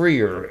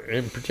freer,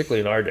 and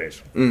particularly in our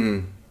days,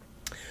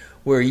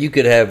 where you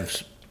could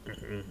have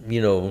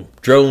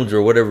drones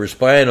or whatever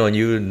spying on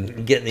you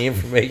and getting the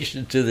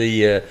information to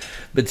the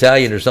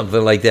battalion or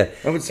something like that.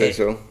 I would say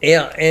so.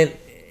 Yeah, and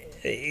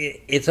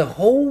it's a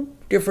whole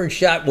different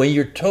shot when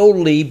you're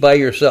totally by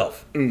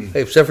yourself,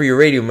 except for your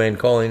radio man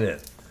calling in.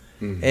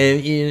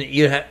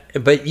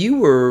 And but you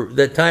were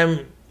that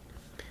time.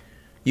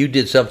 You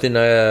did something,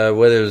 whether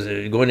it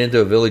was going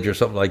into a village or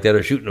something like that,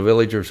 or shooting a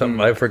village or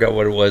something. I forgot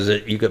what it was.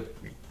 That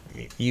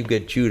you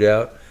get chewed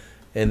out,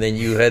 and then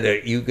you had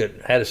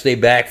to stay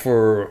back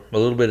for a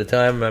little bit of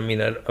time. I mean,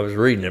 I was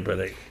reading it, but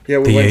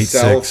we went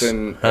south,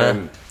 and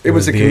it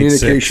was a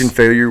communication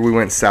failure. We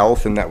went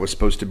south, and that was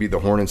supposed to be the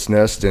Hornet's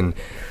Nest, and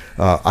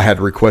I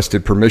had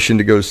requested permission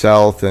to go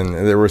south, and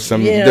there was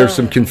there's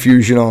some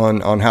confusion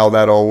on how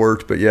that all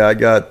worked. But I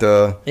got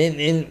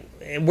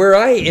where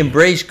I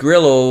embraced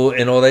Grillo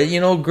and all that.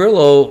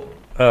 Grillo,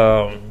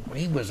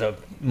 he was a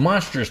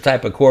monstrous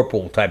type of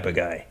corporal type of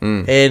guy.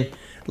 And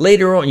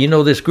later on,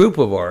 this group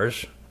of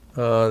ours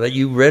that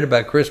you read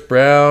about, Chris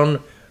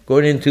Brown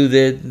going into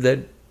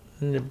that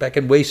back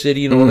in Hue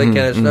City and all that kind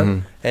of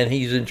stuff, and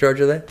he's in charge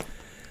of that.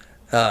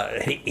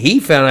 He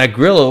found out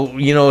Grillo,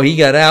 he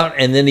got out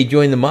and then he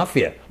joined the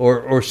mafia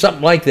or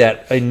something like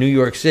that in New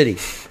York City.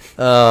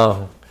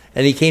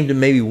 And he came to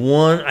maybe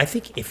one. I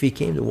think if he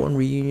came to one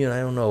reunion,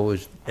 I don't know,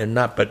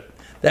 but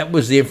that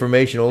was the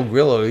information. Old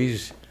Grillo,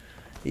 he's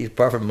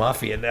part of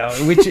mafia now,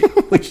 which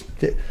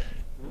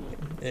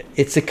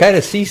it's the kind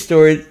of sea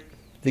story.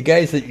 The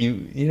guys that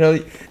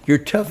your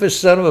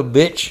toughest son of a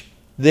bitch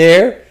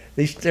there,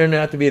 they turned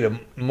out to be the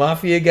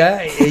mafia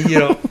guy.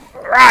 And,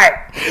 right.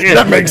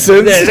 That makes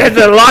sense. That's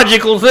a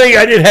logical thing.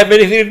 I didn't have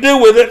anything to do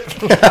with it.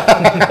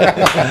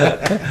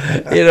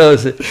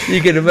 So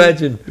you can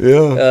imagine.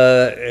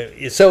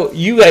 Yeah. So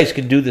you guys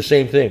can do the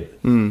same thing.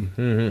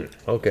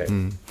 Okay.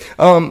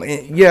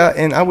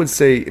 And I would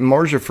say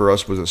Marja for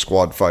us was a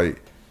squad fight.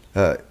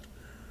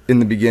 In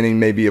the beginning,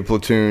 maybe a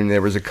platoon.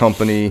 There was a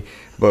company,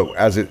 but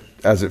as it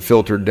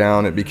filtered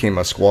down, it became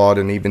a squad,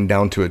 and even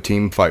down to a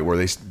team fight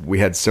where we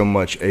had so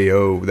much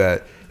AO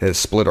that has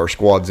split our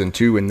squads in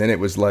two, and then it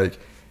was like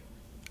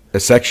a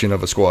section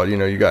of a squad. You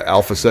know, you got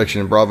Alpha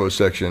section and Bravo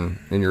section,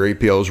 and your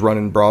APL is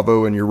running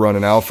Bravo and you're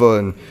running Alpha,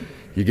 and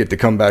you get to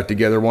come back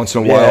together once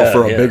in a while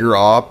for a bigger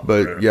op.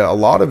 But yeah, a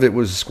lot of it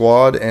was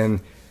squad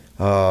and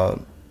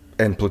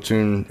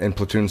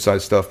platoon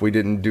side stuff. We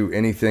didn't do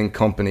anything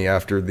company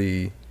after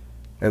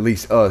at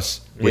least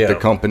us with the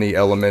company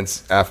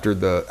elements after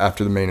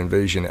the main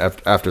invasion.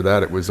 After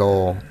that, it was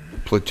all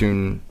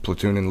platoon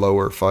and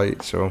lower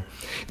fight. So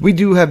we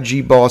do have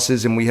G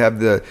bosses, and we have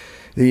the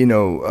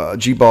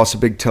G boss, a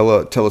big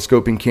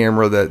telescoping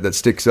camera that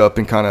sticks up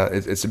and kind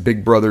of it's a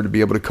big brother to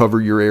be able to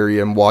cover your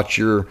area and watch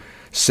your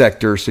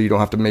sector, so you don't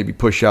have to maybe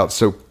push out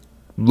so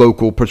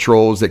local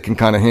patrols that can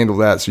kind of handle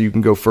that, so you can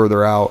go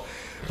further out.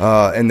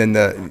 And then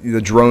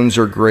the drones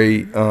are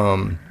great.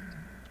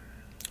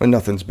 And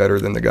nothing's better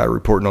than the guy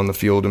reporting on the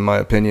field, in my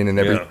opinion. And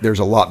there's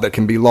a lot that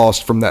can be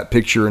lost from that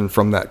picture and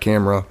from that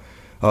camera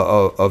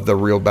of the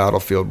real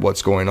battlefield,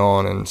 what's going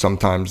on. And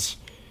sometimes,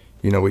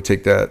 we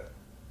take that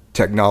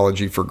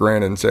technology for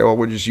granted and say, oh,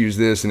 we'll just use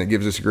this and it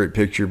gives us a great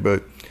picture.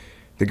 But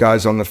the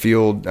guys on the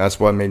field, that's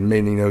why I made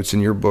many notes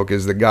in your book,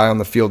 is the guy on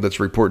the field that's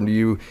reporting to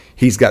you,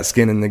 he's got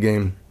skin in the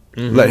game.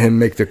 Mm-hmm. Let him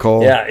make the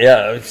call.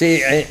 Yeah.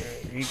 See,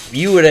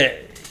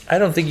 I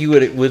don't think you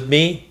would, with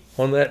me,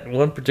 on that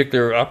one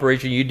particular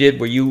operation you did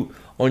where you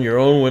on your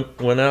own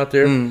went out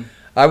there,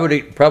 I would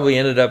have probably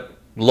ended up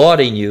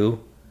lauding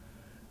you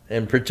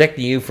and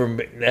protecting you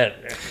from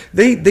that.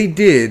 They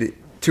did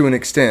to an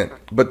extent,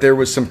 but there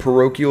was some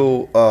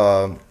parochial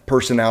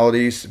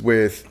personalities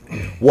with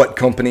what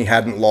company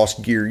hadn't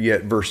lost gear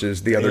yet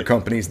versus the other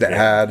companies that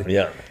had.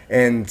 Yeah.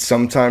 And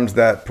sometimes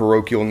that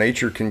parochial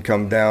nature can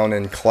come down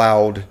and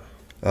cloud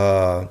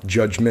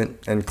judgment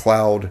and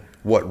cloud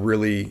what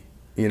really,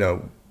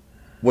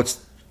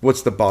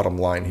 what's the bottom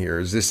line here?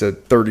 Is this a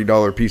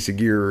 $30 piece of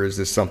gear, or is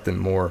this something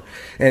more?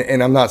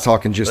 And I'm not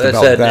talking just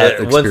about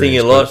that. One thing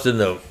you lost in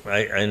the,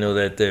 I know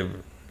that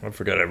I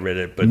forgot I read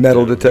it, but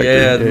metal detector.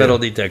 Yeah, the metal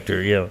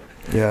detector. Yeah.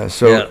 Yeah.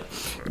 So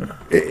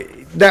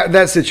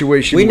that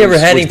situation. We never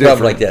had any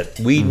problem like that.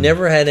 We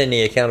never had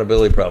any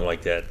accountability problem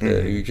like that.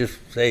 You just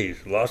say you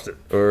lost it,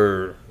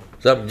 or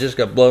something just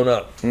got blown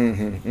up.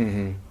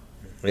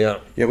 Yeah.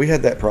 Yeah, we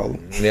had that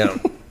problem. Yeah.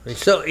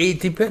 So it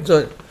depends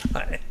on.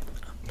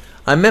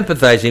 I'm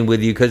empathizing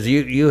with you because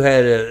you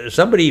had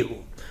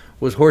somebody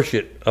was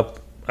horseshit up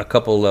a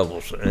couple of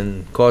levels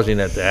and causing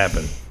that to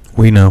happen.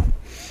 We know.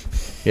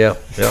 Yeah.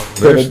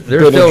 They're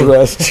still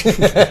addressed.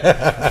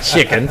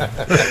 Chicken.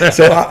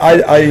 So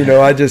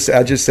I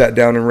just sat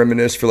down and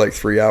reminisced for like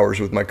 3 hours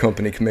with my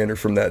company commander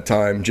from that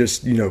time.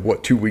 Just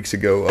 2 weeks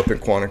ago up in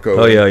Quantico.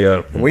 Oh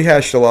yeah. And we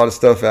hashed a lot of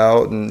stuff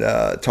out and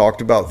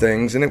talked about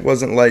things. And it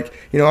wasn't like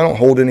I don't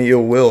hold any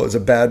ill will. It's a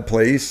bad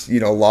place. A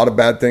lot of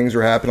bad things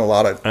were happening. A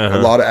lot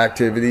of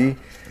activity,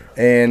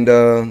 and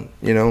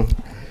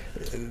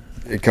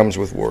it comes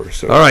with war.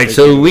 So all right,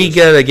 so we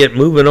got to get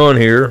moving on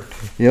here.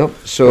 Yep.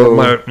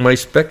 So my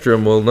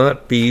spectrum will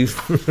not be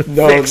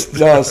no.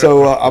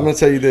 So I'm going to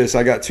tell you this.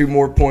 I got 2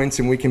 more points,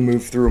 and we can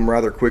move through them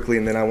rather quickly,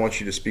 and then I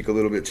want you to speak a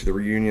little bit to the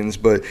reunions.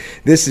 But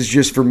this is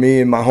just for me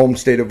in my home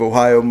state of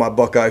Ohio, my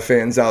Buckeye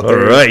fans out there.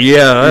 All right.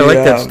 Yeah, I like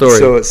that story.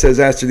 So it says,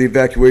 after the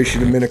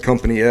evacuation, the men of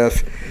Company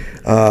F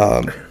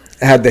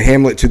had the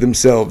hamlet to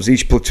themselves.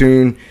 Each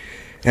platoon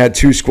had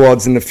 2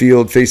 squads in the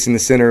field facing the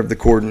center of the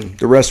cordon.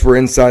 The rest were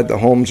inside the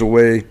homes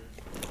away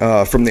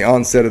from the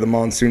onset of the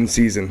monsoon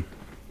season.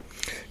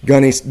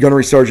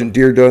 Gunnery Sergeant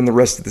Dearda and the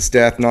rest of the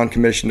staff,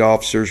 non-commissioned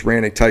officers,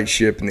 ran a tight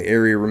ship, and the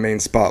area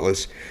remained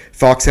spotless.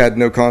 Fox had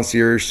no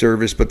concierge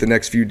service, but the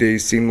next few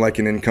days seemed like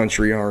an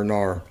in-country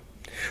R&R.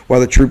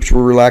 While the troops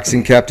were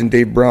relaxing, Captain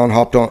Dave Brown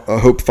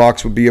hoped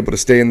Fox would be able to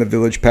stay in the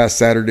village past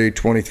Saturday,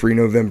 23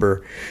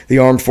 November. The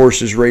Armed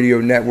Forces Radio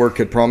Network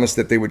had promised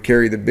that they would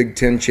carry the Big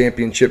Ten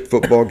championship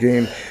football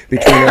game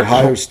between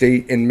Ohio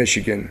State and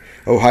Michigan.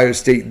 Ohio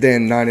State,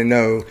 then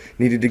 9-0,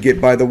 needed to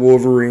get by the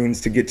Wolverines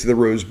to get to the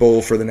Rose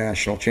Bowl for the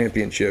national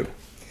championship.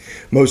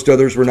 Most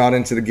others were not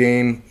into the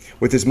game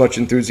with as much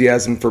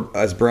enthusiasm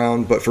as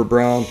Brown, but for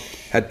Brown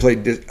had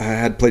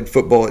played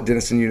football at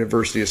Denison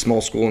University, a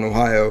small school in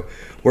Ohio,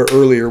 where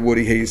earlier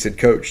Woody Hayes had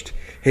coached.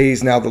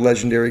 Hayes, now the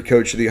legendary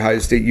coach of the Ohio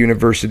State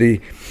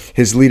University,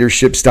 his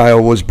leadership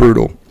style was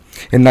brutal.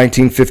 In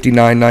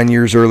 1959, 9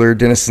 years earlier,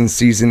 Denison's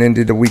season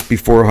ended a week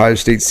before Ohio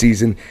State's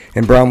season,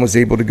 and Brown was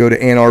able to go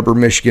to Ann Arbor,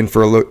 Michigan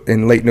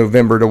in late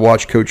November to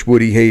watch Coach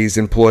Woody Hayes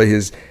employ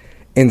his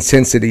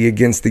intensity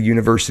against the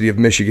University of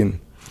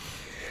Michigan.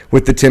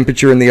 With the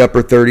temperature in the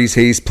upper 30s,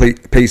 Hayes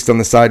paced on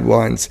the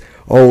sidelines,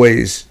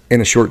 always in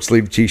a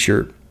short-sleeved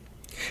T-shirt.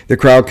 In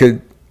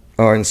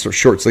a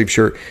short-sleeved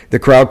shirt. The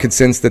crowd could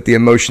sense that the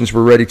emotions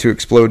were ready to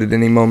explode at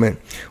any moment.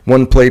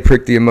 One play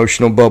pricked the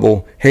emotional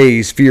bubble.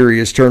 Hayes,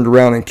 furious, turned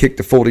around and kicked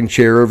a folding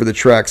chair over the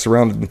track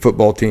surrounding the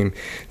football team.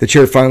 The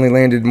chair finally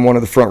landed in one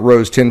of the front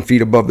rows 10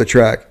 feet above the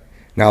track.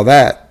 Now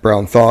that,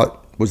 Brown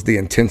thought, was the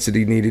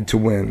intensity needed to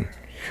win.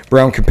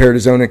 Brown compared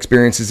his own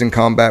experiences in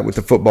combat with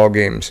the football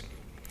games.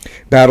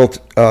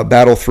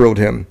 Battle thrilled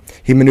him.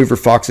 He maneuvered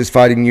Fox's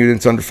fighting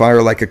units under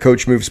fire like a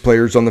coach moves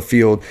players on the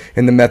field,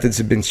 and the methods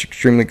had been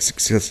extremely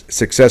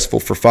successful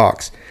for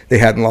Fox. They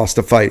hadn't lost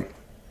a fight.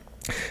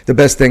 The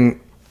best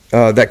thing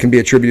that can be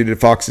attributed to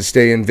Fox's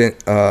stay in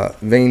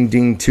Vane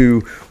Ding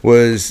 2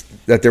 was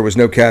that there was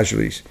no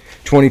casualties.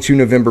 22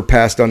 November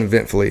passed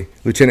uneventfully.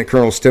 Lieutenant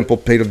Colonel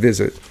Stemple paid a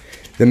visit.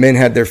 The men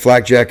had their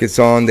flak jackets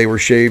on, they were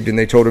shaved, and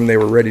they told him they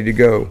were ready to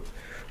go.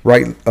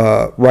 Right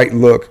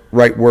look,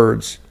 right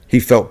words. He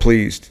felt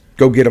pleased.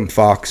 Go get 'em,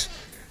 Fox.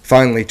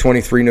 Finally,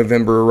 23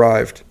 November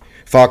arrived.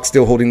 Fox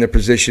still holding their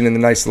position in the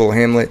nice little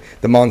hamlet.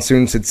 The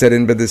monsoons had set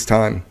in by this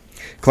time.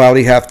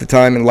 Cloudy half the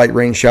time and light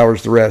rain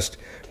showers the rest.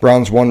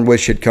 Brown's one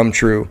wish had come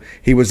true.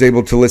 He was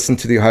able to listen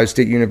to the Ohio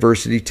State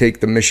University take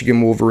the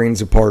Michigan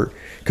Wolverines apart.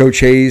 Coach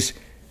Hayes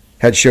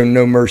had shown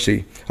no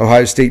mercy.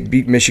 Ohio State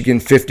beat Michigan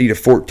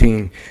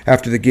 50-14.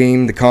 After the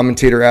game, the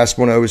commentator asked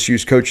one of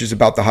OSU's coaches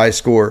about the high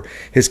score.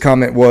 His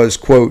comment was,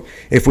 quote,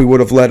 "If we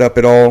would have let up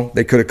at all,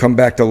 they could have come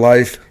back to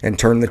life and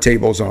turned the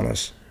tables on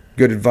us."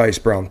 Good advice,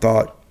 Brown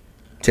thought,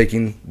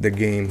 taking the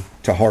game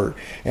to heart.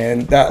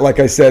 And that, like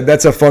I said,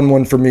 that's a fun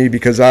one for me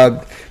because I'm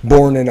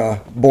born in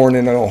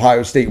an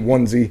Ohio State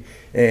onesie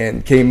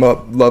and came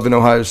up loving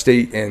Ohio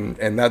State, and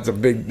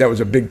that was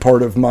a big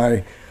part of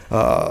my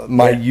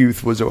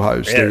youth was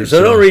Ohio State. Yeah,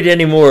 so don't read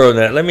any more on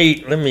that. Let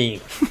me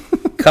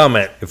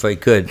comment if I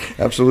could.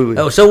 Absolutely.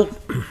 Oh, so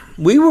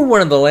we were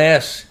one of the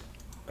last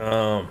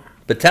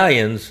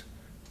battalions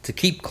to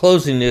keep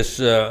closing this.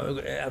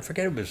 I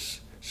forget if it was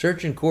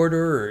search and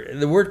corridor.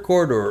 The word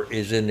corridor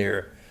is in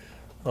there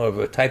of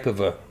a type of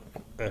a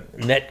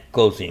net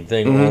closing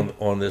thing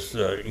on this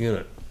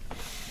unit.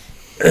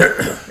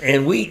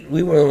 And we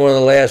were one of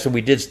the last, and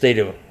we did stay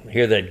to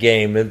hear that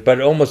game.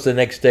 But almost the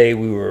next day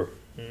we were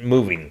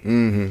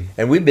moving,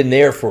 and we've been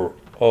there for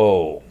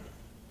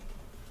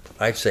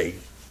I'd say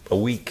a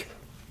week.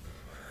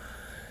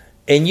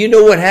 And you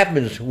know what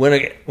happens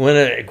when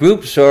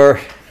groups are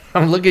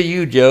I'm looking at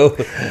you, Joe.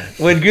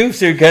 When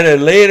groups are kind of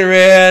laying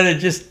around and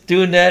just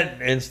doing that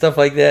and stuff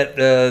like that,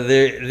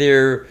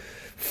 their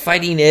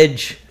fighting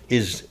edge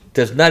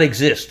does not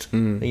exist.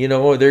 You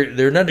know,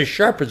 they're not as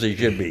sharp as they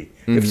should be.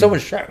 If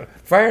someone's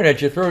firing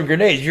at you, throwing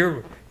grenades,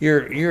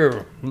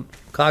 you're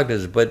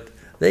cognizant, but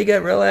they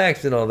got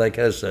relaxed and all that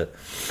kind of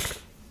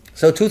stuff.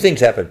 So two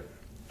things happened.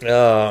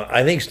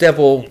 I think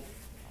Stemple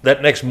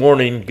that next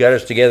morning got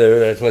us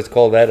together. Let's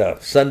call that a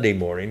Sunday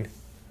morning,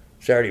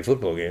 Saturday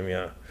football game,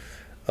 yeah.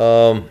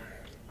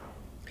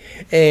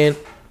 And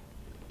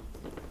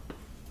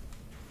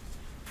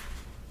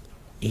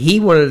he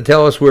wanted to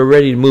tell us we're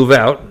ready to move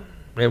out,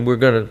 and we're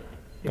going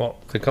to,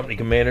 the company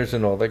commanders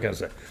and all that kind of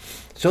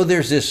stuff. So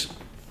there's this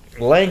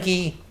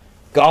lanky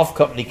golf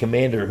company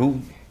commander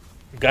who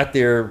got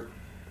there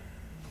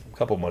a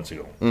couple months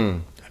ago.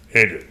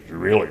 It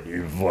really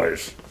new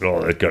voice and all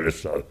that kind of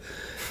stuff.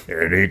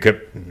 And he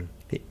kept,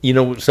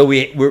 so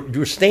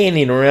we're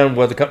standing around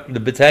while the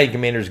battalion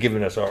commander is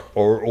giving us our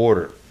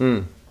order.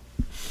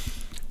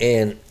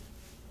 And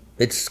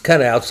it's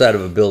kind of outside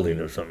of a building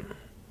or something.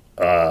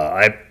 We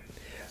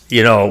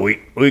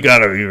got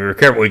to be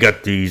careful. We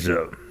got these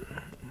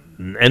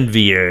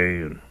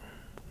NVA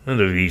and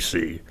the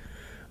VC.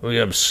 We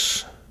got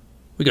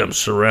them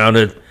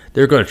surrounded.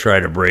 They're going to try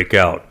to break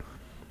out.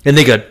 And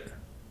they got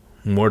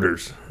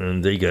mortars,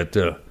 and they got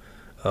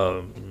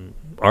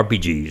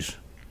RPGs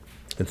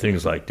and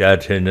things like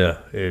that, and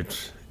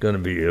it's going to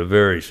be a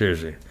very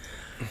serious thing.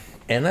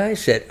 And I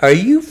said, "Are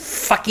you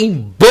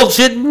fucking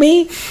bullshitting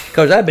me?"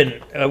 Because I've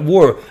been at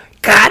war.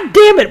 God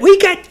damn it, we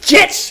got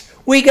jets,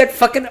 we got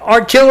fucking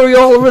artillery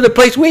all over the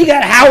place, we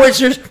got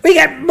howitzers, we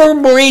got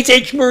Marines.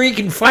 Each Marine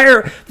can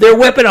fire their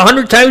weapon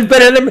 100 times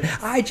better than me.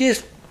 I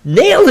just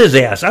nailed his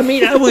ass. I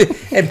mean,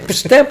 and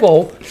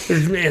Stemple,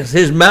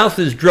 his mouth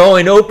is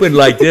drawing open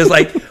like this,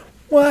 like,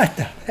 what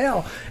the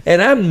hell?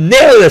 And I'm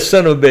nailing this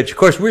son of a bitch. Of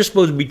course, we're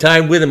supposed to be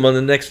timed with him on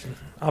the next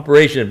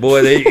operation.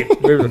 Boy,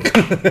 there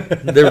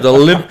was a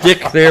limp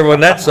dick there on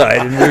that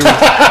side, and we were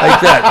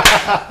like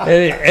that.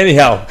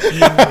 Anyhow,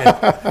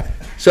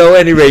 so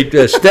at any rate,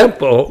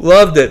 Stemple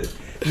loved it.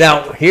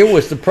 Now, here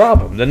was the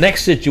problem. The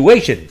next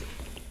situation.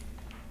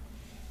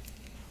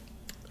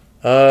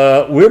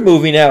 We're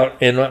moving out,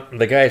 and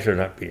the guys are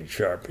not being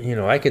sharp.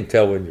 I can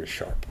tell when you're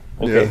sharp.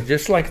 Okay, yeah.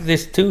 Just like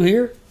this two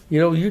here.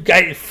 You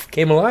guys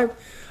came alive.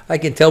 I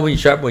can tell when you're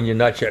sharp, when you're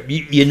not sharp.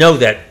 You know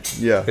that.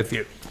 Yeah.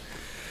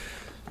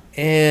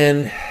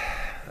 And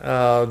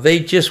they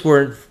just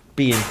weren't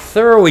being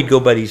thorough. We'd go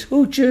by these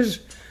hooches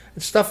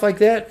and stuff like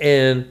that,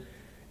 and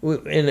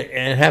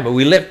happen.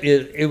 We left.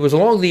 It was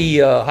along the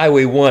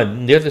Highway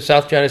 1 near the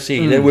South China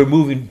Sea. Then we're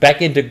moving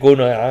back into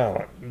Gona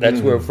Island.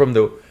 That's where from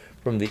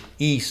the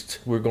east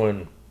we're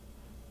going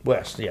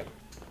west. Yeah.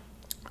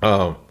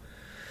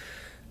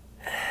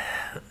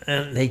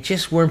 And they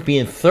just weren't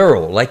being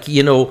thorough. Like,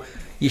 you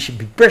should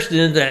be bursting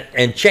into that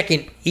and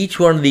checking each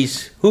one of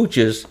these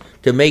hooches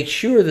to make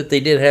sure that they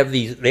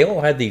they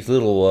all had these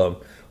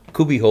little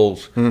cubby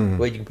holes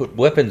where you can put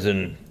weapons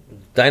and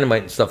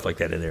dynamite and stuff like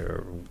that in there,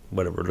 or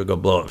whatever, they're going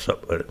to blow us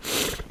up.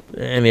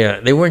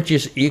 And they weren't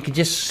just, you could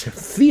just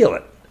feel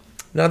it.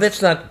 Now,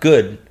 that's not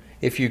good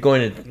if you're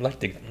going to, like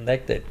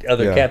that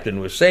other captain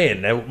was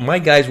saying. Now, my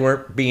guys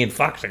weren't being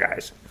Fox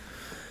guys.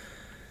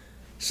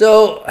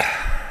 So,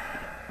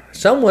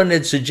 someone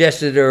had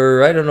suggested,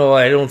 or I don't know,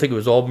 I don't think it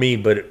was all me,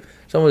 but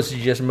someone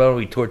suggested, why don't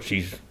we torch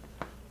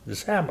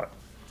this hamlet?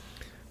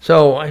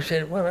 So I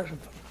said, well, that's a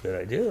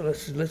good idea.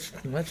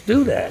 Let's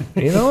do that.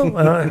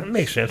 It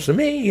makes sense to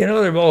me.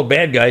 They're all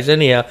bad guys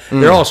anyhow.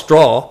 They're all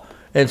straw.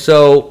 And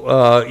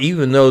so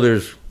even though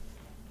there's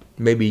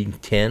maybe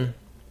 10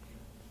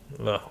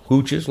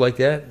 hooches like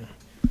that,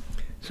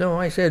 so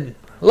I said,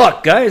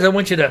 look, guys, I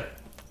want you to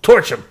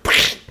torch them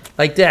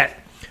like that.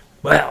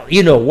 Well,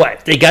 you know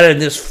what? They got in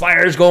this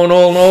fires going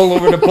all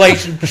over the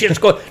place and shit's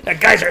going. The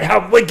guys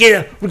are we're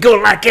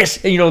going like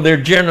this. And, their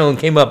general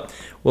came up.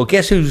 Well,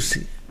 guess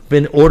who's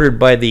been ordered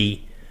by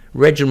the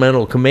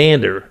regimental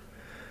commander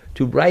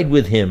to ride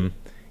with him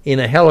in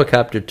a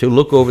helicopter to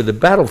look over the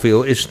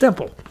battlefield is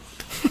Stemple.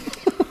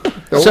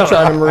 Don't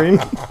try to Marine.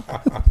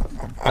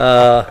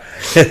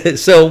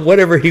 So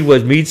whatever he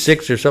was, Meade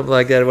 6 or something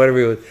like that, whatever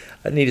he was,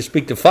 I need to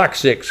speak to Fox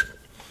 6.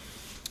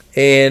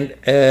 And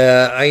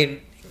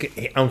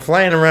I'm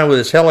flying around with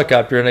this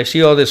helicopter, and I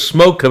see all this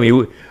smoke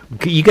coming.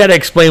 You got to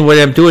explain what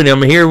I'm doing.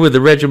 I'm here with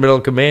the regimental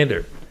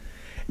commander.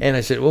 And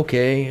I said,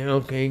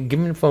 okay, give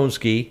me the phone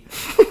ski.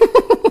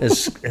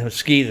 And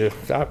ski the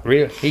top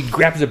reel. He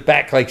grabs it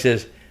back like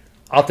says,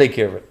 I'll take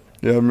care of it.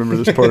 Yeah, I remember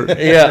this part.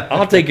 Yeah,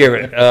 I'll take care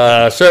of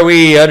it. Sir,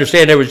 we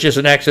understand there was just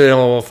an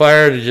accidental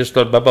fire. To just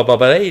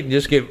they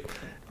just get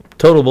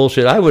total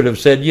bullshit. I would have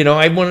said,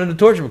 I wanted to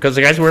torture him because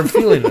the guys weren't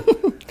feeling it.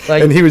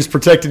 And he was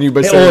protecting you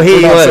by saying,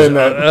 he was. saying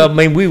that. I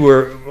mean,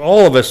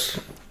 all of us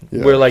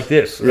were like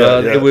this.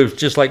 It was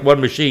just like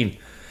one machine.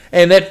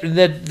 And that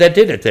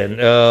did it then.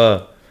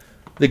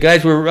 The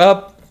guys were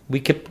up. We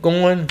kept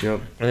going.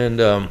 Yep.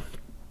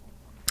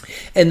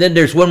 And then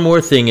there's one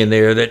more thing in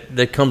there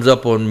that comes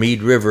up on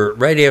Meade River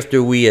right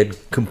after we had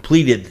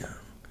completed.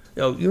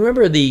 You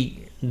remember the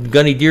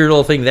Gunny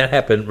Deerdle thing that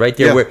happened right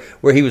there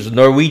where he was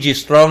Norwegian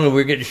strong and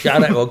we were getting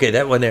shot at? Okay,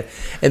 that one there.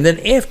 And then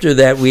after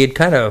that, we had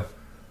kind of,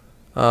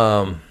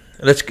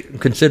 let's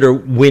consider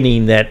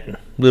winning that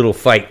little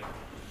fight.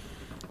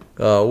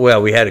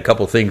 Well, we had a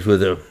couple things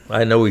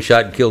I know we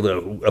shot and killed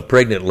a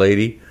pregnant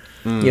lady.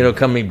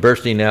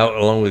 Bursting out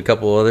along with a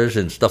couple others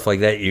and stuff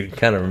like that. You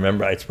kind of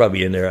remember. It's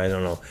probably in there. I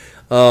don't know.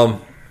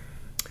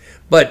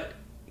 But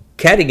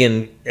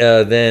Cadigan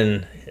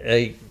then,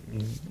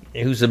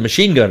 who's a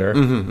machine gunner,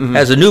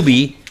 has a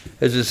newbie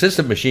as an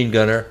assistant machine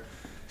gunner.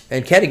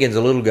 And Cadigan's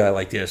a little guy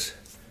like this.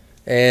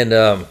 And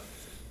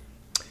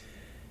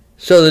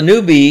so the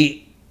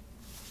newbie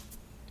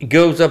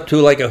goes up to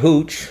like a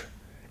hooch,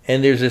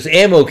 and there's this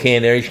ammo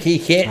can there. He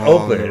can't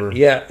open it.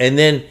 Yeah, and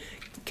then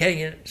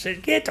Cadigan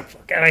said, "Get the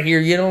fuck out of here,"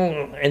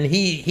 And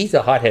he's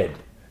a hothead,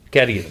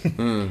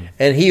 Cadigan,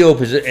 and he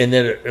opens it, and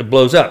then it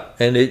blows up,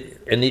 and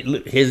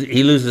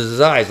he loses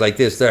his eyes like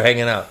this. They're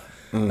hanging out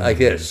like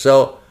this.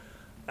 So,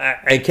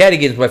 and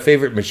Cadigan's my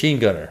favorite machine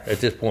gunner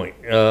at this point.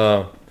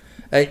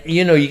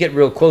 You get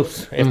real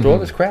close after all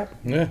this crap.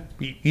 Yeah,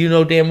 you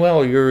know damn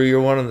well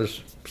you're one of the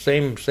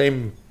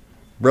same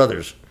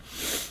brothers.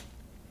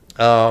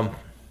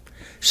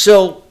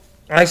 So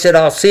I said,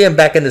 I'll see him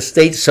back in the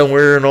States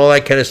somewhere and all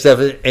that kind of stuff.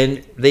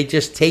 And they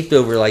just taped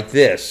over like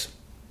this.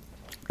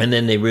 And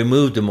then they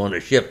removed him on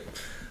a ship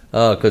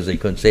because they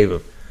couldn't save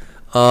him.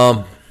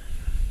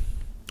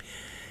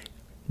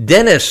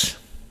 Dennis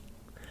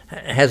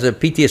has a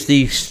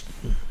PTSD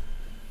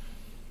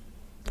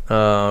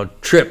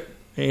trip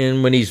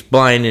when he's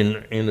blind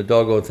in the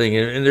doggone thing.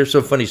 And there's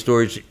some funny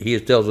stories he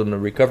tells in the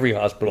recovery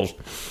hospitals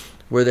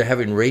where they're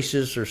having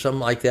races or something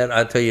like that.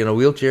 I'll tell you, in a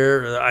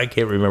wheelchair, I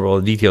can't remember all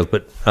the details,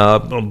 but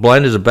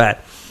blind as a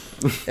bat.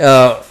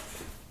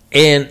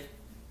 And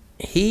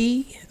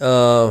he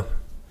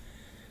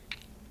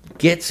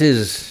gets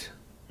his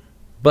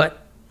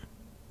butt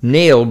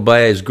nailed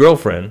by his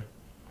girlfriend,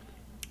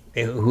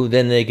 who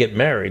then they get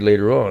married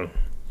later on.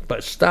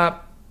 But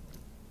stop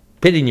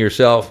pitting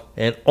yourself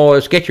and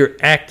let's get your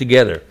act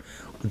together.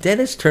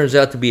 Dennis turns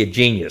out to be a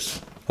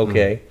genius,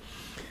 okay?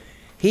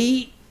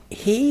 He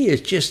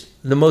is just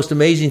the most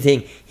amazing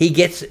thing. He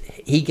gets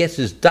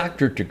his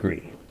doctorate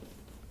degree,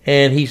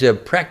 and he's a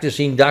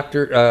practicing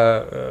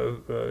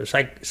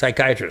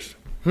psychiatrist.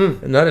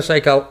 Not a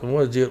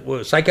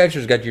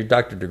psychiatrist got your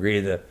doctorate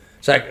degree.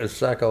 What's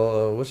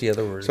the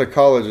other word?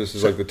 Psychologist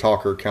is like the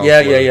talker,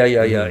 counselor.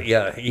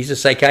 Yeah. He's a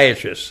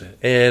psychiatrist,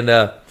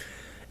 and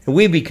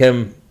we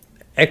become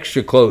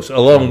extra close,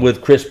 along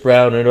with Chris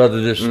Brown and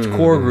this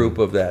core group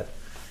of that.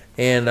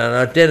 And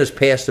Dennis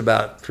passed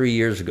about 3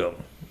 years ago.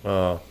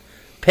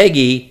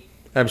 Peggy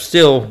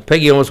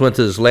almost went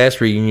to this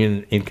last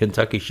reunion in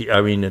Kentucky.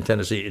 In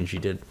Tennessee, and she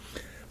did.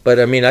 But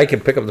I can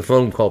pick up the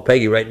phone and call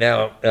Peggy right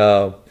now.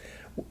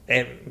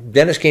 And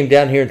Dennis came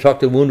down here and talked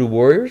to Wounded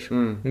Warriors.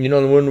 The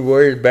Wounded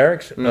Warriors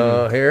barracks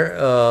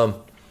here.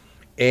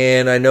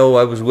 And I know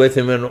I was with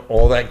him and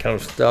all that kind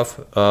of stuff.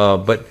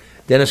 But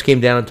Dennis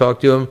came down and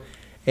talked to him,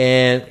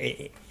 and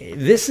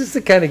this is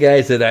the kind of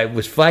guys that I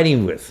was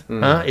fighting with.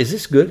 Huh? Is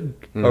this good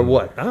or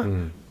what? Huh?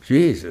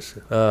 Jesus.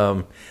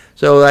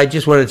 So I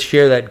just wanted to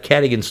share that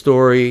Cadigan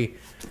story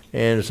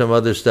and some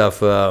other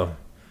stuff.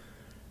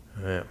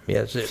 Yeah,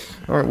 that's it.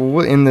 All right, well,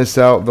 we'll end this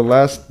out. The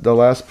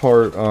last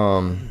part,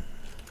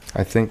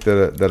 I think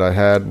that I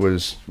had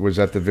was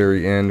at the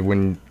very end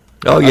when.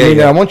 Oh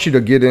yeah, I want you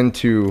to get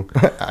into.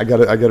 I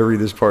gotta read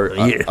this part.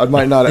 Yeah. I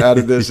might not have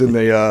added this in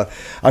the.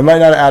 I might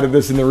not have added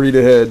this in the read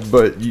ahead,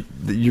 but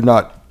you're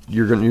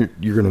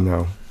gonna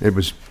know it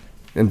was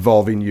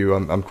involving you.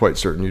 I'm quite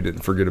certain you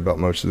didn't forget about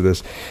most of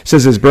this. It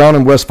says as Brown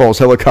and Westfall's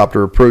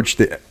helicopter approached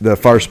the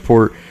fire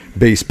support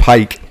base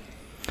Pike,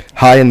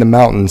 high in the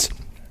mountains.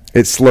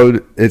 It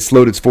slowed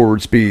its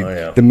forward speed. Oh,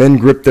 yeah. The men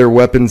gripped their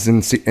weapons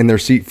in their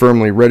seat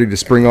firmly, ready to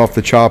spring off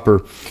the chopper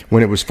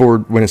when its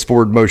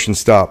forward motion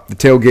stopped. The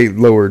tailgate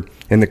lowered,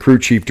 and the crew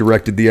chief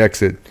directed the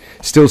exit.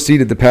 Still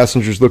seated, the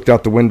passengers looked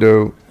out the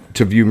window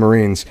to view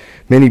Marines,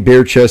 many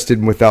bare-chested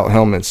and without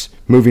helmets,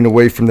 moving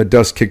away from the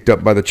dust kicked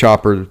up by the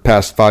chopper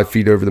past 5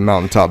 feet over the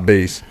mountaintop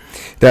base.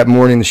 That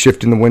morning, the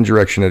shift in the wind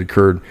direction had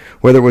occurred.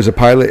 Whether it was a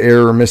pilot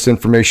error or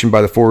misinformation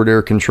by the forward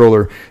air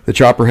controller, the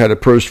chopper had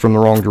approached from the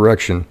wrong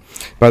direction.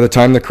 By the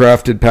time the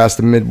craft had passed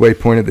the midway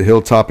point of the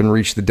hilltop and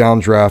reached the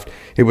downdraft,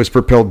 it was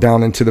propelled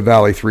down into the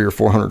valley 300 or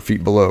 400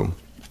 feet below.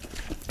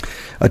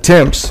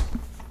 Attempts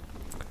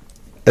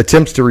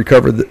to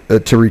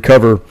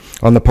recover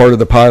on the part of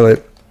the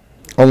pilot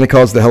only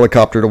caused the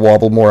helicopter to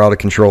wobble more out of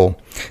control.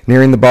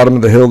 Nearing the bottom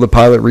of the hill, the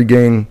pilot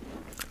regained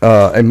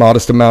a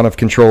modest amount of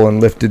control and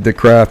lifted the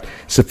craft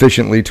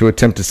sufficiently to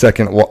attempt a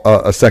second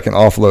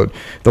offload.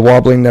 The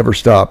wobbling never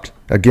stopped.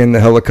 Again, the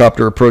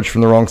helicopter approached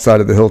from the wrong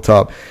side of the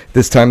hilltop.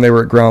 This time they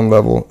were at ground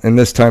level, and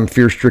this time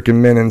fear-stricken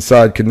men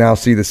inside could now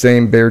see the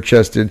same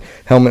bare-chested,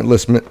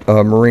 helmetless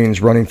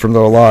Marines running from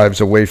their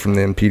lives away from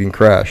the impending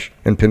crash.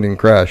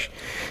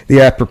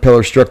 The aft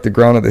propeller struck the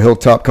ground of the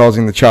hilltop,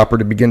 causing the chopper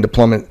to begin to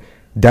plummet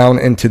down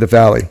into the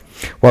valley.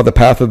 While the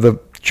path of the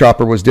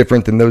chopper was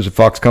different than those of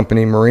Fox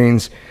Company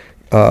Marines,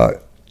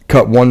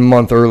 cut 1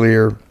 month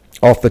earlier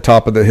off the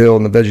top of the hill,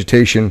 and the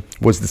vegetation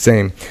was the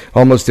same.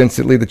 Almost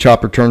instantly, the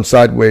chopper turned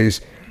sideways,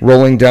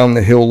 rolling down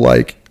the hill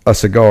like a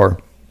cigar.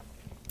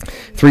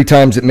 3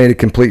 times it made a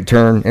complete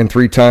turn, and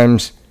 3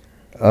 times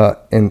the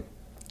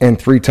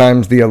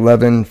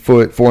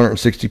 11-foot,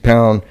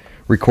 460-pound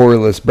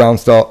recoilless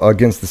bounced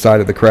against the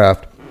side of the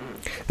craft.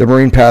 The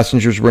Marine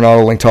passengers were not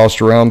only tossed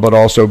around, but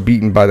also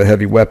beaten by the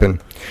heavy weapon.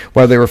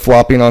 While they were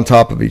flopping on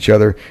top of each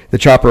other, the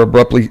chopper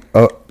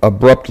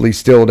abruptly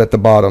stilled at the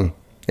bottom.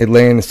 It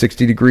lay in a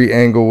 60-degree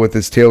angle with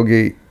its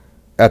tailgate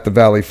at the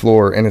valley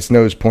floor and its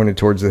nose pointed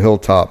towards the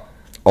hilltop.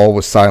 All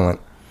was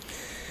silent.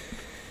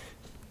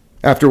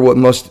 After what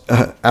must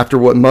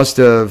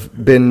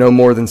have been no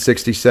more than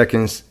 60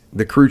 seconds,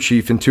 the crew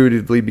chief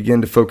intuitively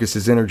began to focus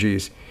his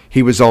energies.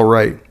 He was all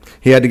right.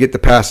 He had to get the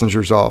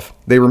passengers off.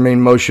 They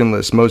remained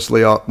motionless,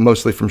 mostly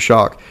from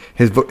shock.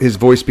 His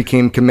voice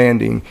became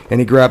commanding, and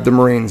he grabbed the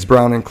Marines,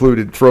 Brown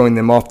included, throwing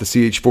them off the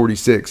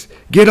CH-46.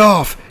 Get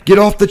off! Get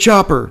off the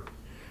chopper!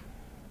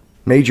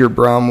 Major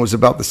Brown was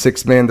about the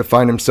 6th man to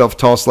find himself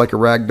tossed like a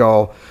rag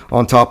doll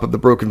on top of the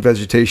broken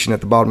vegetation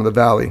at the bottom of the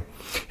valley.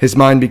 His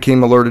mind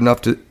became alert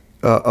enough to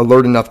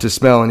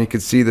smell, and he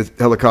could see the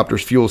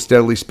helicopter's fuel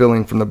steadily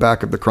spilling from the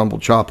back of the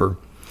crumbled chopper.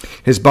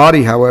 His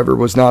body, however,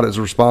 was not as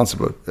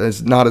responsive.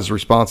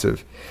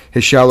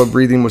 His shallow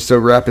breathing was so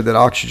rapid that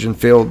oxygen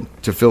failed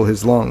to fill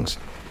his lungs.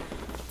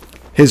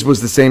 His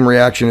was the same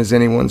reaction as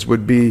anyone's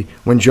would be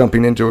when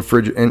jumping into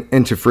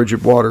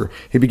frigid water.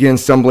 He began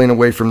stumbling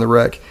away from the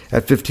wreck.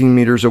 At 15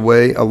 meters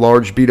away, a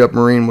large beat-up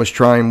Marine was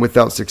trying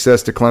without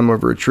success to climb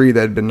over a tree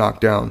that had been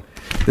knocked down.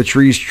 The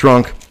tree's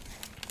trunk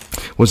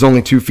was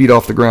only 2 feet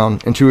off the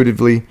ground.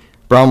 Intuitively,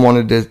 Brown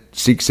wanted to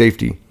seek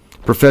safety.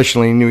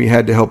 Professionally, he knew he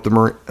had to help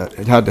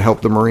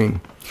the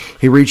Marine.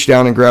 He reached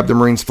down and grabbed the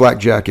Marine's flak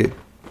jacket.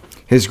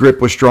 His grip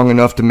was strong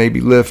enough to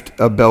maybe lift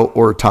a belt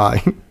or a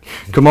tie.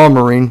 Come on,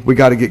 Marine, we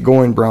got to get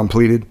going, Brown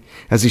pleaded.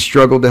 As he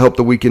struggled to help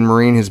the weakened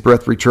Marine, his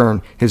breath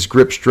returned. His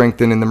grip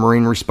strengthened, and the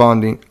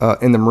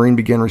Marine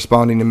began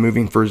responding and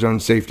moving for his own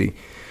safety.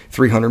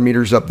 300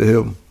 meters up the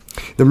hill,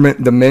 the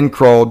men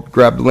crawled,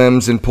 grabbed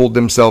limbs, and pulled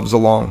themselves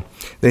along.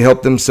 They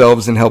helped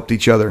themselves and helped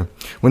each other.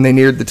 When they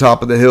neared the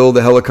top of the hill,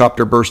 the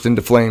helicopter burst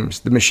into flames.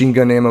 The machine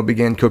gun ammo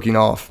began cooking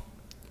off.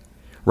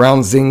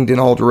 Rounds zinged in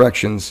all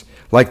directions.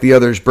 Like the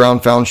others, Brown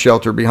found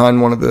shelter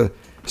behind one of the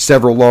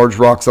several large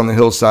rocks on the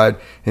hillside,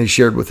 and he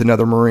shared with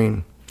another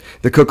Marine.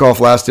 The cook-off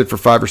lasted for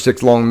 5 or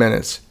 6 long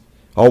minutes,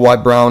 all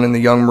while Brown and the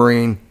young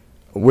Marine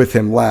with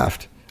him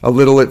laughed. A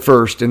little at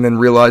first, and then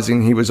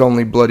realizing he was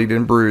only bloodied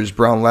and bruised,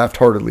 Brown laughed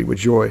heartily with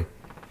joy.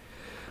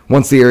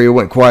 Once the area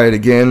went quiet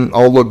again,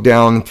 all looked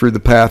down through the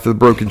path of the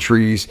broken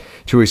trees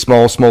to a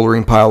small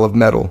smoldering pile of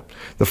metal.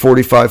 The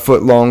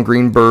 45-foot-long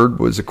green bird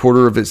was a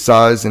quarter of its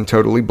size and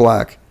totally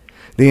black.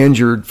 The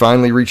injured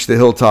finally reached the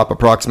hilltop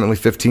approximately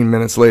 15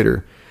 minutes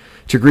later.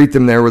 To greet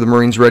them there were the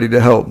Marines ready to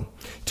help.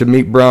 To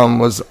meet Brown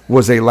was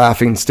a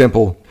laughing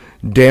Stemple.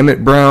 Damn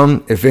it,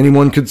 Brown, if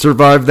anyone could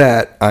survive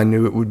that, I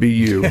knew it would be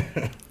you.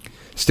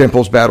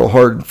 Stemple's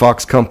battle-hardened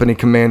Fox Company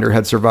commander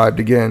had survived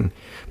again.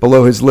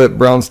 Below his lip,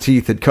 Brown's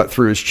teeth had cut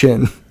through his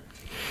chin.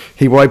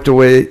 He wiped at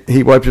it,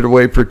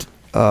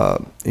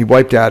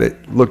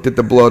 looked at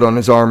the blood on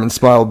his arm, and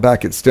smiled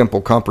back at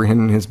Stemple,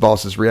 comprehending his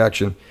boss's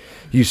reaction.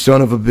 "You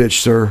son of a bitch,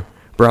 sir,"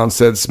 Brown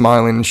said,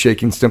 smiling and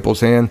shaking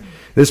Stemple's hand.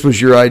 "This was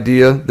your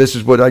idea. This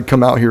is what I'd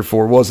come out here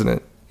for, wasn't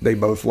it?" They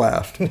both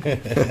laughed.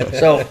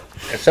 So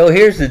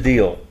here's the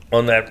deal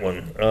on that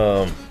one.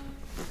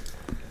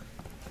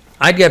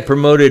 I got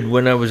promoted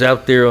when I was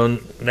out there on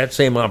that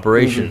same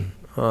operation,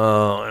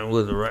 and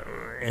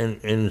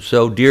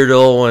so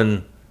Deardle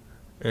and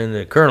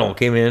the colonel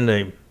came in.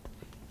 They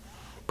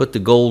put the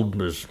gold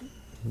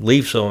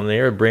leafs on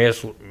there,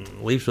 brass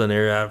leafs on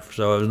there,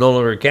 so I was no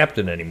longer a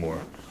captain anymore.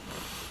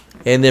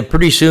 And then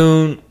pretty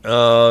soon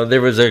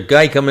there was a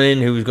guy coming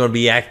in who was going to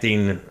be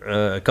acting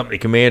company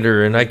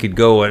commander, and I could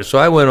go. So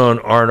I went on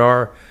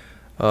R&R,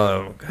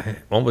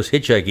 almost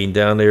hitchhiking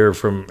down there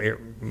with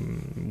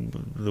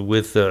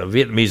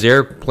Vietnamese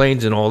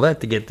airplanes and all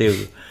that to get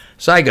to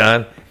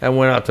Saigon. I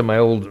went out to my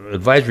old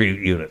advisory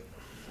unit.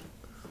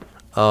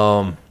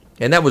 And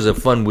that was a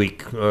fun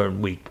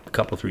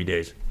couple, 3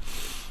 days.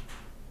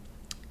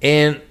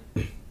 And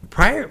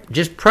prior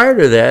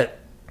to that,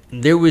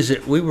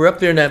 we were up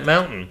there in that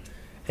mountain,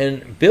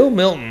 and Bill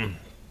Milton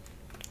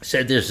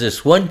said there's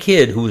this one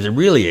kid who was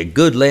really a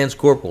good lance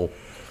corporal,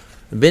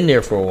 been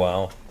there for a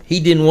while. He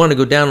didn't want to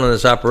go down on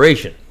this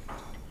operation.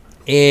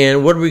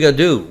 And what are we going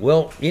to do?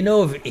 Well,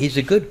 if he's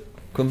a good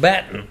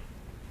combatant,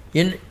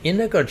 you're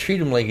not going to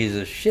treat him like he's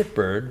a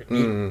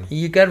shitbird.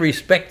 You got to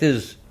respect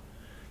his,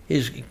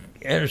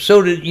 and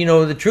so that,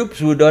 the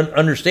troops would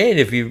understand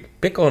if you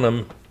pick on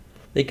them,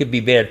 they could be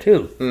bad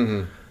too.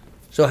 Mm-hmm.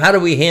 So how do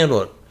we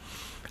handle it?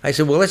 I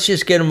said, well, let's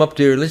just get him up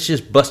there. Let's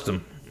just bust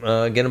him.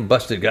 Get him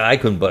busted. I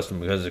couldn't bust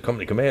him because of the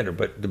company commander,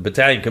 but the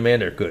battalion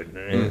commander could,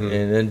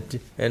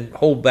 and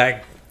hold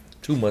back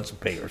 2 months of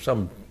pay or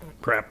some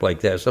crap like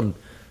that, some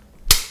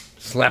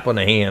slap on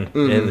the hand,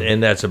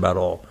 and that's about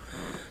all.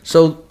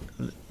 So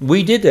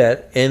we did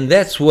that, and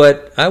that's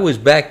what I was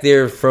back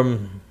there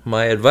from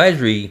my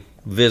advisory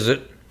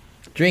visit,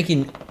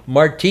 drinking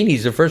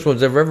martinis, the first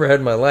ones I've ever had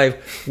in my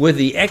life, with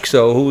the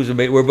XO, who was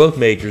we're both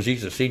majors.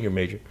 He's a senior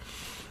major.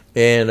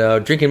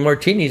 And drinking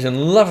martinis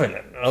and loving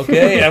it,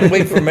 okay? I'm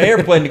waiting for my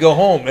airplane to go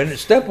home. And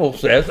Stemple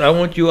says, I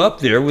want you up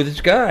there with this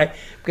guy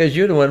because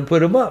you're the one who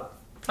put him up.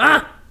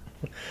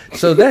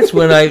 So that's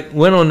when I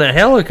went on the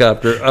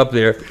helicopter up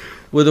there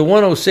with a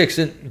 106.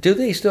 And do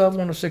they still have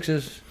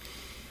 106s?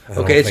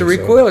 Okay, it's a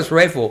recoilless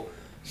rifle.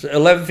 So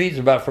 11 feet is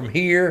about from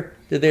here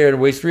to there. It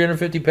weighs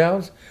 350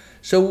 pounds.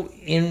 So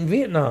in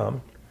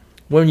Vietnam,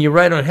 when you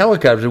ride on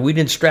helicopters, we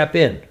didn't strap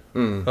in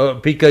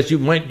because you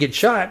might get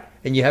shot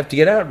and you have to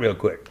get out real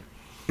quick.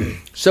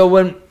 So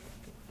when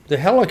the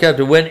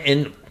helicopter went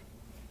in,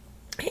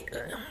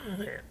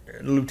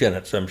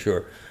 lieutenants, I'm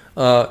sure,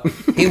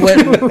 he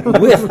went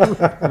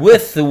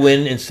with the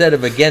wind instead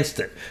of against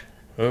it.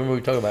 Remember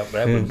we talked about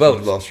that with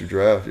boats. Lost your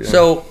draft, yeah.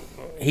 So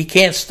he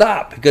can't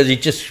stop because he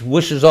just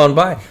whooshes on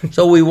by.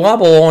 So we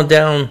wobble on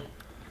down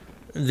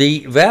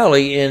the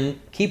valley and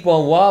keep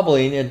on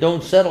wobbling and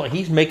don't settle.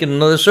 He's making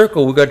another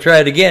circle. We've got to try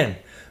it again.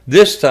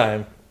 This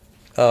time,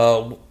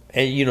 and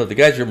the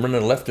guys are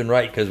running left and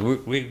right because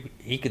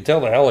he could tell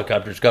the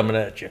helicopter's coming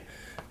at you.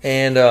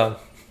 And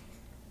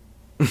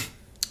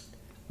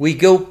we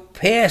go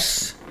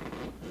past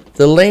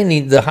the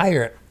landing, the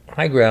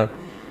high ground,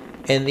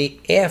 and the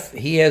aft,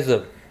 he has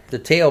the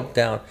tail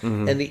down,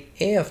 and the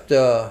aft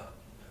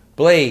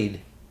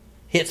blade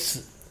hits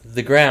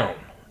the ground.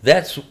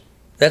 That's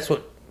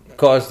what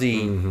caused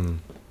the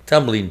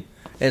tumbling.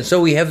 And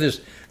so we have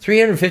this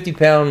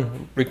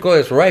 350-pound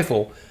recoilless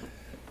rifle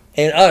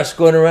and us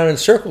going around in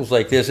circles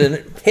like this and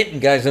hitting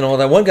guys and all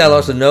that. One guy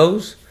lost a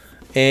nose,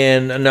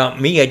 and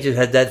not me. I just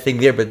had that thing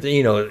there, but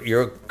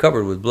you're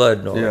covered with blood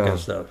and all that kind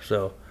of stuff.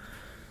 So,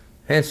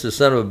 hence the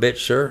son of a bitch,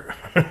 sir.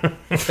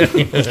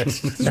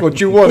 That's what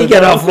you wanted. He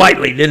got off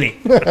lightly, didn't he?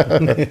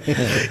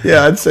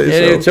 Yeah, I'd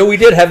say so. So we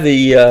did have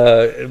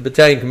the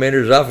battalion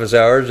commander's office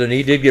hours, and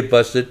he did get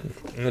busted,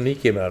 and he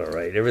came out all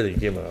right. Everything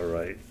came out all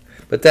right.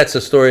 But that's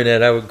the story.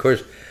 And I would, of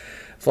course,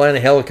 flying a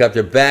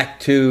helicopter back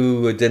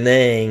to Da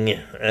Nang in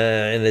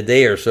a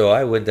day or so.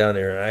 I went down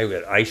there and I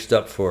got iced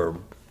up for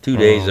 2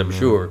 days, I'm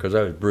sure, because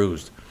I was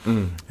bruised.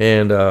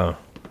 And I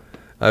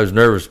was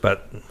nervous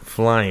about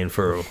flying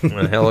for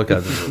a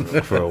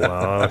helicopter for a while.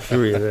 I'll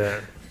assure you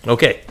that.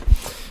 Okay.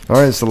 All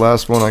right, it's the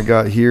last one I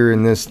got here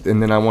in this,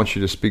 and then I want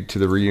you to speak to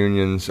the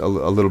reunions a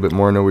little bit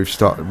more. I know we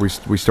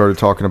started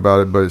talking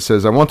about it, but it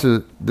says I want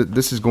to.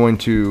 This is going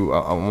to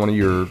one of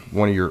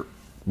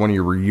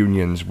your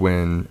reunions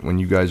when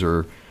you guys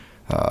are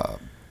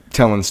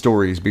telling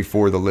stories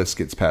before the list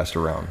gets passed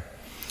around.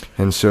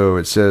 And so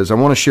it says, I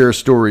want to share a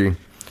story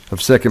of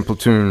 2nd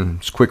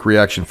Platoon's Quick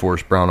Reaction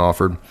Force, Brown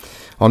offered.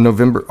 On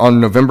November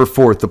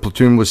 4th, the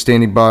platoon was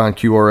standing by on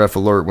QRF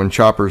alert when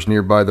choppers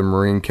nearby the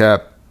Marine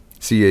CAP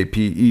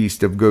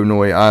east of Go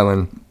Noi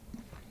Island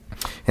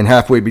and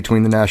halfway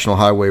between the National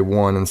Highway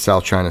 1 and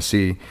South China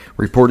Sea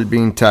reported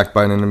being attacked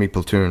by an enemy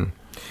platoon.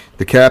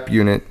 The Cap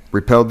unit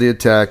repelled the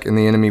attack, and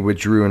the enemy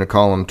withdrew in a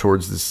column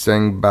towards the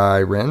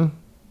Songben Ren.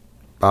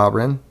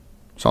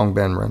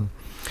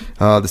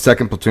 The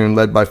 2nd platoon,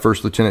 led by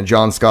 1st Lieutenant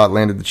John Scott,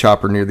 landed the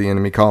chopper near the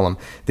enemy column.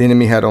 The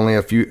enemy had only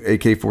a few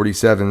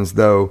AK-47s,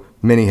 though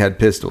many had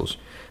pistols.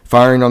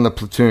 Firing on the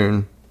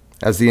platoon,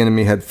 as the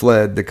enemy had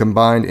fled, the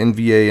combined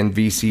NVA and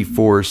VC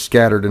force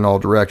scattered in all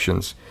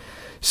directions.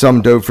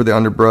 Some dove for the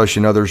underbrush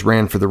and others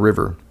ran for the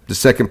river. The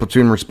 2nd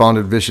platoon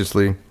responded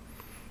viciously,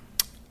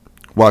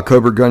 while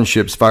Cobra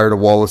gunships fired a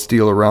wall of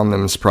steel around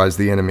them and surprised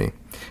the enemy.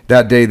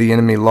 That day, the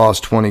enemy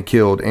lost 20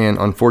 killed, and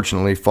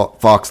unfortunately,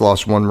 Fox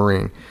lost 1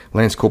 Marine,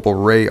 Lance Corporal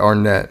Ray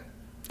Arnett.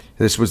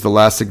 This was the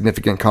last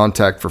significant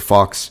contact for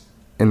Fox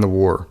in the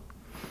war.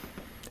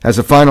 As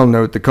a final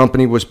note, the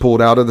company was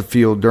pulled out of the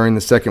field during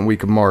the 2nd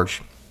week of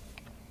March.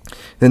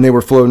 Then they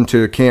were flown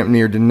to a camp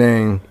near Da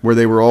Nang, where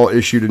they were all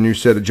issued a new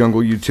set of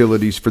jungle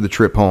utilities for the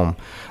trip home.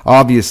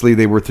 Obviously,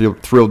 they were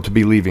thrilled to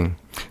be leaving.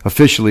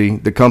 Officially,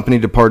 the company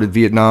departed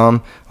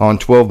Vietnam on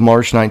 12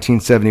 March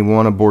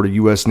 1971 aboard a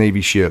U.S.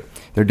 Navy ship.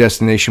 Their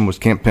destination was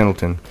Camp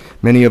Pendleton.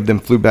 Many of them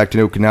flew back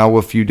to Okinawa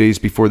a few days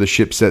before the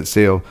ship set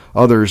sail.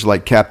 Others,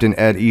 like Captain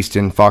Ed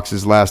Easton,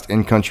 Fox's last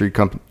in-country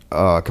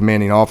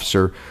commanding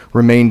officer,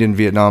 remained in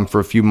Vietnam for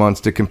a few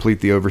months to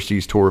complete the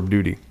overseas tour of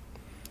duty.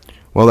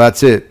 Well,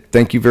 that's it.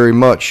 Thank you very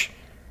much,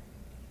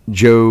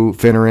 Joe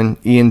Finneran,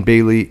 Ian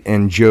Bailey,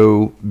 and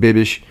Joe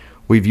Bibish.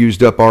 We've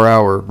used up our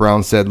hour,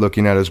 Brown said,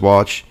 looking at his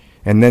watch,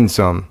 and then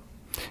some.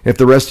 If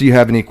the rest of you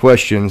have any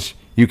questions,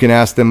 you can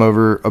ask them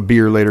over a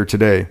beer later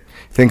today.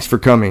 Thanks for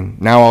coming.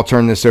 Now I'll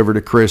turn this over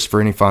to Chris for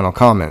any final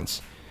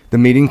comments. The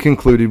meeting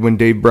concluded when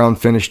Dave Brown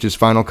finished his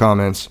final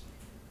comments.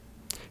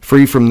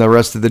 Free from the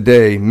rest of the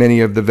day,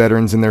 many of the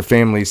veterans and their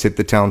families hit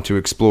the town to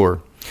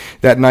explore.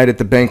 That night at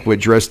the banquet,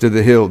 dressed to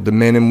the hilt, the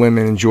men and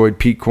women enjoyed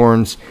Pete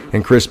Corn's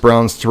and Chris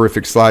Brown's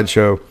terrific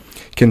slideshow,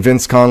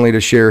 convinced Conley to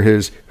share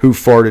his "Who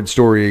Farted"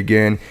 story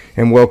again,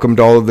 and welcomed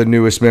all of the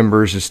newest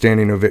members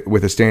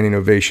with a standing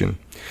ovation.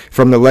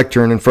 From the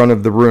lectern in front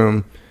of the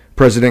room,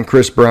 President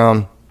Chris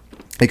Brown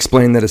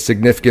explained the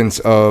significance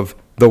of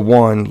the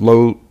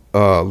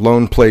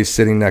lone place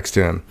sitting next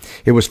to him.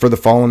 It was for the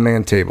Fallen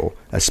Man table.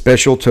 A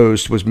special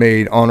toast was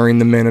made honoring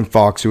the men in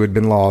Fox who had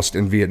been lost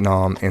in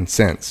Vietnam and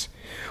since.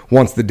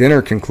 Once the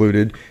dinner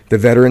concluded, the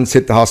veterans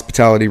hit the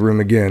hospitality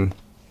room again.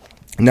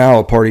 Now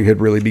a party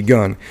had really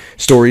begun.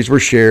 Stories were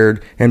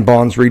shared and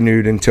bonds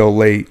renewed until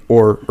late,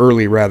 or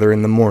early rather,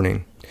 in the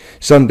morning.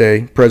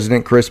 Sunday,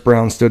 President Chris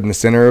Brown stood in the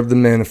center of the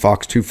men of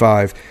Fox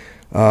 25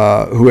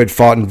 who had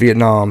fought in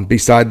Vietnam,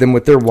 beside them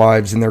with their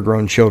wives and their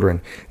grown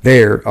children.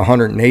 There,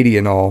 180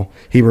 in all,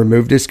 he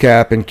removed his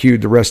cap and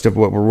cued the rest of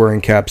what were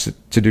wearing caps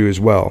to do as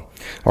well.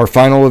 Our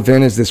final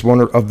event is this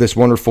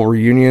wonderful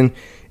reunion.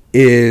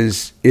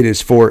 As it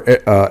is for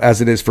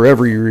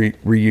every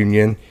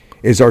reunion,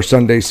 is our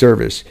Sunday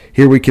service.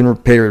 Here we can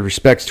pay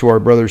respects to our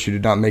brothers who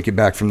did not make it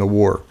back from the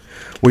war.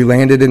 We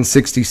landed in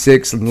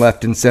 66 and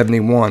left in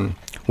 71.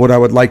 What I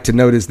would like to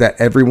note is that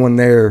everyone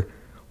there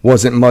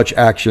wasn't much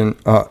action.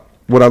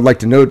 What I'd like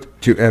to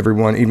note to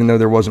everyone, even though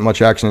there wasn't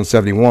much action in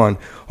 71,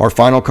 our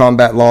final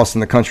combat loss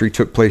in the country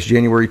took place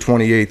January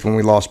 28th when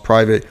we lost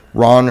Private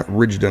Ron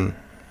Rigdon.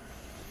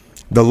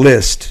 The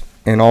list,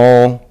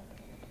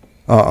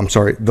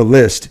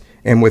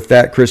 and with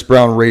that, Chris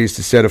Brown raised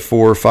a set of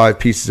 4 or 5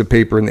 pieces of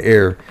paper in the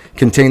air,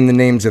 contained the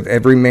names of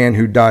every man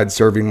who died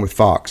serving with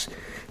Fox.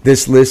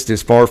 This list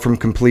is far from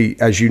complete.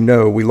 As you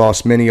know, we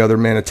lost many other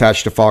men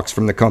attached to Fox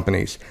from the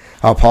companies.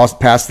 I'll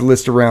pass the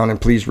list around,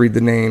 and please read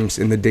the names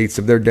and the dates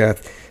of their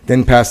death,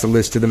 then pass the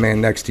list to the man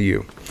next to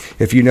you.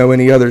 If you know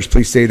any others,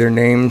 please say their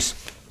names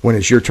when it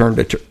is your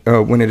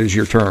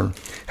turn.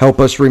 Help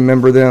us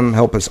remember them,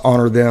 help us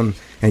honor them,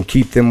 and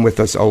keep them with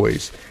us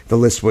always. The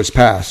list was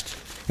passed.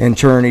 In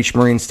turn, each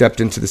Marine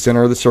stepped into the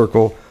center of the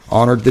circle,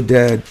 honored the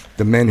dead,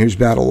 the men whose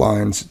battle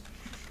lines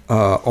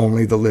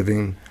only the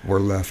living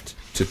were left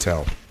to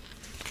tell.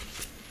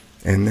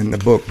 And then the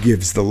book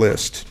gives the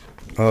list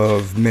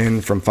of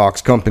men from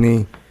Fox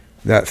Company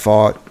that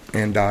fought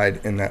and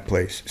died in that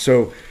place.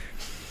 So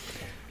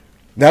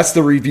that's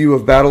the review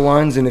of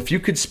Battlelines. And if you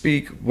could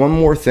speak one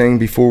more thing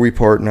before we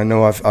part, and I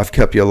know I've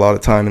kept you a lot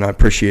of time and I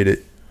appreciate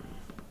it.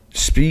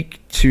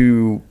 Speak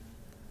to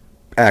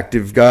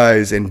active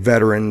guys and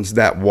veterans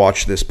that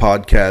watch this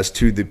podcast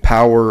to the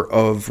power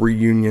of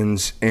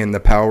reunions and the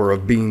power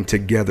of being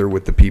together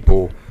with the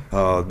people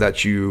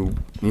that you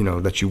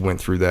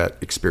went through that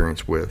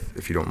experience with,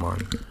 if you don't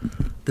mind.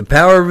 The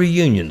power of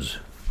reunions.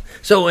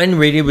 So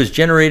N-Radio was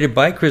generated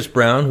by Chris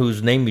Brown,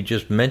 whose name we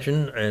just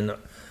mentioned, and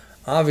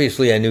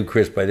obviously I knew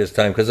Chris by this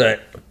time because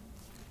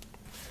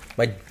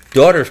my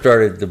daughter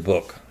started the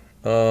book.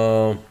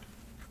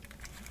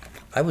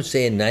 I would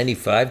say in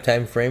 95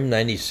 time frame,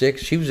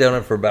 96. She was on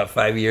it for about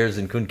 5 years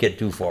and couldn't get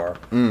too far.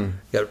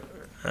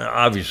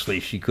 Obviously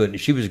she couldn't.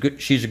 She was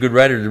good. She's a good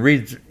writer.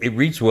 It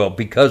reads well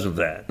because of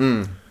that.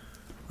 And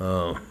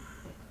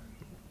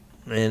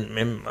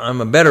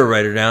I'm a better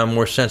writer now. I'm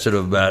more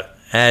sensitive about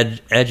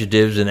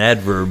adjectives and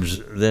adverbs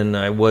than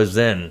I was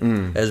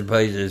then. As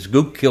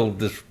Gook killed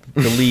this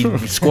the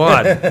lead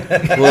squad.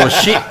 Well,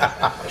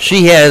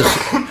 she has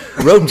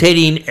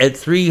rotating at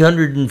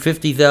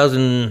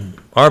 350,000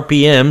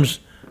 RPMs.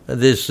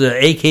 This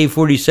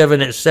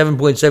AK-47 at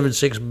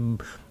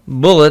 7.76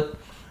 bullet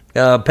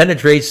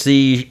penetrates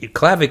the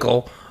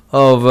clavicle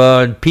of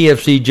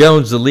PFC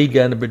Jones, the lead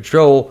guy in the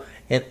patrol,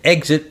 and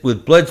exit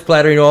with blood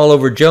splattering all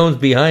over Jones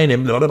behind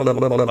him.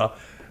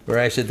 Where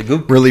I said the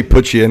goop really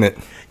puts you in it.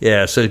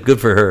 Yeah, so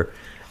good for her.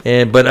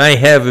 But I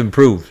have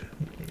improved,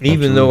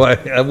 even though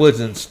I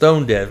wasn't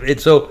stone deaf.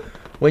 It's so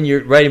when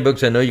you're writing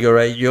books, I know you go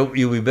right. You'll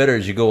be better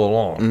as you go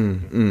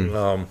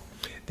along.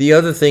 The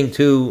other thing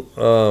too.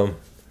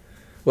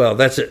 Well,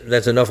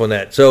 that's enough on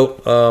that.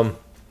 So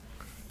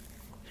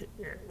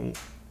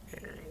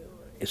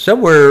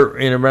somewhere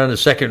in around the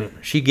second,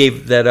 she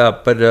gave that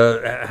up. But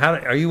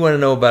how you want to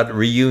know about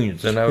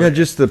reunions? And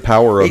just the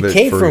power of it. It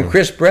came from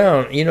Chris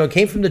Brown. It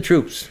came from the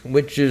troops,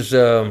 which is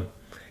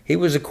he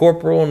was a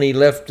corporal and he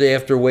left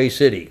after Hue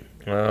City,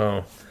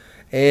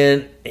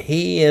 and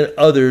he and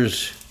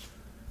others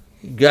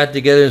got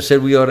together and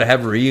said we ought to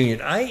have a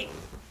reunion. I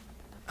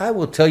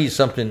will tell you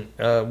something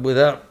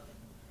without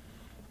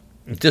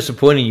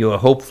disappointing you,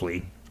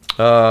 hopefully.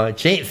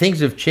 Things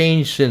have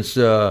changed since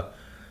the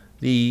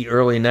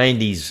early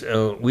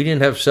 90s. We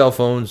didn't have cell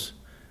phones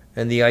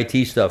and the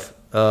IT stuff.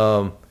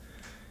 And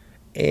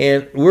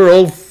we're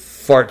old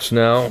farts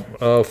now,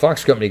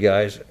 Fox Company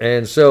guys.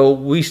 And so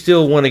we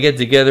still want to get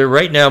together.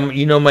 Right now,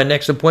 my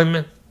next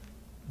appointment?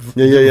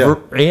 Yeah.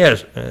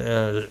 Yes,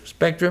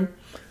 Spectrum.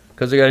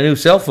 Because they got a new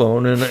cell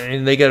phone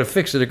and they got to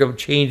fix it. They're going to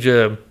change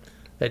that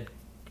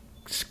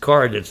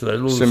card. It's that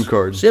little SIM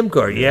card. SIM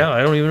card, yeah.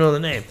 I don't even know the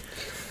name.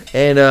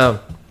 And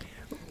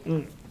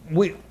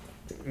we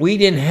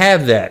didn't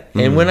have that.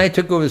 And when I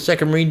took over the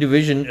 2nd Marine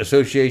Division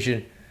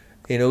Association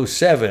in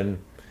 2007,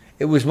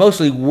 it was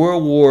mostly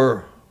World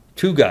War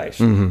II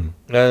guys. And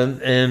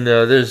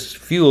there's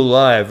few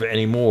alive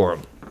anymore.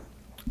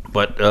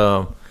 But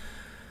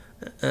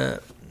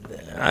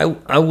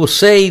I will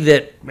say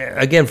that,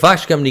 again,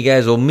 Fox Company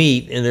guys will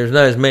meet, and there's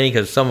not as many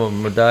because some of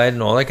them have died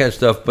and all that kind of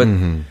stuff. But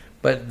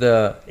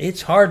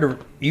it's hard to.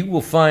 You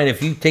will find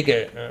if you take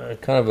a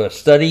kind of a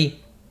study,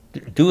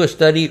 do a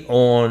study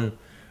on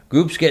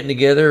groups getting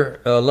together,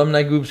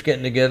 alumni groups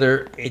getting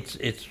together.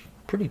 It's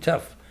pretty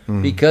tough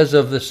because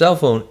of the cell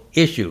phone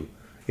issue.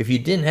 If you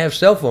didn't have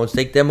cell phones,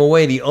 take them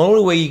away. The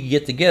only way you can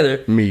get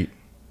together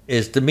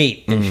is to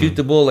meet and shoot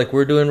the bull like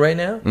we're doing right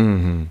now.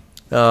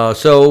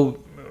 So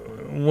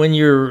when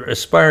you're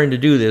aspiring to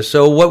do this,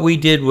 so what we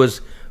did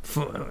was.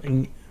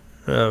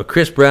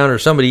 Chris Brown or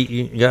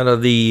somebody got out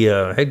of the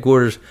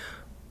headquarters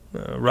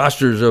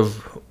rosters of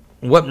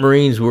what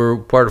Marines were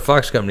part of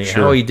Fox Company.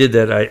 Sure. How he did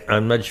that,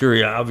 I'm not sure.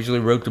 He obviously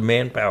wrote to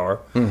Manpower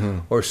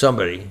or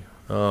somebody,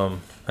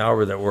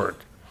 however that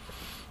worked.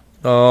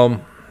 So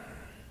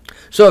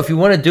if you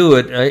want to do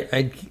it,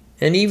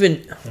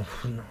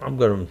 I'm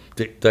going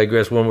to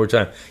digress one more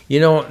time.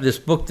 This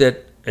book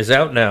that is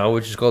out now,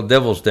 which is called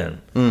Devil's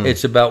Den.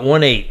 It's about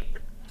 1-8,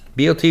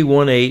 BLT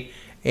 1-8,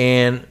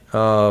 and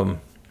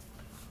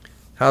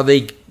how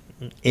they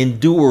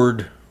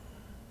endured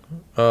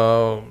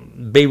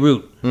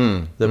Beirut,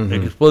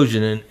 the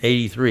explosion in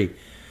 '83.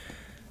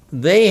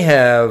 They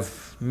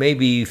have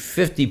maybe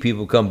 50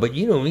 people come, but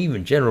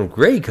even General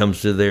Gray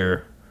comes to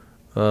their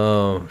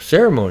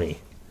ceremony.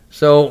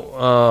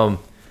 So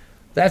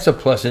that's a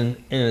plus in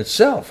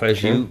itself,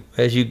 as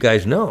you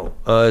guys know,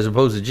 as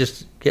opposed to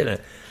just getting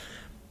it.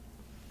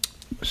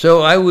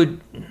 So I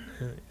would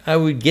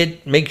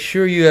make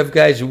sure you have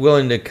guys who are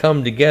willing to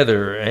come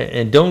together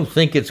and don't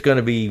think it's going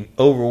to be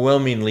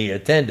overwhelmingly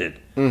attended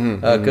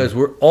because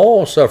we're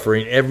all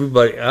suffering.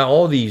 Everybody,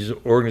 all these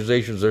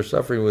organizations are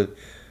suffering with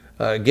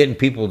getting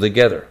people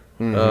together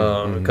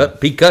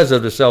because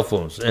of the cell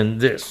phones and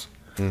this.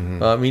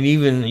 I mean,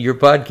 even your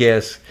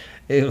podcast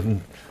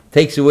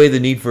takes away the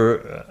need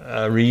for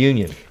a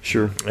reunion.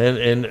 Sure.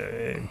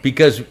 And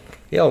because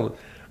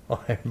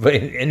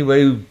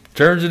anybody who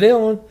turns it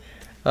on.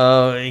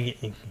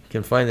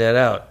 Can find that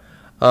out.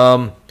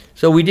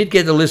 So we did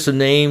get the list of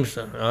names.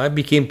 I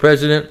became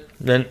president,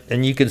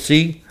 and you can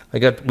see we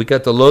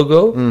got the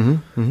logo.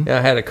 I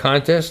had a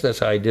contest. That's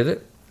how I did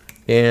it.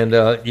 And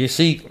you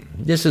see,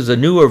 this is a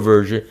newer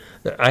version.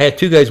 I had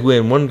two guys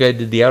win. One guy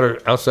did the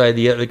outside.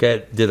 The other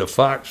guy did a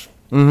fox.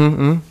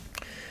 And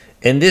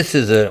this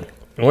is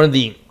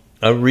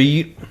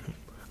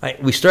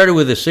we started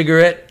with a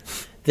cigarette.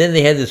 Then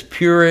they had this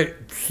pure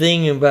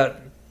thing about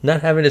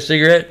not having a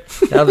cigarette.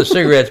 Now the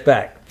cigarette's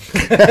back.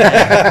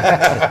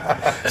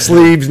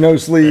 Sleeves, no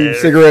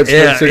sleeves, cigarettes,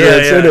 no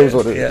cigarettes. It is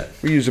what it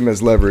is. We use them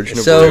as leverage.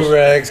 No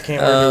rags,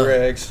 can't wear no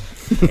rags.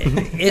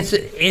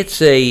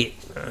 It's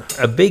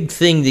a big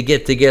thing to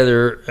get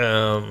together,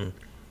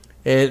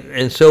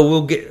 and so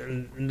we'll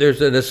get.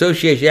 There's an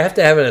association. You have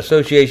to have an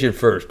association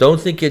first. Don't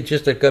think it's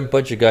just a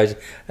bunch of guys.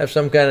 Have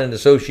some kind of an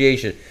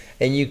association,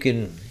 and you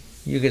can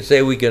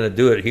say we're going to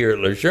do it here at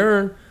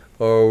Lejeune,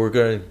 or we're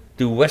going to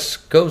do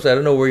West Coast. I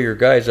don't know where your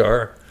guys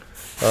are.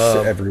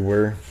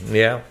 Everywhere.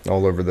 Yeah.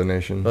 All over the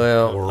nation.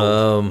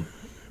 Well,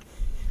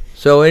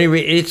 So anyway,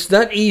 it's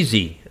not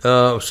easy.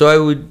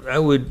 So I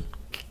would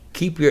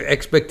keep your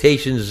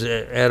expectations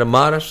at a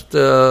modest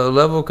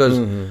level,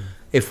 because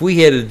if we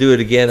had to do it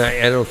again,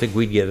 I don't think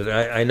we'd get it.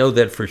 I know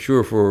that for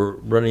sure for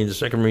running the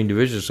 2nd Marine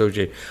Division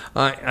Association.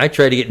 I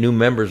try to get new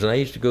members, and I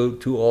used to go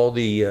to all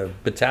the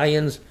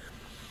battalions,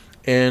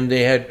 and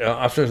they had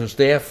officers and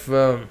staff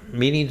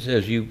meetings,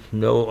 as you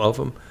know of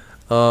them,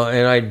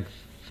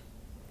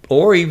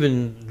 or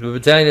even the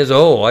battalion as a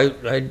whole. I'd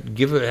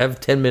have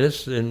 10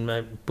 minutes and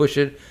I'd push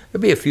it.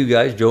 There'd be a few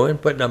guys join,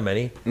 but not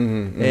many.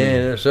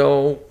 And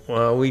so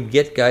we'd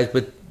get guys,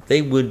 but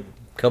they would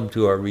come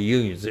to our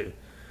reunions.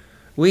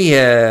 We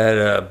had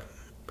a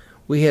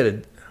what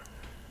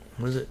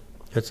is it?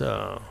 It's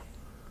a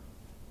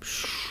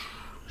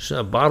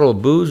bottle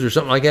of booze or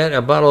something like that.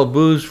 A bottle of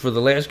booze for the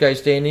last guy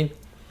standing.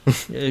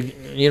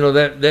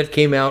 That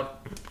came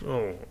out,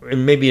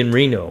 and maybe in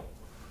Reno,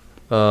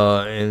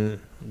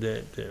 and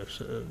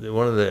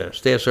one of the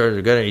staff sergeants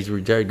of gunnery, he's a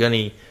retired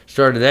gunny,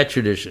 started that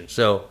tradition.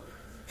 So,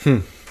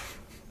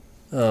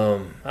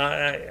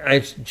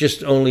 I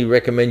just only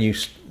recommend you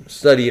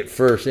study it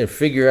first and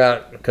figure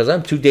out, because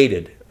I'm too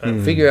dated.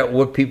 Figure out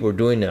what people are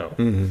doing now,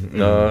 and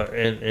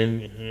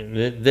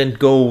then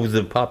go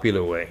the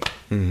popular way.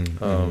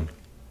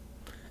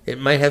 It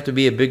might have to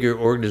be a bigger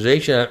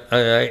organization.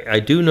 I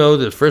do know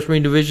that 1st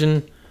Marine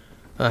Division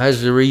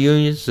has the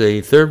reunions.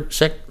 The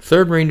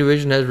 3rd Marine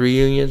Division has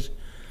reunions.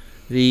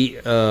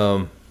 The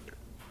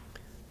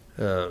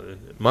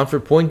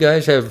Montford Point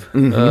guys have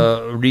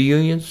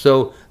reunions,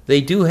 so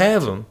they do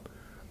have them.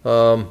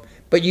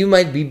 But you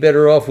might be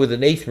better off with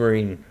an 8th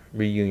Marine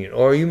reunion,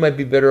 or you might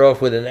be better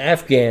off with an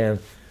Afghan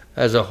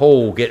as a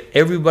whole. Get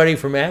everybody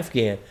from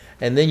Afghan,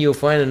 and then you'll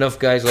find enough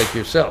guys like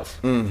yourself.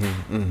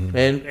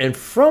 And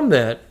from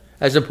that,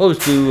 as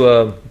opposed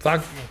to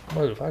Fox,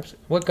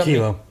 what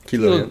company?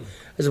 Kilo.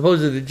 As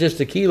opposed to just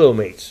the Kilo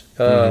mates.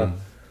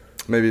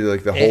 Maybe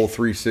like the whole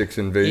 3-6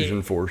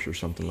 invasion force or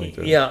something like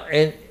that.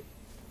 Yeah,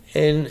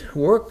 and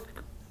work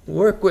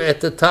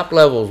at the top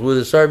levels with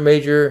the sergeant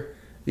major,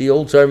 the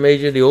old sergeant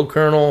major, the old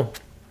colonel,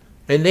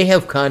 and they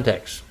have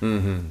contacts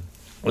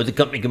with the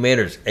company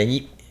commanders.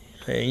 And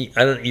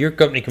your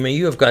company commander,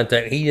 you have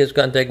contact. He has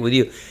contact with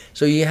you,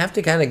 so you have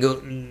to kind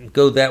of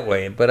go that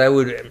way. But I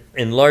would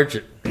enlarge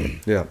it.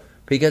 Yeah.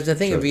 Because I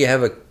think if you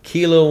have a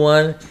Kilo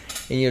one,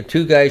 and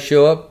 2 guys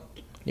show up,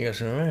 you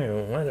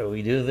go, why do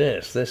we do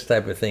this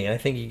type of thing? I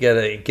think you got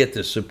to get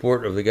the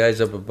support of the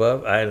guys up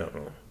above. I don't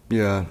know.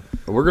 Yeah,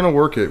 we're gonna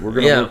work it. We're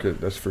gonna work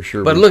it. That's for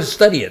sure. But look,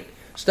 study it.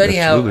 Study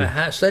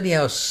Absolutely.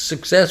 how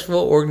successful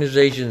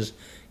organizations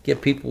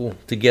get people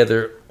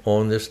together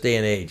on this day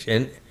and age.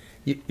 And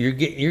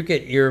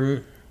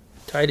you're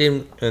tied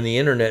in on the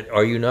internet,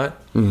 are you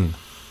not?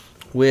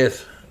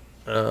 With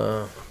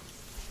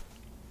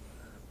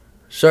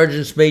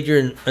sergeants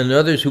major and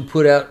others who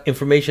put out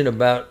information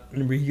about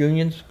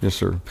reunions. Yes,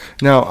 sir.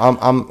 Now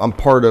I'm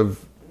part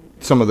of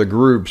some of the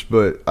groups,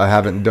 but I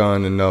haven't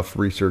done enough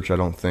research, I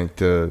don't think,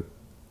 to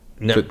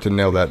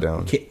nail that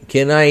down.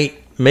 Can I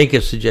make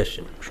a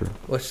suggestion? Sure.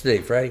 What's today?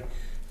 Friday.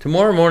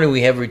 Tomorrow morning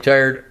we have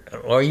retired.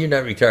 Or you're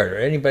not retired? Are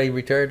anybody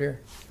retired here?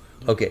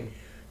 Okay.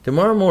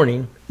 Tomorrow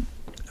morning,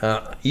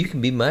 you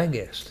can be my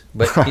guest.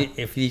 But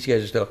if these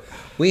guys are still,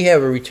 we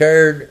have a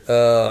retired.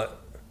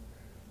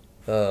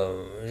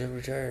 Is it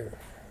retired?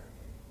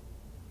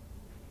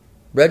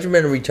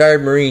 Regiment of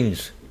Retired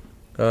Marines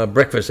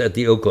breakfast at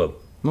the Oak Club.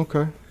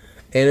 Okay.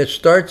 And it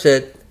starts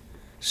at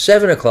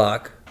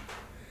 7:00,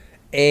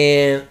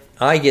 and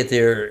I get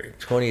there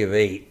 20 of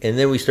 8, and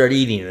then we start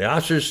eating. The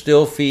officers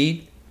still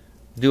feed,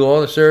 do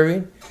all the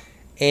serving,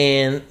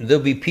 and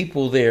there'll be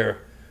people there,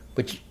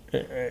 but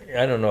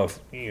I don't know if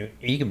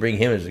you can bring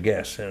him as a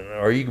guest,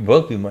 or you can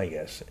both be my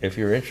guests if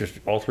you're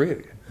interested, all 3 of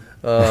you.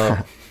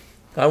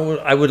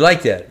 I would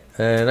like that,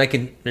 and I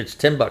can. It's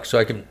 $10, so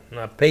I can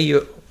pay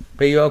you.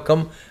 I'll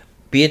come.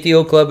 Be at the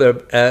Oak Club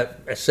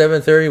at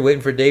 7:30,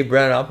 waiting for Dave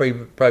Brown. I'll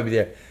probably be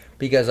there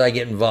because I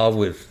get involved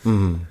with.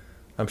 I'm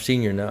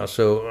senior now,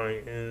 so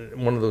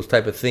one of those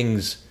type of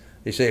things.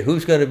 They say,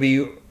 who's going to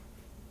be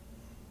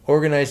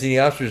organizing the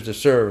officers to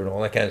serve and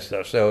all that kind of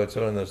stuff. So it's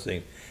one of those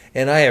things.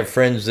 And I have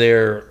friends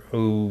there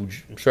who,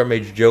 Sergeant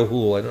Major Joe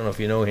Hoole, I don't know if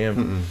you know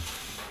him.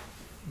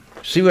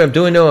 See what I'm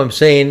doing, though? I'm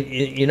saying,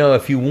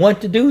 if you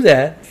want to do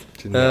that,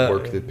 To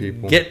network the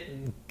people.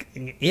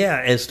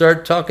 And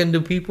start talking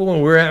to people.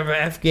 And we're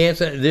Afghans.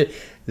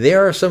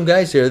 There are some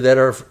guys there that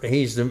are.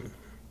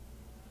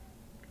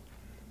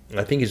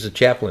 I think he's the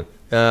chaplain.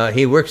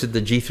 He works at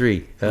the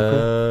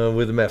G3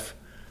 with the MEF,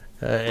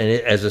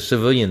 and as a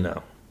civilian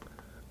now.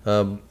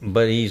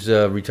 But he's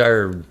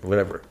retired,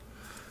 whatever.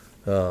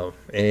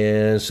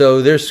 And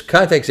so there's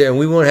contacts there, and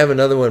we won't have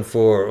another one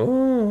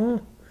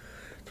for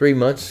 3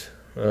 months.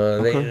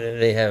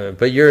 They haven't,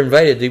 but you're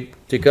invited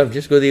to come.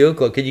 Just go to the Oak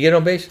Club. Can you get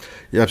on base?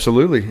 Yeah,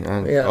 absolutely.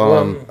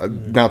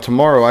 Now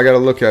tomorrow I got to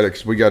look at it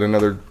because we got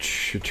another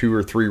 2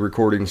 or 3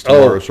 recordings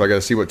tomorrow, so I got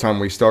to see what time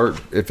we start.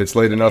 If it's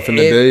late enough in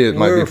the day, it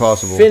might be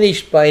possible.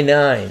 Finished by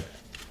 9.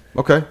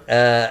 Okay.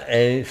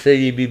 And so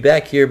you'd be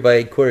back here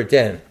by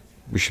 9:45.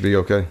 We should be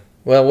okay.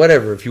 Well,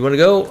 whatever. If you want to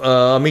go,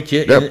 I'll meet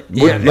you. Yep.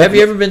 Have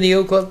you ever been to the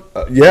O Club?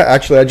 Yeah,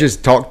 actually, I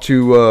just talked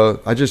to.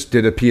 I just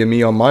did a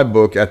PME on my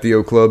book at the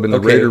O Club in the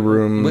Raider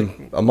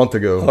Room a month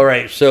ago. All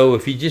right. So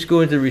if you just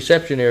go into the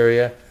reception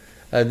area,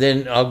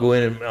 then I'll go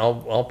in and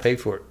I'll pay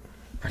for it.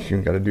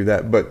 You got to do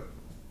that, but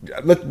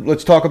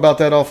let's talk about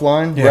that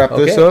offline. Yeah. Wrap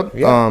this up.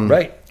 Yeah,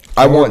 right.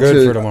 I want good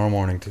to for tomorrow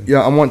morning too.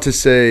 Yeah, I want to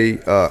say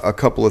a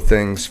couple of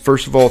things.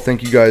 First of all,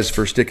 thank you guys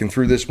for sticking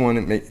through this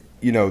one.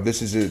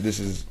 This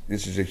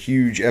is a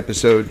huge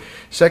episode.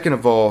 Second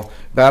of all,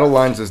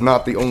 Battlelines is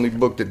not the only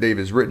book that Dave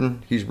has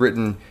written. He's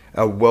written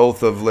a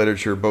wealth of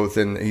literature.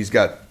 He's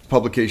got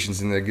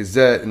publications in the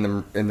Gazette, in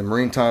the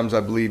Marine Times,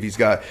 I believe. He's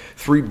got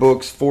 4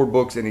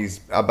 books, and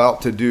he's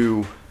about to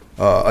do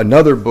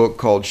another book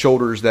called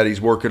Shoulders that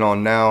he's working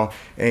on now.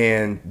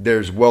 And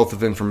there's wealth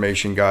of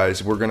information,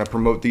 guys. We're going to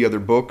promote the other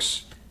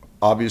books.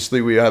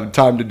 Obviously, we have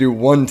time to do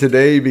one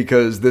today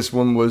because this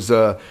one was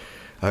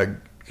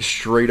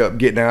straight up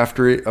getting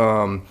after it.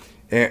 And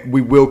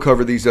we will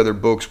cover these other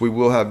books. We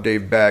will have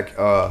Dave back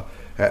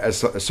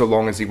so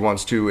long as he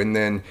wants to. And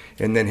then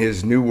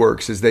his new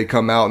works, as they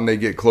come out and they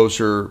get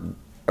closer,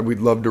 we'd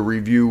love to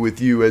review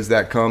with you as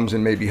that comes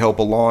and maybe help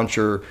a launch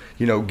or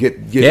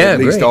get at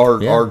least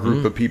our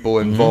group of people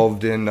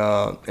involved in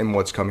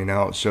what's coming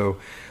out. So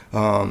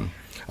I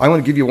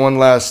want to give you one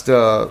last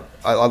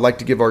I'd like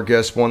to give our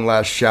guests one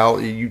last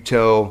shout. You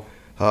tell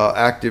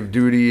active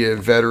duty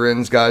and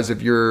veterans, guys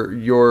of your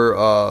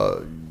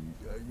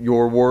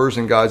wars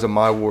and guys of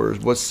my wars,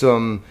 what's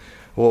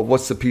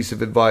the piece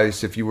of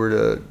advice if you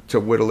were to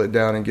whittle it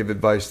down and give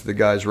advice to the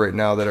guys right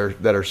now that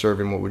are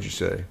serving? What would you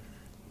say?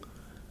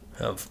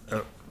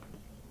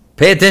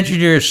 Pay attention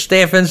to your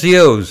staff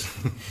NCOs.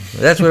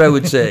 That's what I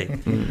would say.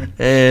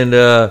 And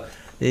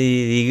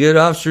the good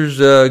officers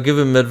give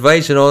them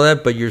advice and all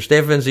that, but your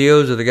staff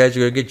NCOs are the guys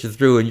who are going to get you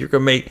through, and you're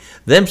going to make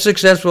them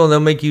successful, and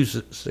they'll make you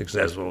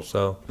successful.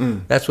 So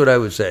that's what I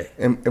would say.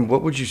 And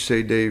what would you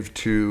say, Dave,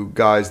 to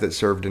guys that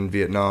served in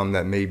Vietnam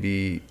that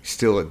maybe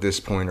still at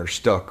this point are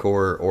stuck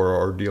or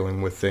are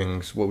dealing with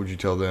things? What would you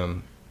tell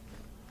them?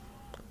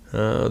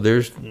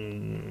 There's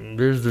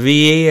the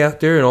VA out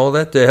there and all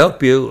that to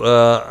help you.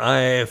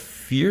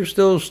 If you're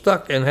still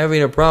stuck and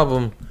having a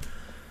problem,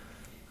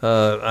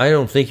 I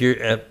don't think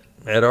you're at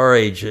our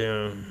age.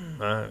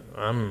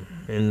 I'm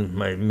in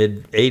my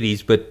mid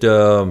 80s, but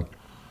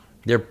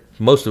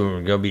most of them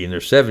are going to be in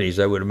their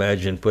 70s, I would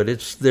imagine. But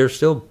they're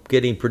still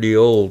getting pretty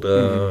old.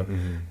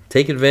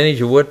 Take advantage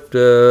of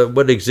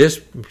what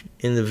exists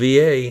in the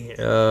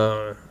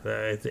VA.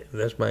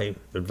 That's my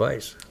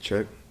advice.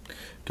 Check.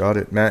 Got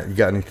it. Matt, you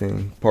got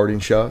anything? Parting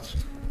shots?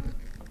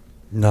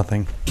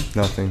 Nothing.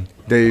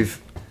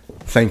 Dave,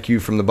 thank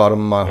you from the bottom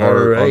of my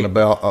heart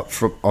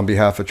on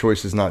behalf of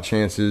Choices Not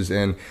Chances,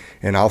 and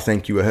I'll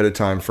thank you ahead of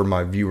time for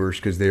my viewers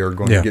because they are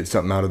going to get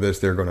something out of this.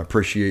 They're going to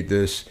appreciate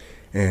this,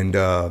 and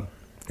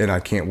I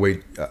can't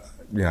wait. I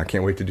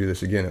can't wait to do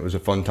this again. It was a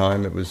fun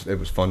time. It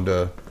was fun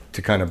to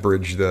kind of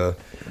bridge the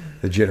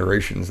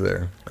generations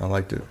there. I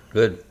liked it.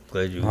 Good.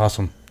 Glad you.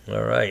 Awesome.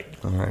 All right.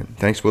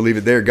 Thanks. We'll leave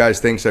it there, guys.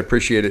 Thanks. I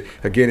appreciate it.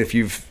 Again, if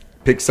you've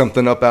picked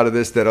something up out of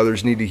this that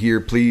others need to hear,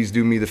 please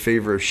do me the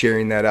favor of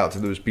sharing that out to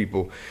those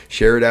people.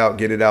 Share it out.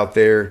 Get it out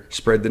there.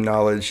 Spread the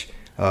knowledge,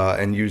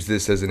 and use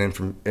this as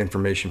an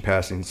information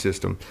passing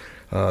system.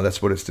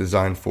 That's what it's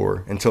designed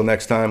for. Until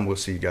next time, we'll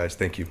see you guys.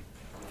 Thank you.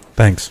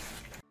 Thanks.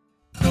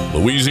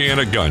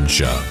 Louisiana Gun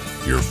Shop,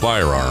 your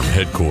firearm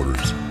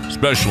headquarters,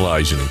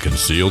 specializing in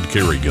concealed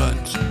carry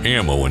guns,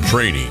 ammo, and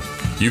training.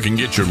 You can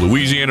get your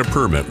Louisiana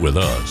permit with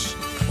us.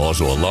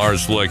 Also a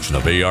large selection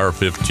of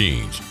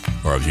AR-15s,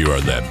 or if you are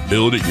that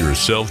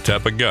build-it-yourself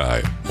type of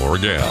guy or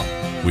gal,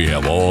 we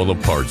have all the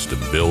parts to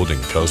build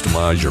and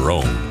customize your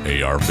own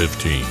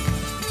AR-15.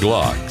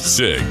 Glock,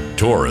 SIG,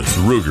 Taurus,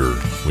 Ruger,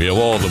 we have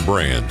all the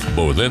brands,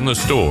 both in the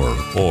store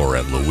or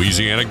at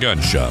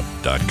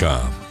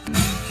LouisianaGunShop.com.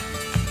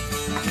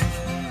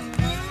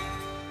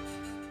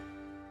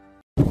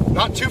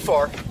 Not too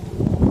far.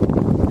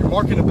 You're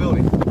marking a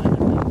building.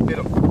 Hit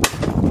him.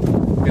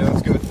 Yeah,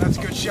 that's good. That's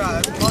a good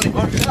shot. That's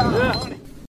money. Yeah.